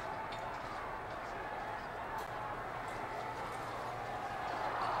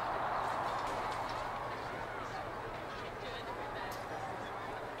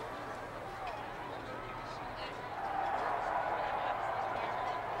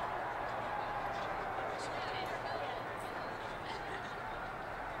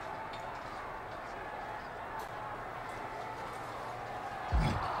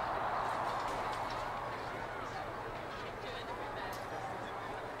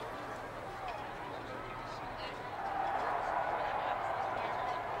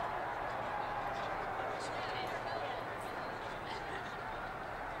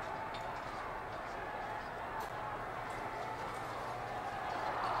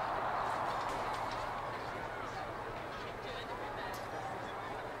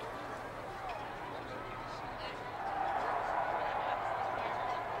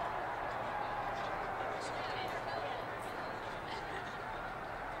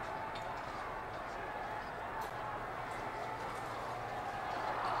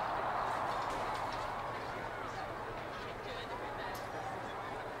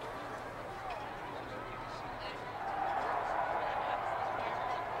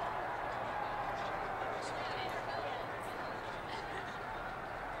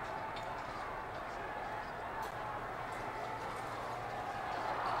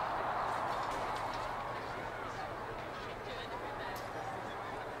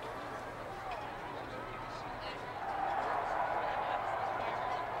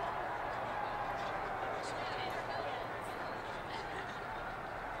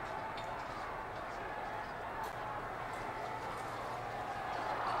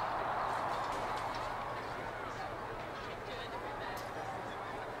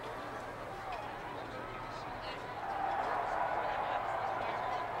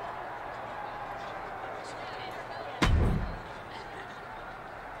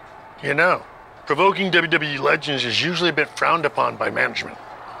 You know, provoking WWE legends is usually a bit frowned upon by management.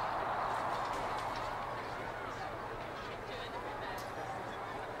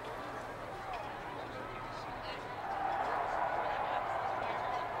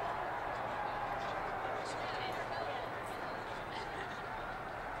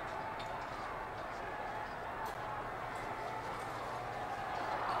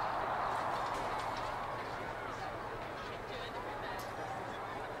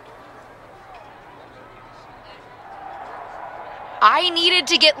 I needed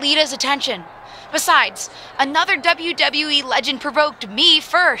to get Lita's attention. Besides, another WWE legend provoked me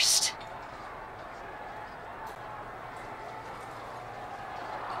first.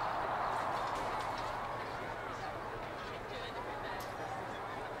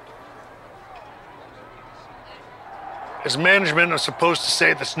 As management, I'm supposed to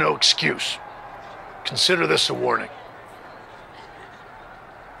say that's no excuse. Consider this a warning.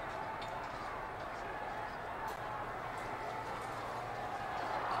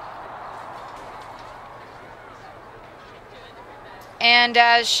 And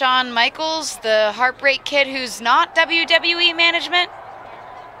as Shawn Michaels, the Heartbreak Kid who's not WWE management?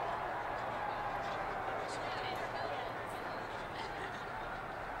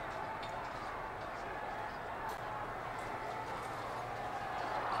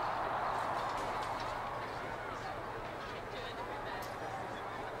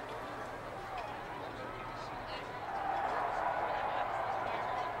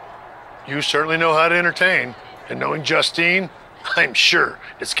 You certainly know how to entertain, and knowing Justine, I'm sure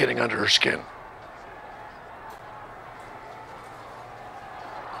it's getting under her skin.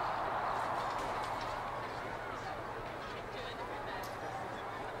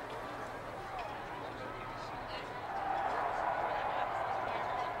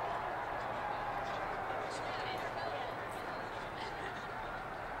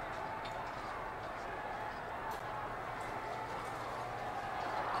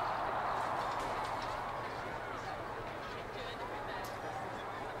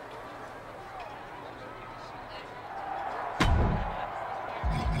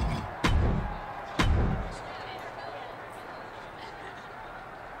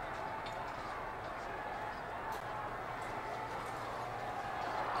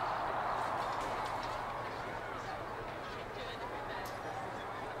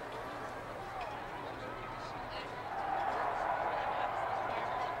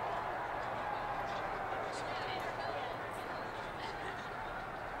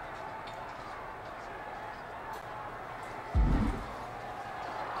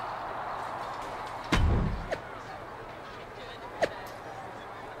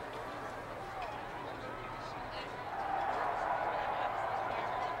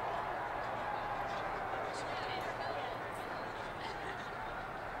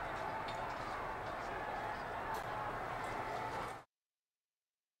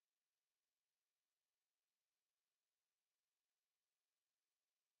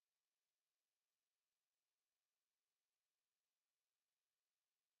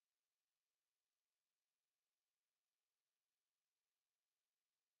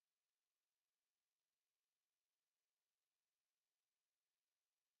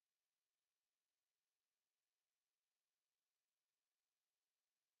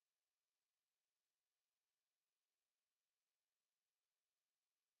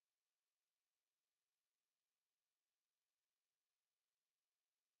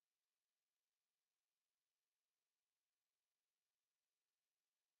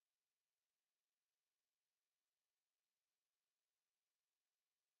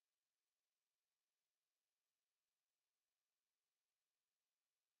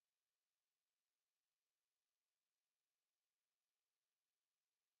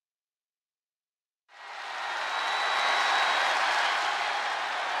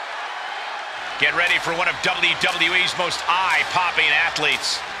 Get ready for one of WWE's most eye-popping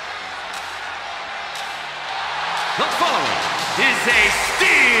athletes. The following is a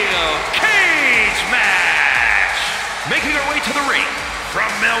steel cage match. Making her way to the ring from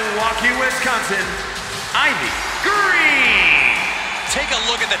Milwaukee, Wisconsin, Greene. Take a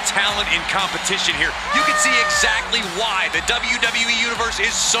look at the talent in competition here. You can see exactly why the WWE Universe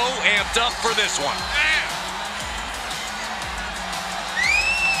is so amped up for this one.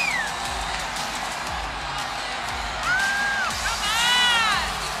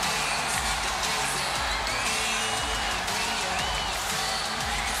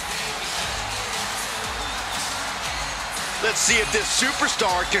 Let's see if this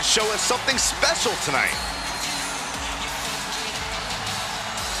superstar can show us something special tonight.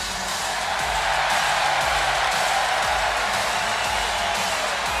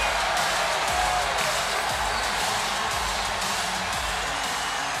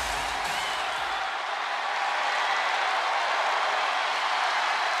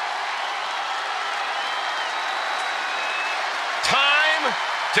 Time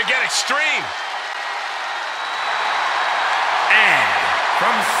to get extreme. And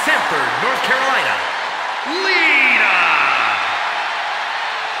from Sanford, North Carolina, Lita.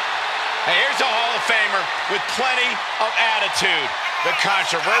 Hey, here's a Hall of Famer with plenty of attitude. The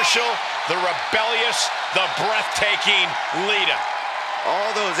controversial, the rebellious, the breathtaking Lita.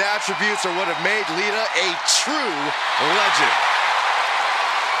 All those attributes are what have made Lita a true legend.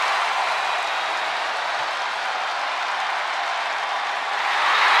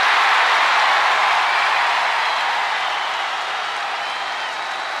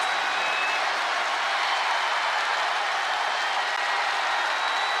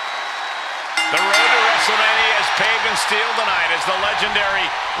 The road to WrestleMania is paved in steel tonight as the legendary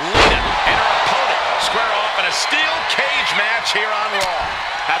Lita and her opponent square off in a steel cage match here on Raw.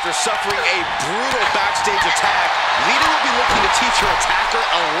 After suffering a brutal backstage attack, Lita will be looking to teach her attacker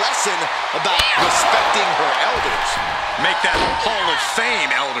a lesson about respecting her elders. Make that Hall of Fame,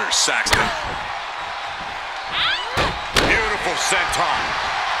 elders, Saxton. Beautiful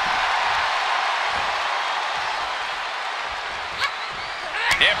senton.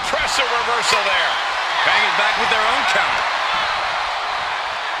 Impressive reversal there. Bang it back with their own counter.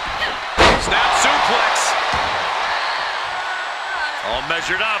 Snap suplex. All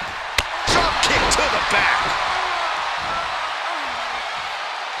measured up. Drop kick to the back.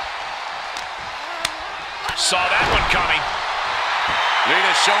 Saw that one coming.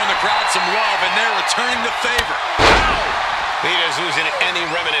 Lita's showing the crowd some love, and they're returning the favor. Lita's losing any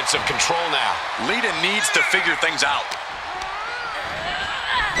remnants of control now. Lita needs to figure things out.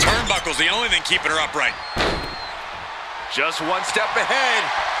 Turnbuckle's the only thing keeping her upright. Just one step ahead.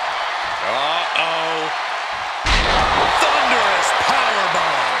 Uh-oh. Thunderous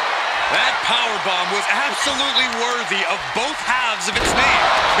powerbomb. That powerbomb was absolutely worthy of both halves of its name.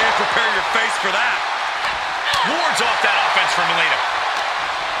 Can't prepare your face for that. Wards off that offense from Lita.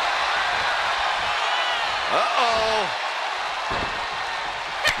 Uh-oh.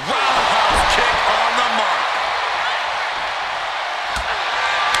 Roundhouse kick on the mark.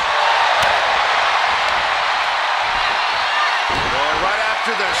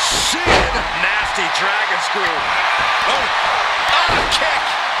 After the shin. Nasty dragon screw. Oh, kick.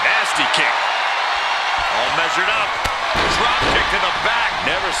 Nasty kick. All measured up. Drop kick to the back.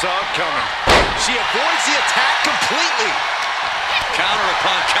 Never saw it coming. She avoids the attack completely. Counter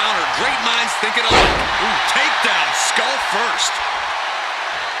upon counter. Great minds thinking alike. Ooh, takedown. Skull first.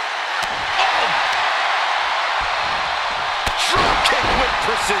 Oh. Drop kick with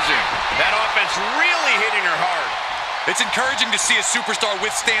precision. That offense really hitting her hard. It's encouraging to see a superstar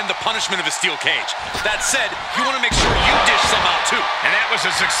withstand the punishment of a steel cage. That said, you want to make sure you dish some out too. And that was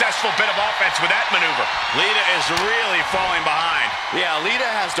a successful bit of offense with that maneuver. Lita is really falling behind. Yeah, Lita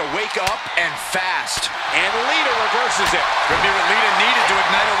has to wake up and fast. And Lita reverses it. Could be what Lita needed to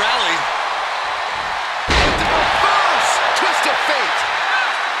ignite a rally. Reverse! Twist of fate.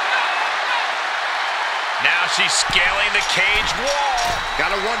 Now she's scaling the cage wall.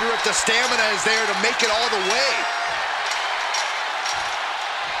 Gotta wonder if the stamina is there to make it all the way.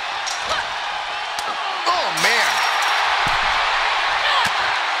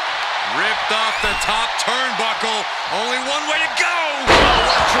 Ripped off the top turnbuckle. Only one way to go.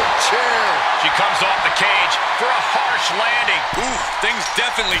 Electric chair. She comes off the cage for a harsh landing. Ooh, things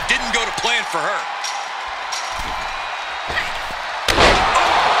definitely didn't go to plan for her.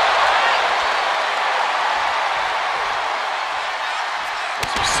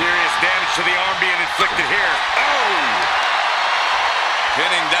 Some serious damage to the arm being inflicted here. Oh!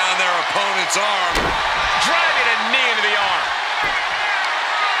 Pinning down their opponent's arm. Driving a knee into the arm.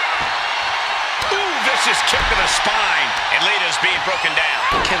 vicious kick to the spine, and Lita's being broken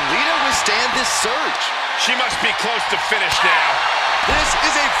down. Can Lita withstand this surge? She must be close to finish now. This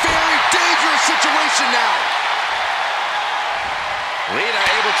is a very dangerous situation now. Lita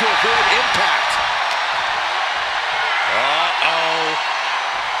able to avoid impact. Uh-oh.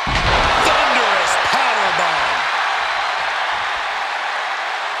 Thunderous powerbomb.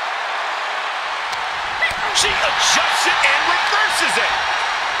 She adjusts it and reverses it.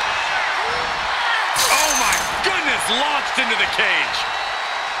 Oh my goodness, launched into the cage.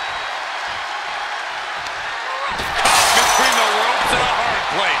 Caught between the ropes in a hard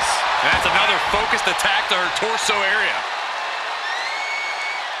place. That's another focused attack to her torso area.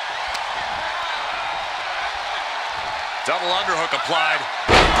 Double underhook applied.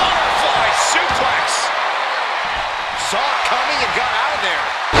 Butterfly suplex. Saw it coming and got out of there.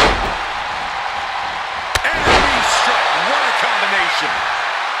 And a knee strike. What a combination.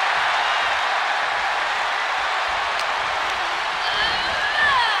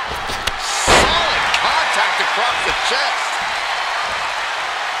 Solid contact across the chest.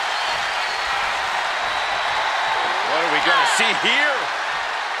 What are we going to see here?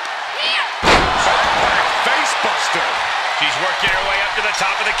 Backpack face buster. She's working her way up to the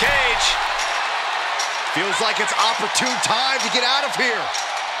top of the cage. Feels like it's opportune time to get out of here.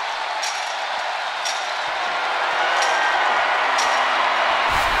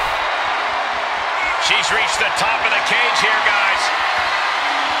 She's reached the top of the cage here, guys.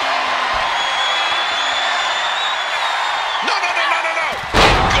 No, no, no, no, no, no.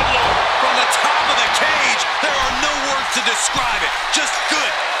 Good Lord. From the top of the cage, there are no words to describe it. Just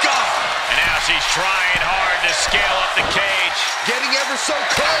good God. And now she's trying hard to scale up the cage. Getting ever so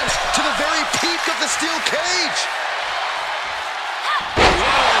close to the very peak of the steel cage.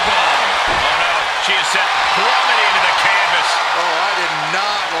 Oh no, she is sent plummeting into the canvas. Oh, I did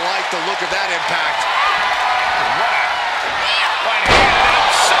not like the look of that impact. Wow. Right hand and a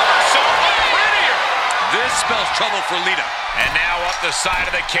somersault, but prettier. This spells trouble for Lita. And now up the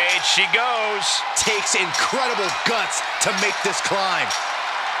side of the cage she goes. Takes incredible guts to make this climb.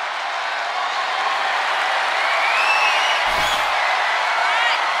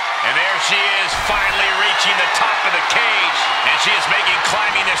 And there she is, finally reaching the top of the cage. And she is making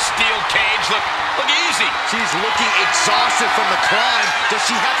climbing this steel cage look easy. She's looking exhausted from the climb. Does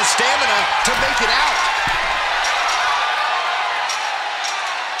she have the stamina to make it out?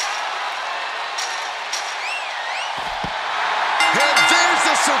 And there's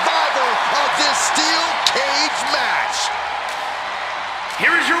the survivor of this steel cage match.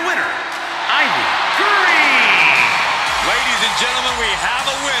 Here is your winner, Ivy Greene. Ladies and gentlemen, we have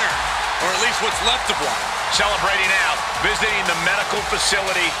a winner. Or at least what's left of one. Celebrating out, visiting the medical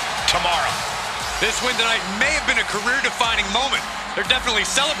facility tomorrow. This win tonight may have been a career-defining moment. They're definitely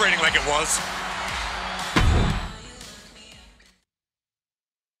celebrating like it was.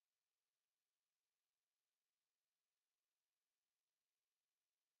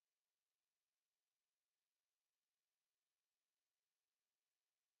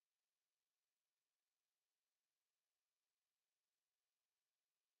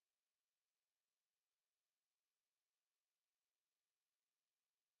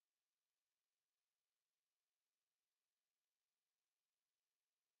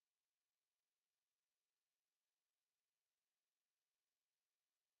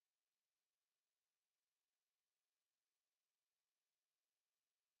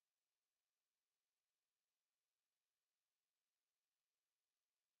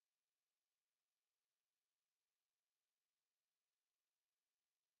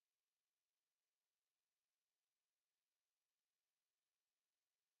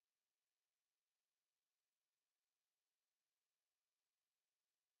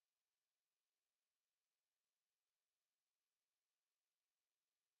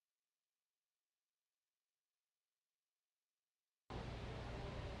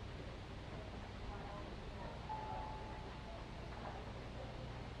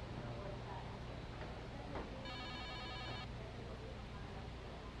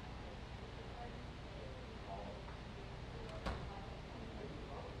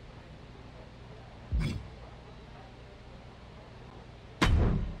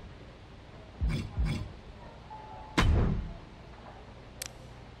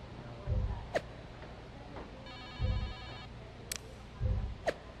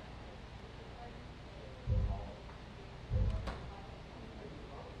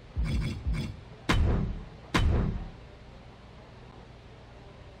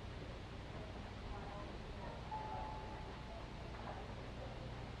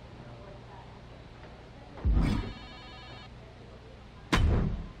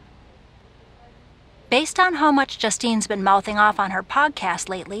 Based on how much Justine's been mouthing off on her podcast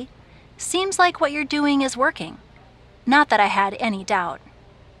lately, seems like what you're doing is working. Not that I had any doubt.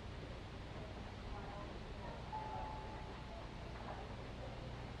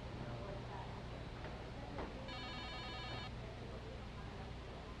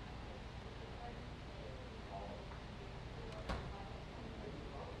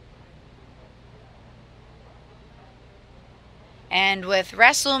 And with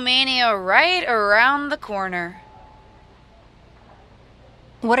WrestleMania right around the corner.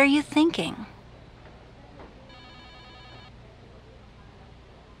 What are you thinking?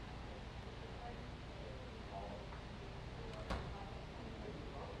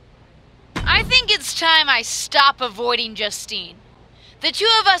 I think it's time I stop avoiding Justine. The two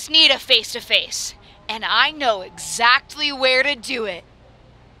of us need a face-to-face, and I know exactly where to do it.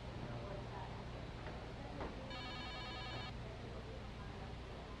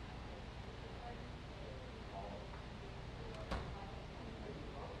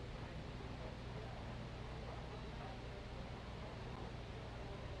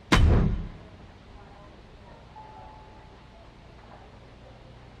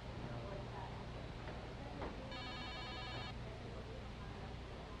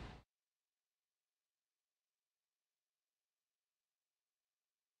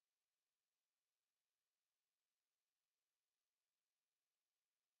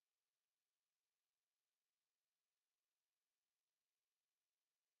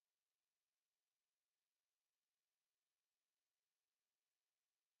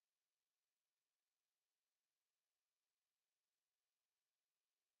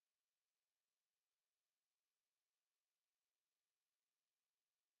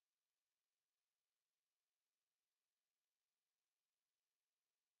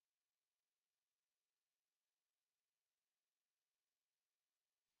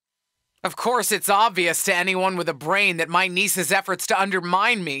 Of course, it's obvious to anyone with a brain that my niece's efforts to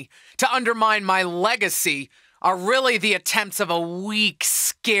undermine me, to undermine my legacy, are really the attempts of a weak,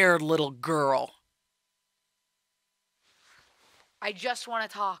 scared little girl. I just want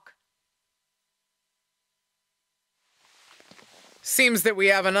to talk. Seems that we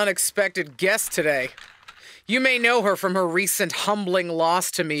have an unexpected guest today. You may know her from her recent humbling loss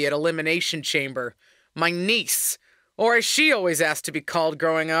to me at Elimination Chamber. My niece, or as she always asked to be called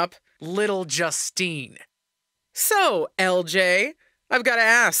growing up, Little Justine. So, LJ, I've got to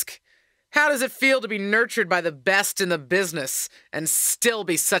ask, how does it feel to be nurtured by the best in the business and still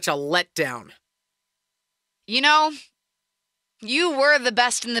be such a letdown? You know, you were the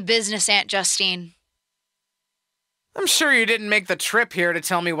best in the business, Aunt Justine. I'm sure you didn't make the trip here to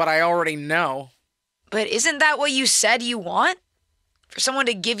tell me what I already know. But isn't that what you said you want? For someone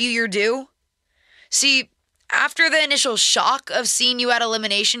to give you your due? See, after the initial shock of seeing you at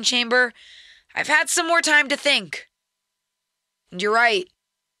Elimination Chamber, I've had some more time to think. And you're right.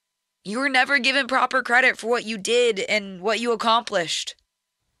 You were never given proper credit for what you did and what you accomplished.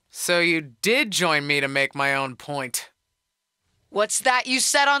 So you did join me to make my own point. What's that you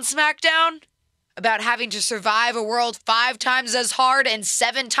said on SmackDown? About having to survive a world 5 times as hard and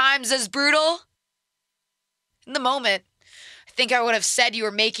 7 times as brutal? In the moment, I think I would have said you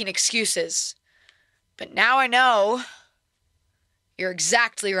were making excuses. But now I know. You're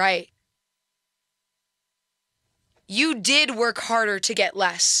exactly right. You did work harder to get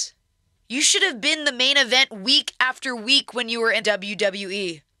less. You should have been the main event week after week when you were in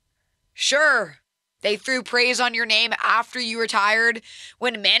WWE. Sure, they threw praise on your name after you retired,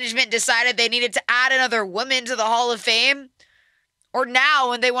 when management decided they needed to add another woman to the Hall of Fame. Or now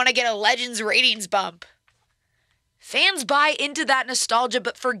when they want to get a Legends ratings bump. Fans buy into that nostalgia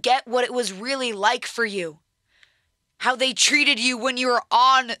but forget what it was really like for you. How they treated you when you were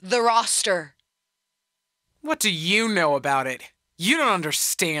on the roster. What do you know about it? You don't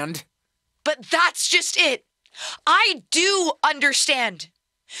understand. But that's just it. I do understand.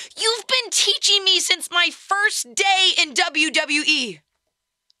 You've been teaching me since my first day in WWE.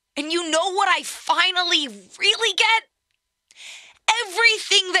 And you know what I finally really get?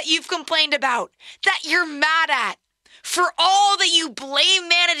 Everything that you've complained about, that you're mad at, for all that you blame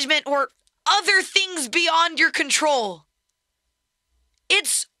management or other things beyond your control.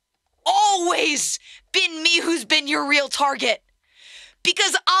 It's always been me who's been your real target.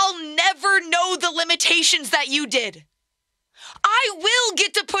 Because I'll never know the limitations that you did. I will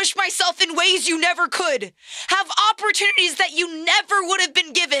get to push myself in ways you never could, have opportunities that you never would have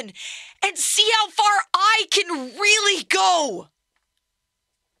been given, and see how far I can really go.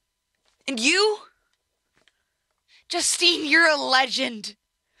 And you? Justine, you're a legend.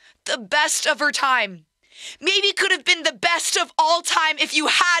 The best of her time. Maybe could have been the best of all time if you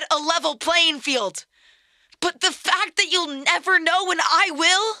had a level playing field. But the fact that you'll never know and I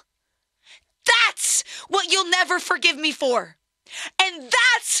will, that's what you'll never forgive me for. And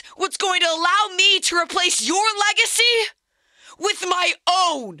that's what's going to allow me to replace your legacy with my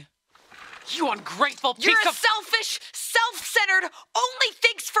own. You ungrateful piece You're a of... selfish, self-centered, only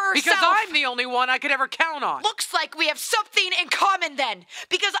thinks for herself. Because I'm the only one I could ever count on. Looks like we have something in common then,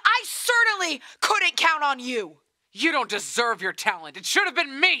 because I certainly couldn't count on you. You don't deserve your talent. It should have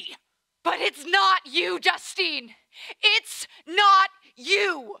been me. But it's not you, Justine. It's not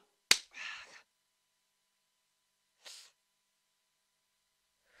you.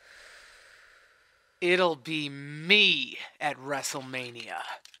 It'll be me at WrestleMania.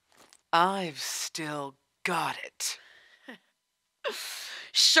 I've still got it.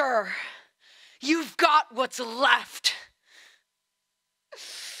 Sure, you've got what's left.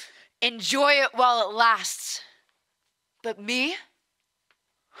 Enjoy it while it lasts. But me?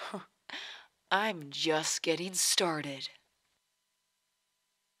 I'm just getting started.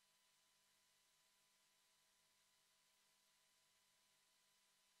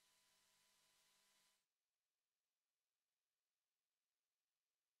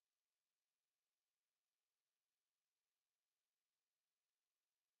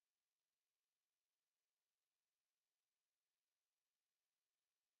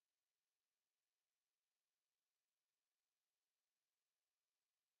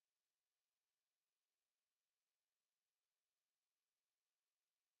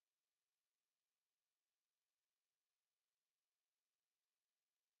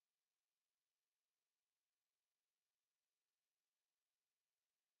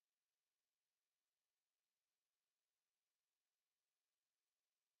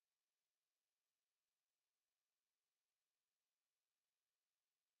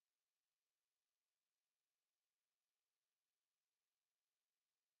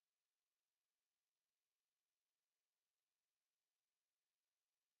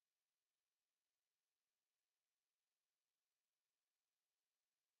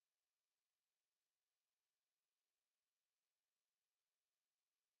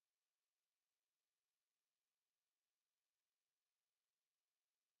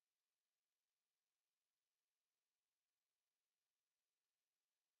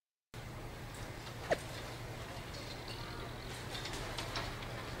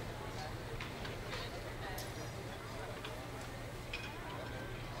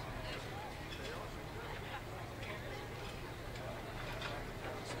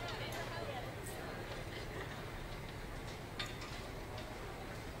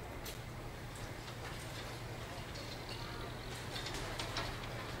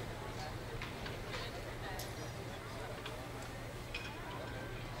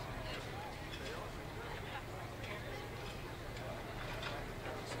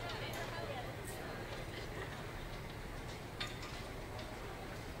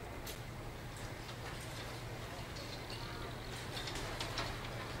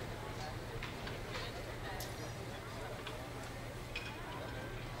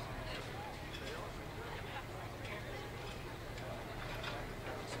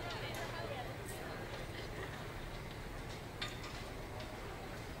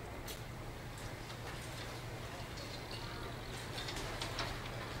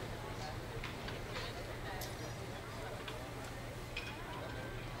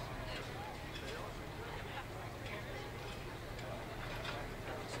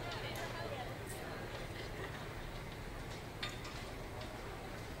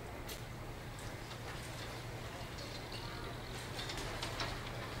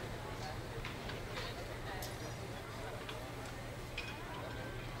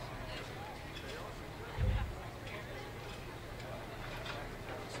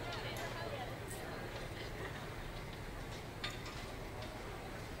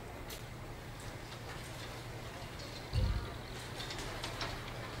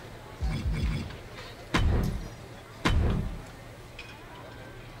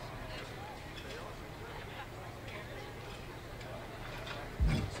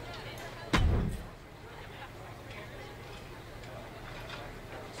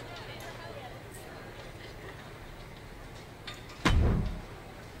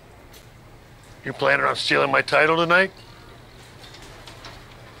 You planning on stealing my title tonight?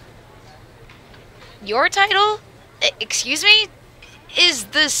 Your title? Excuse me? Is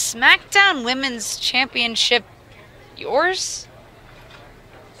the SmackDown Women's Championship yours?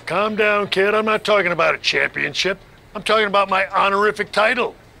 Calm down, kid. I'm not talking about a championship. I'm talking about my honorific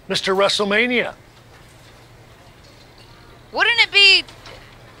title, Mr. WrestleMania. Wouldn't it be...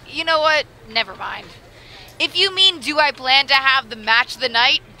 You know what? Never mind. If you mean do I plan to have the match of the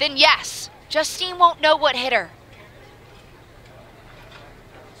night, then yes. Justine won't know what hit her.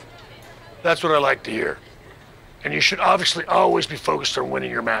 That's what I like to hear. And you should obviously always be focused on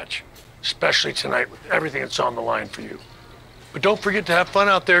winning your match, especially tonight with everything that's on the line for you. But don't forget to have fun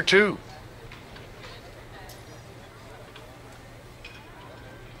out there, too.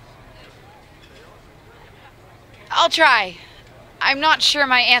 I'll try. I'm not sure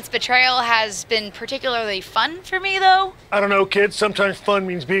my aunt's betrayal has been particularly fun for me, though. I don't know, kids. Sometimes fun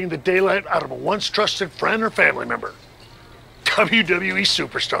means beating the daylight out of a once trusted friend or family member. WWE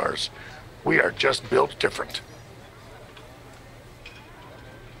superstars. We are just built different.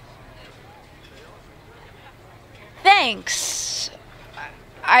 Thanks.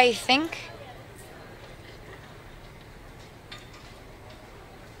 I think.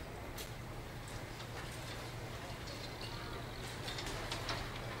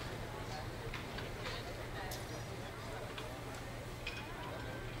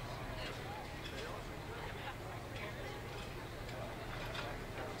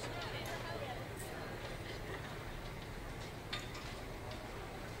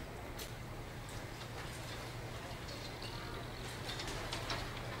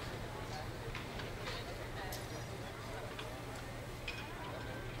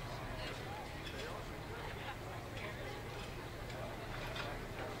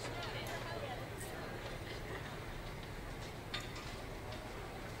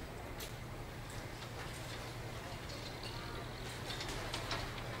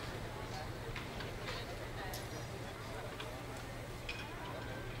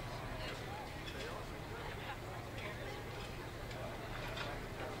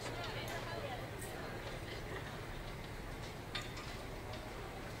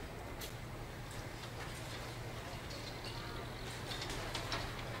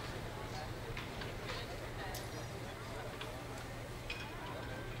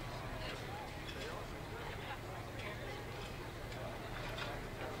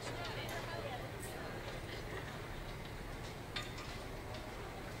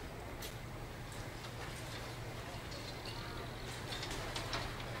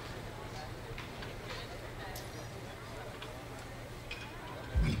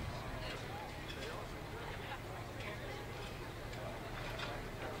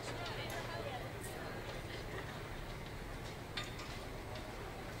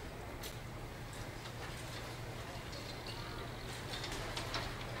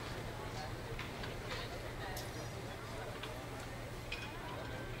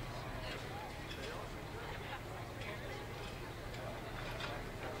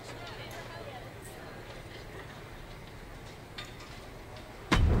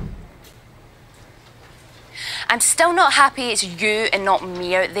 I'm still not happy it's you and not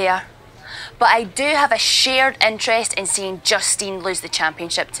me out there. But I do have a shared interest in seeing Justine lose the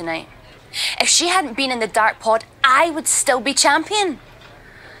championship tonight. If she hadn't been in the dark pod, I would still be champion.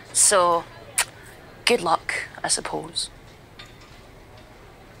 So, good luck, I suppose.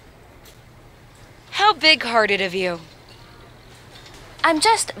 How big-hearted of you. I'm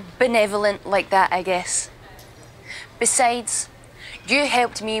just benevolent like that, I guess. Besides, you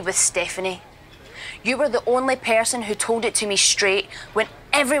helped me with Stephanie. You were the only person who told it to me straight when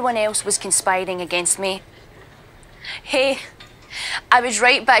everyone else was conspiring against me. Hey, I was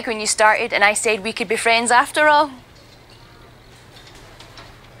right back when you started and I said we could be friends after all.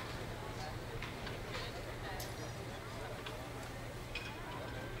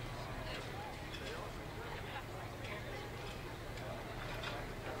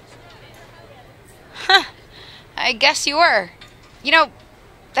 Huh. I guess you were. You know,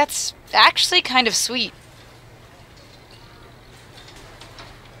 that's actually kind of sweet.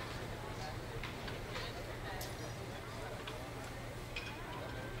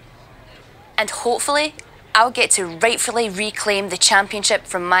 And hopefully, I'll get to rightfully reclaim the championship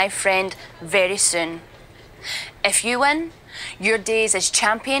from my friend very soon. If you win, your days as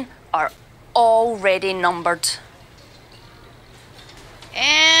champion are already numbered.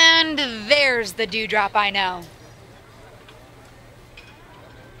 And there's the dewdrop I know.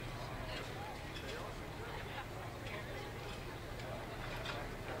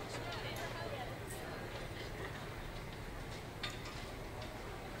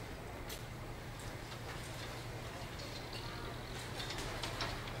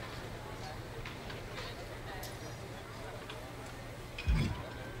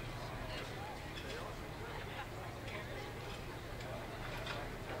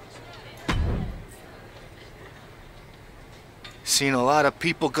 Seen a lot of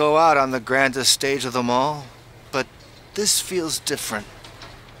people go out on the grandest stage of them all, but this feels different.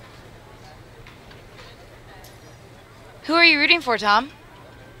 Who are you rooting for, Tom?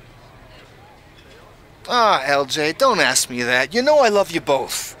 Ah, LJ, don't ask me that. You know I love you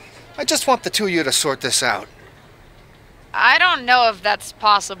both. I just want the two of you to sort this out. I don't know if that's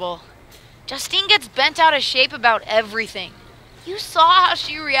possible. Justine gets bent out of shape about everything. You saw how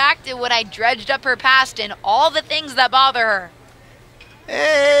she reacted when I dredged up her past and all the things that bother her.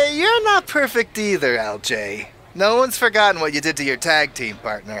 Hey, you're not perfect either, LJ. No one's forgotten what you did to your tag team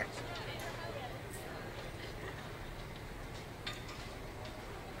partner.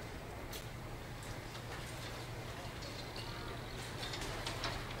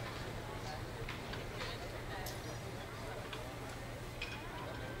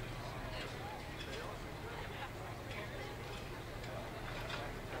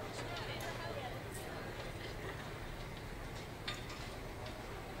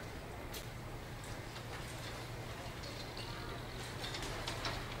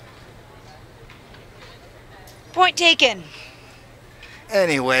 Point taken.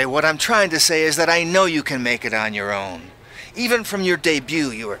 Anyway, what I'm trying to say is that I know you can make it on your own. Even from your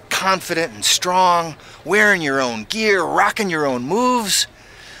debut, you were confident and strong, wearing your own gear, rocking your own moves.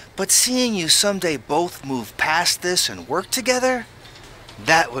 But seeing you someday both move past this and work together,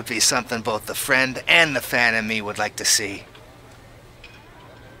 that would be something both the friend and the fan in me would like to see.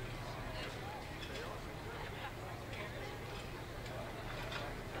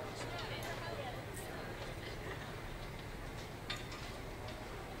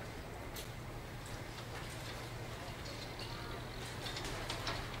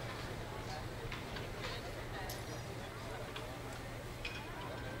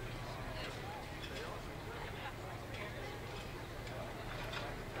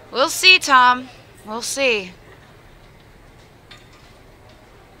 We'll see, Tom. We'll see.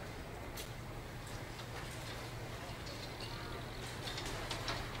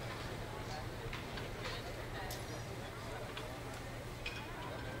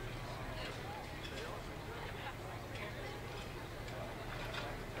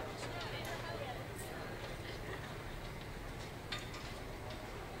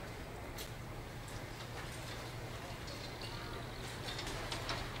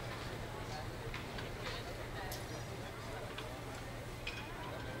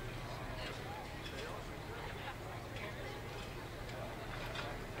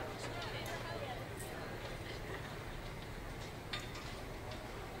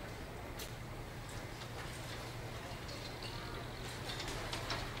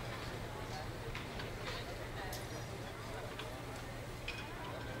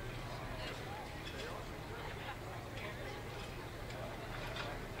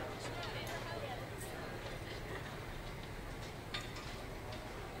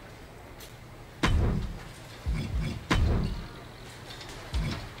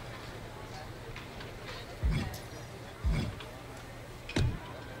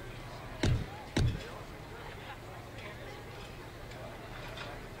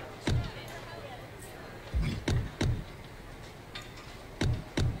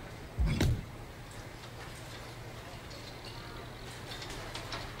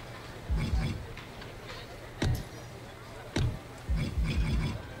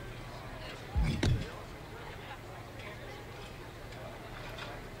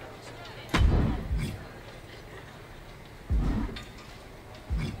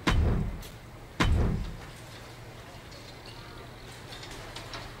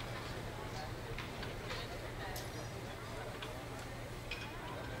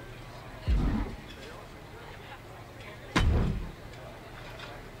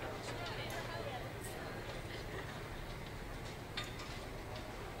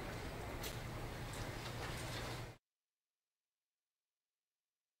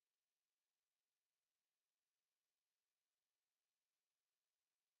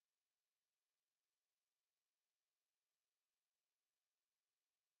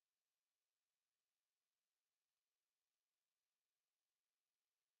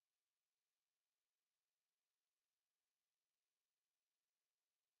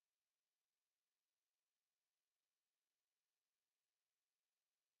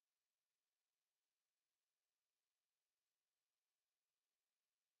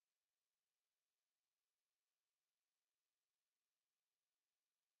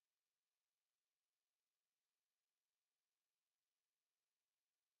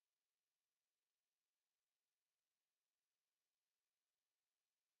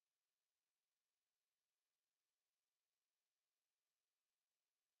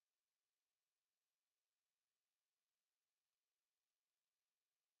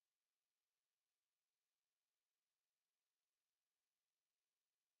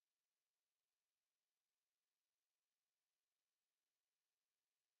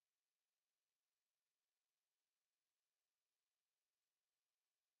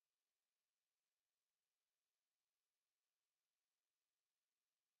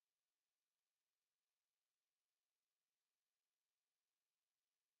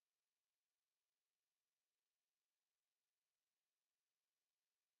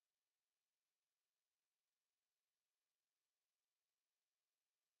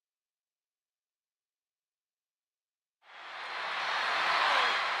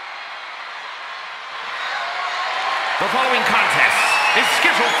 The following contest is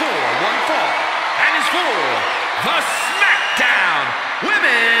scheduled for one fall and is for the SmackDown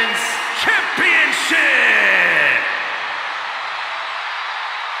Women's Championship.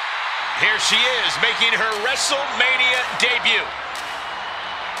 Here she is, making her WrestleMania debut.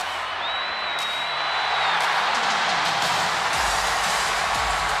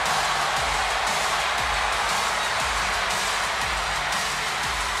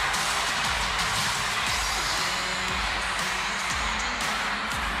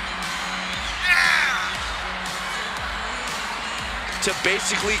 To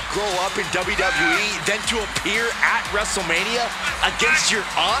basically grow up in WWE, then to appear at WrestleMania against your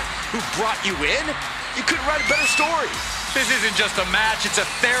aunt who brought you in? You couldn't write a better story. This isn't just a match, it's a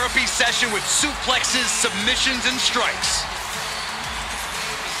therapy session with suplexes, submissions, and strikes.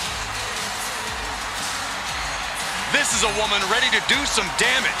 This is a woman ready to do some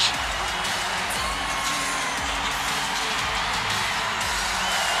damage.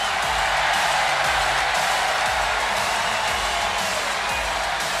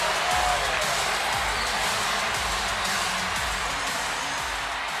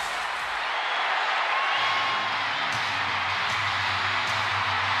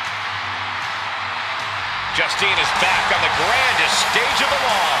 Justine is back on the grandest stage of them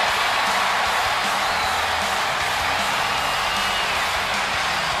all.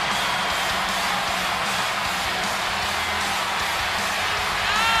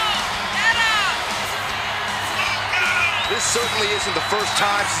 This certainly isn't the first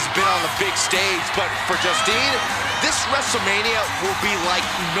time she's been on the big stage, but for Justine, this WrestleMania will be like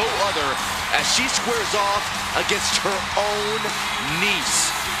no other as she squares off against her own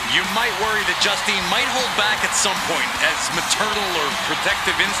niece. You might worry that Justine might hold back at some point as maternal or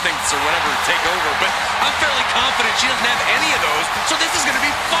protective instincts or whatever take over, but I'm fairly confident she doesn't have any of those, so this is going to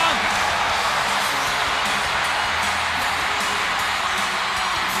be fun.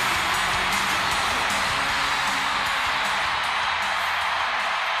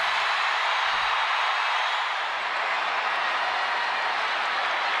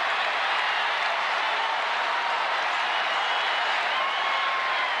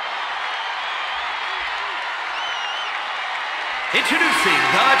 Introducing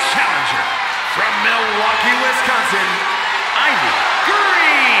the challenger from Milwaukee, Wisconsin,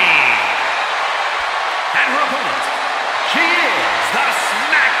 Greene. And her opponent, she is the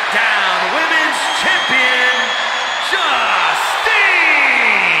SmackDown Women's Champion, Justine.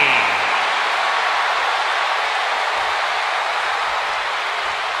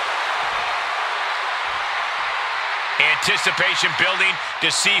 Anticipation building to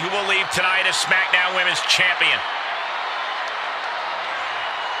see who will leave tonight as SmackDown Women's Champion.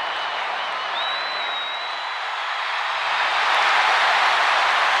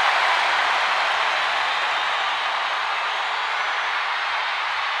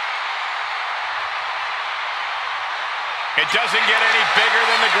 It doesn't get any bigger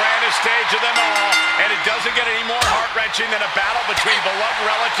than the grandest stage of them all, and it doesn't get any more heart-wrenching than a battle between beloved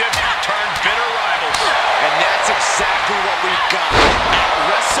relatives turned bitter rivals. And that's exactly what we've got at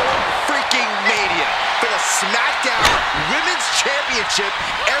WrestleMania. For the SmackDown Women's Championship,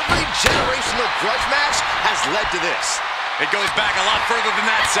 every generational grudge match has led to this. It goes back a lot further than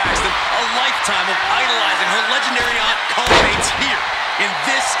that, Saxton. A lifetime of idolizing her legendary aunt culminates here in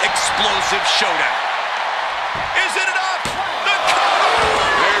this explosive showdown. Is it enough?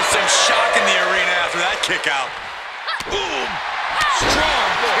 There's some shock in the arena after that kick out. Boom! Strong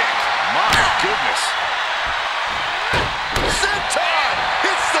kick. My goodness. Senton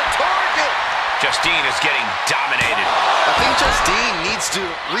hits the target. Justine is getting dominated. I think Justine needs to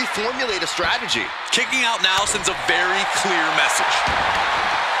reformulate a strategy. Kicking out now sends a very clear message.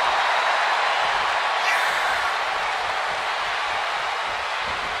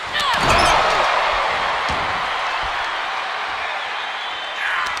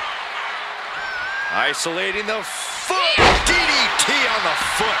 Isolating the foot. DDT on the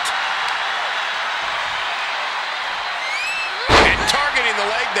foot. And targeting the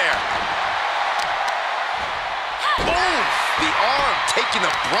leg there. Boom! The arm taking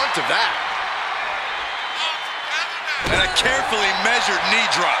the brunt of that. And a carefully measured knee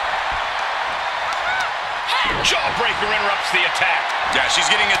drop. Jawbreaker interrupts the attack. Yeah, she's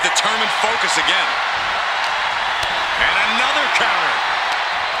getting a determined focus again. And another counter.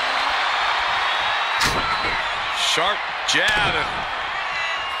 Sharp jab.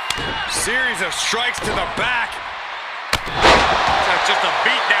 Series of strikes to the back. That's just a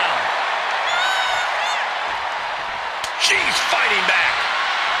beatdown. She's fighting back.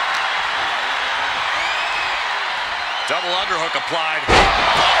 Double underhook applied.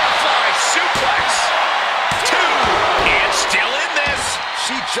 Butterfly suplex. 2.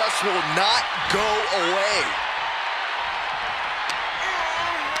 just will not go away.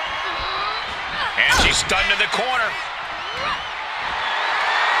 And she's stunned in the corner.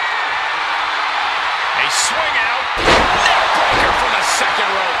 A swing out. Neck breaker from the second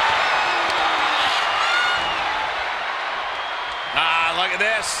rope. Ah, look at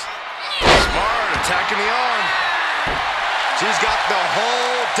this. Smart, attacking the arm. She's got the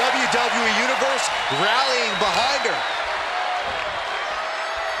whole WWE Universe rallying behind her.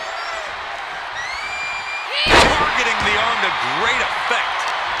 Targeting the arm to great effect.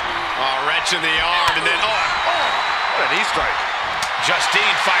 Oh, wrenching the arm, and then, what a knee strike.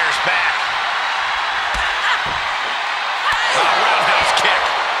 Justine fires back. Roundhouse kick.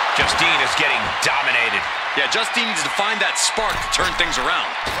 Justine is getting dominated. Yeah, Justine needs to find that spark to turn things around.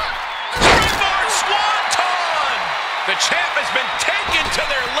 Springboard Swanton! The champ has been taken to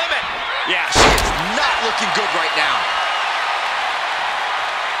their limit. Yeah, she is not looking good right now.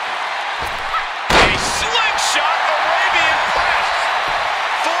 A slingshot Arabian press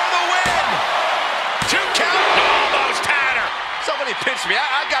for the win. 2 count. Almost had her. Somebody pinch me.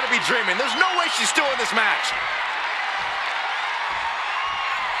 I gotta be dreaming. There's no way she's still in this match.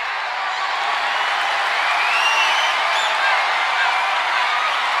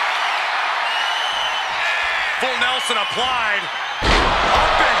 Full Nelson applied.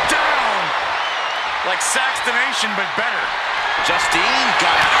 Up and down. Like Saxton Nation, but better. Justine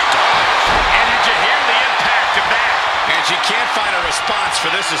got out of dodge. And did you hear the impact of that? And she can't find a response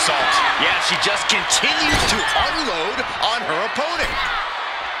for this assault. Yeah, she just continues to unload on her opponent.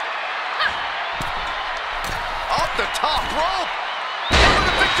 Up the top rope. Over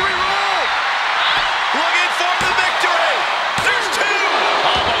the victory roll. Looking for the victory. There's 2.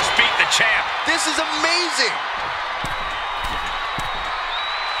 Almost beat the champ. This is amazing.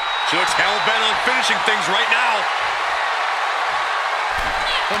 She looks hell-bent on finishing things right now.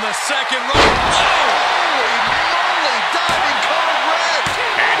 From the second rope. Holy moly, diving code red.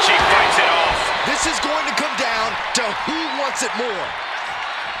 And she fights it off. This is going to come down to who wants it more.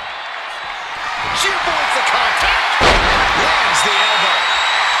 She avoids the contact. Lands the elbow.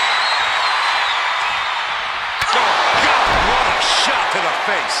 Oh, God, what a shot to the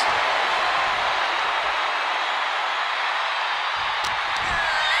face.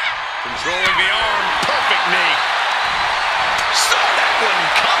 Controlling the arm. Perfect knee. Saw that one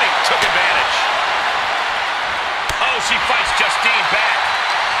coming. Took advantage. Oh, she fights Justine back.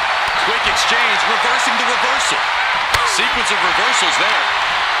 Quick exchange, reversing the reversal. Sequence of reversals there.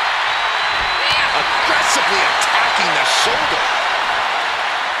 Aggressively attacking the shoulder.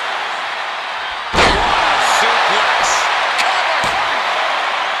 Suplex. Cover.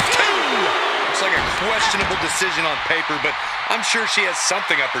 2. Looks like a questionable decision on paper, but I'm sure she has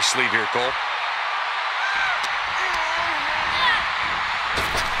something up her sleeve here, Cole.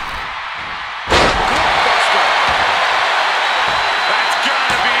 That's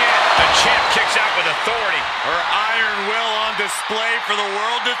gotta be it. The champ kicks out with authority. Her iron will on display for the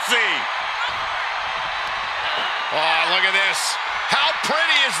world to see. Oh, look at this. How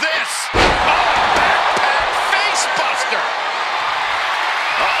pretty is this? Oh, backpack face buster.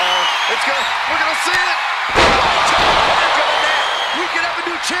 We're gonna see it. Right to the back of the net. We could have a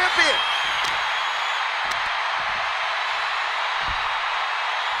new champion.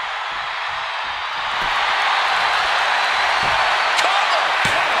 Cover.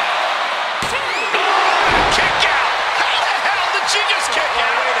 Kick out. How the hell did she just kick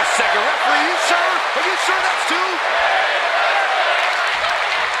out? Wait a second, referee, you sure? Are you sure that's 2?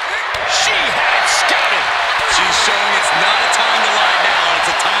 She had it scouted. She's showing it's not a time to lie down.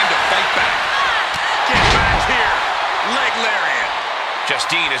 It's a time to fight back. Get back here. Leg lariat.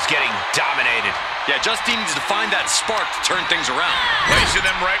 Justine is getting dominated. Yeah, Justine needs to find that spark to turn things around. Placing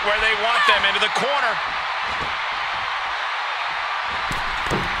them right where they want them, into the corner.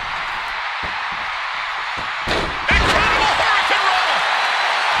 Incredible Hurricane Rana.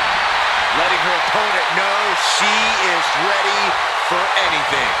 Letting her opponent know she is ready for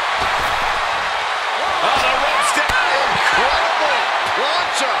anything. Oh, the rope step. Incredible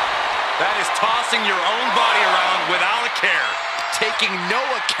plancha. That is tossing your own body around without a care. Taking no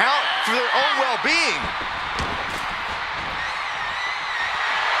account for their own well-being.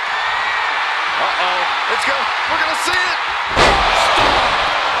 Let's go. We're gonna see it.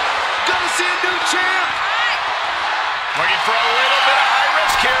 Gonna see a new champ. Looking for a little bit of high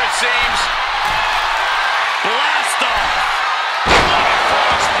risk here, it seems. Blast off. What a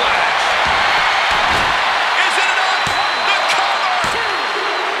frog splash. Is it enough? The cover.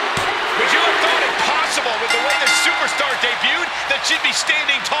 Would you have thought it possible with the way the superstar debuted that she'd be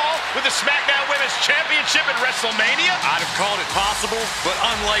standing tall with the SmackDown Women's Championship at WrestleMania? I'd have called it possible, but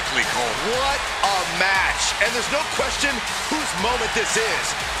unlikely, Cole. What a match. And there's no question whose moment this is.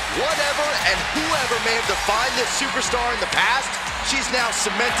 Whatever and whoever may have defined this superstar in the past, she's now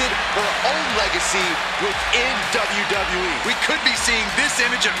cemented her own legacy within WWE. We could be seeing this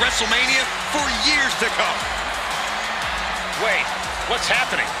image at WrestleMania for years to come. Wait, what's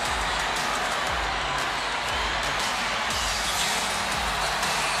happening?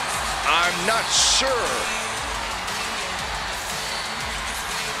 I'm not sure.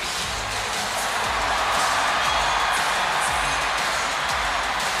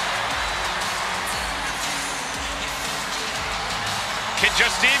 Can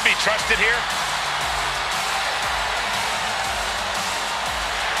Justine be trusted here?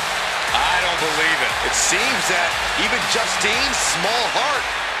 I don't believe it. It seems that even Justine's small heart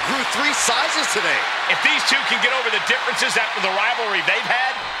grew 3 sizes today. If these two can get over the differences after the rivalry they've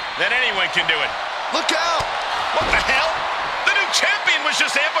had, then anyone can do it. Look out! What the hell? The new champion was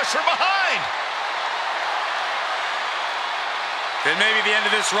just ambushed from behind. It may be the end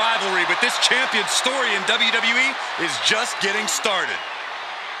of this rivalry, but this champion's story in WWE is just getting started.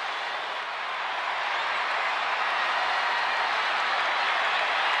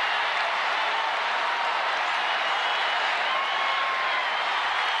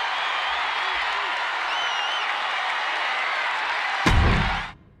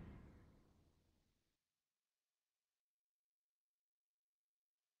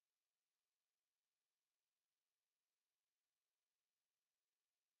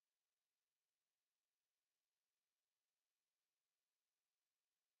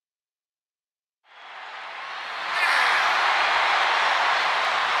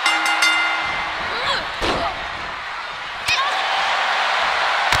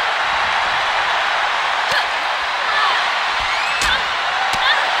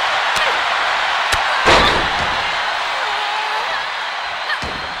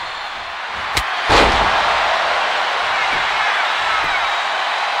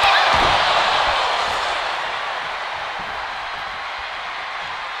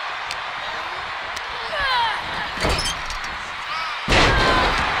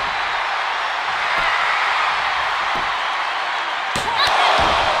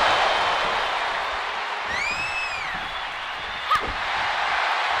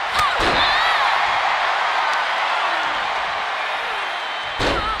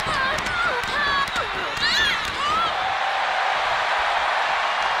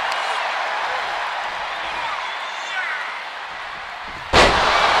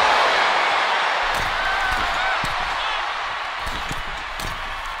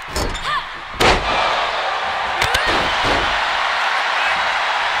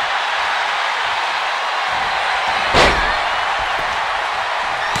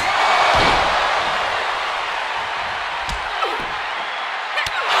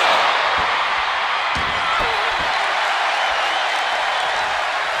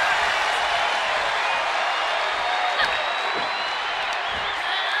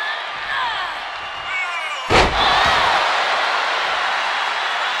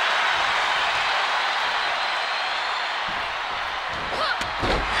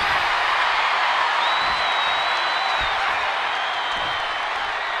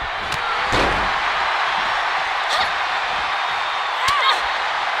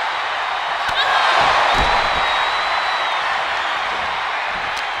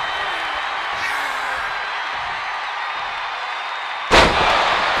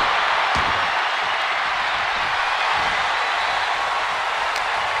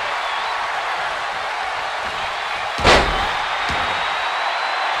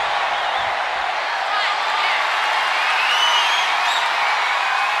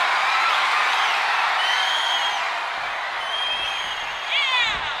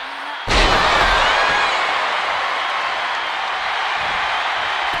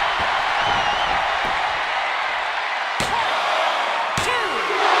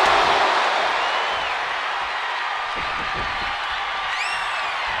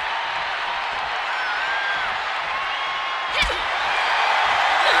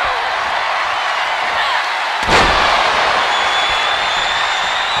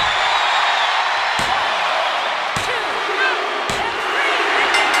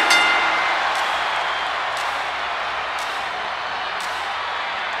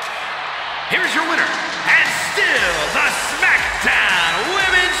 Here's your winner, and still the SmackDown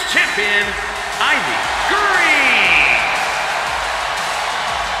Women's Champion,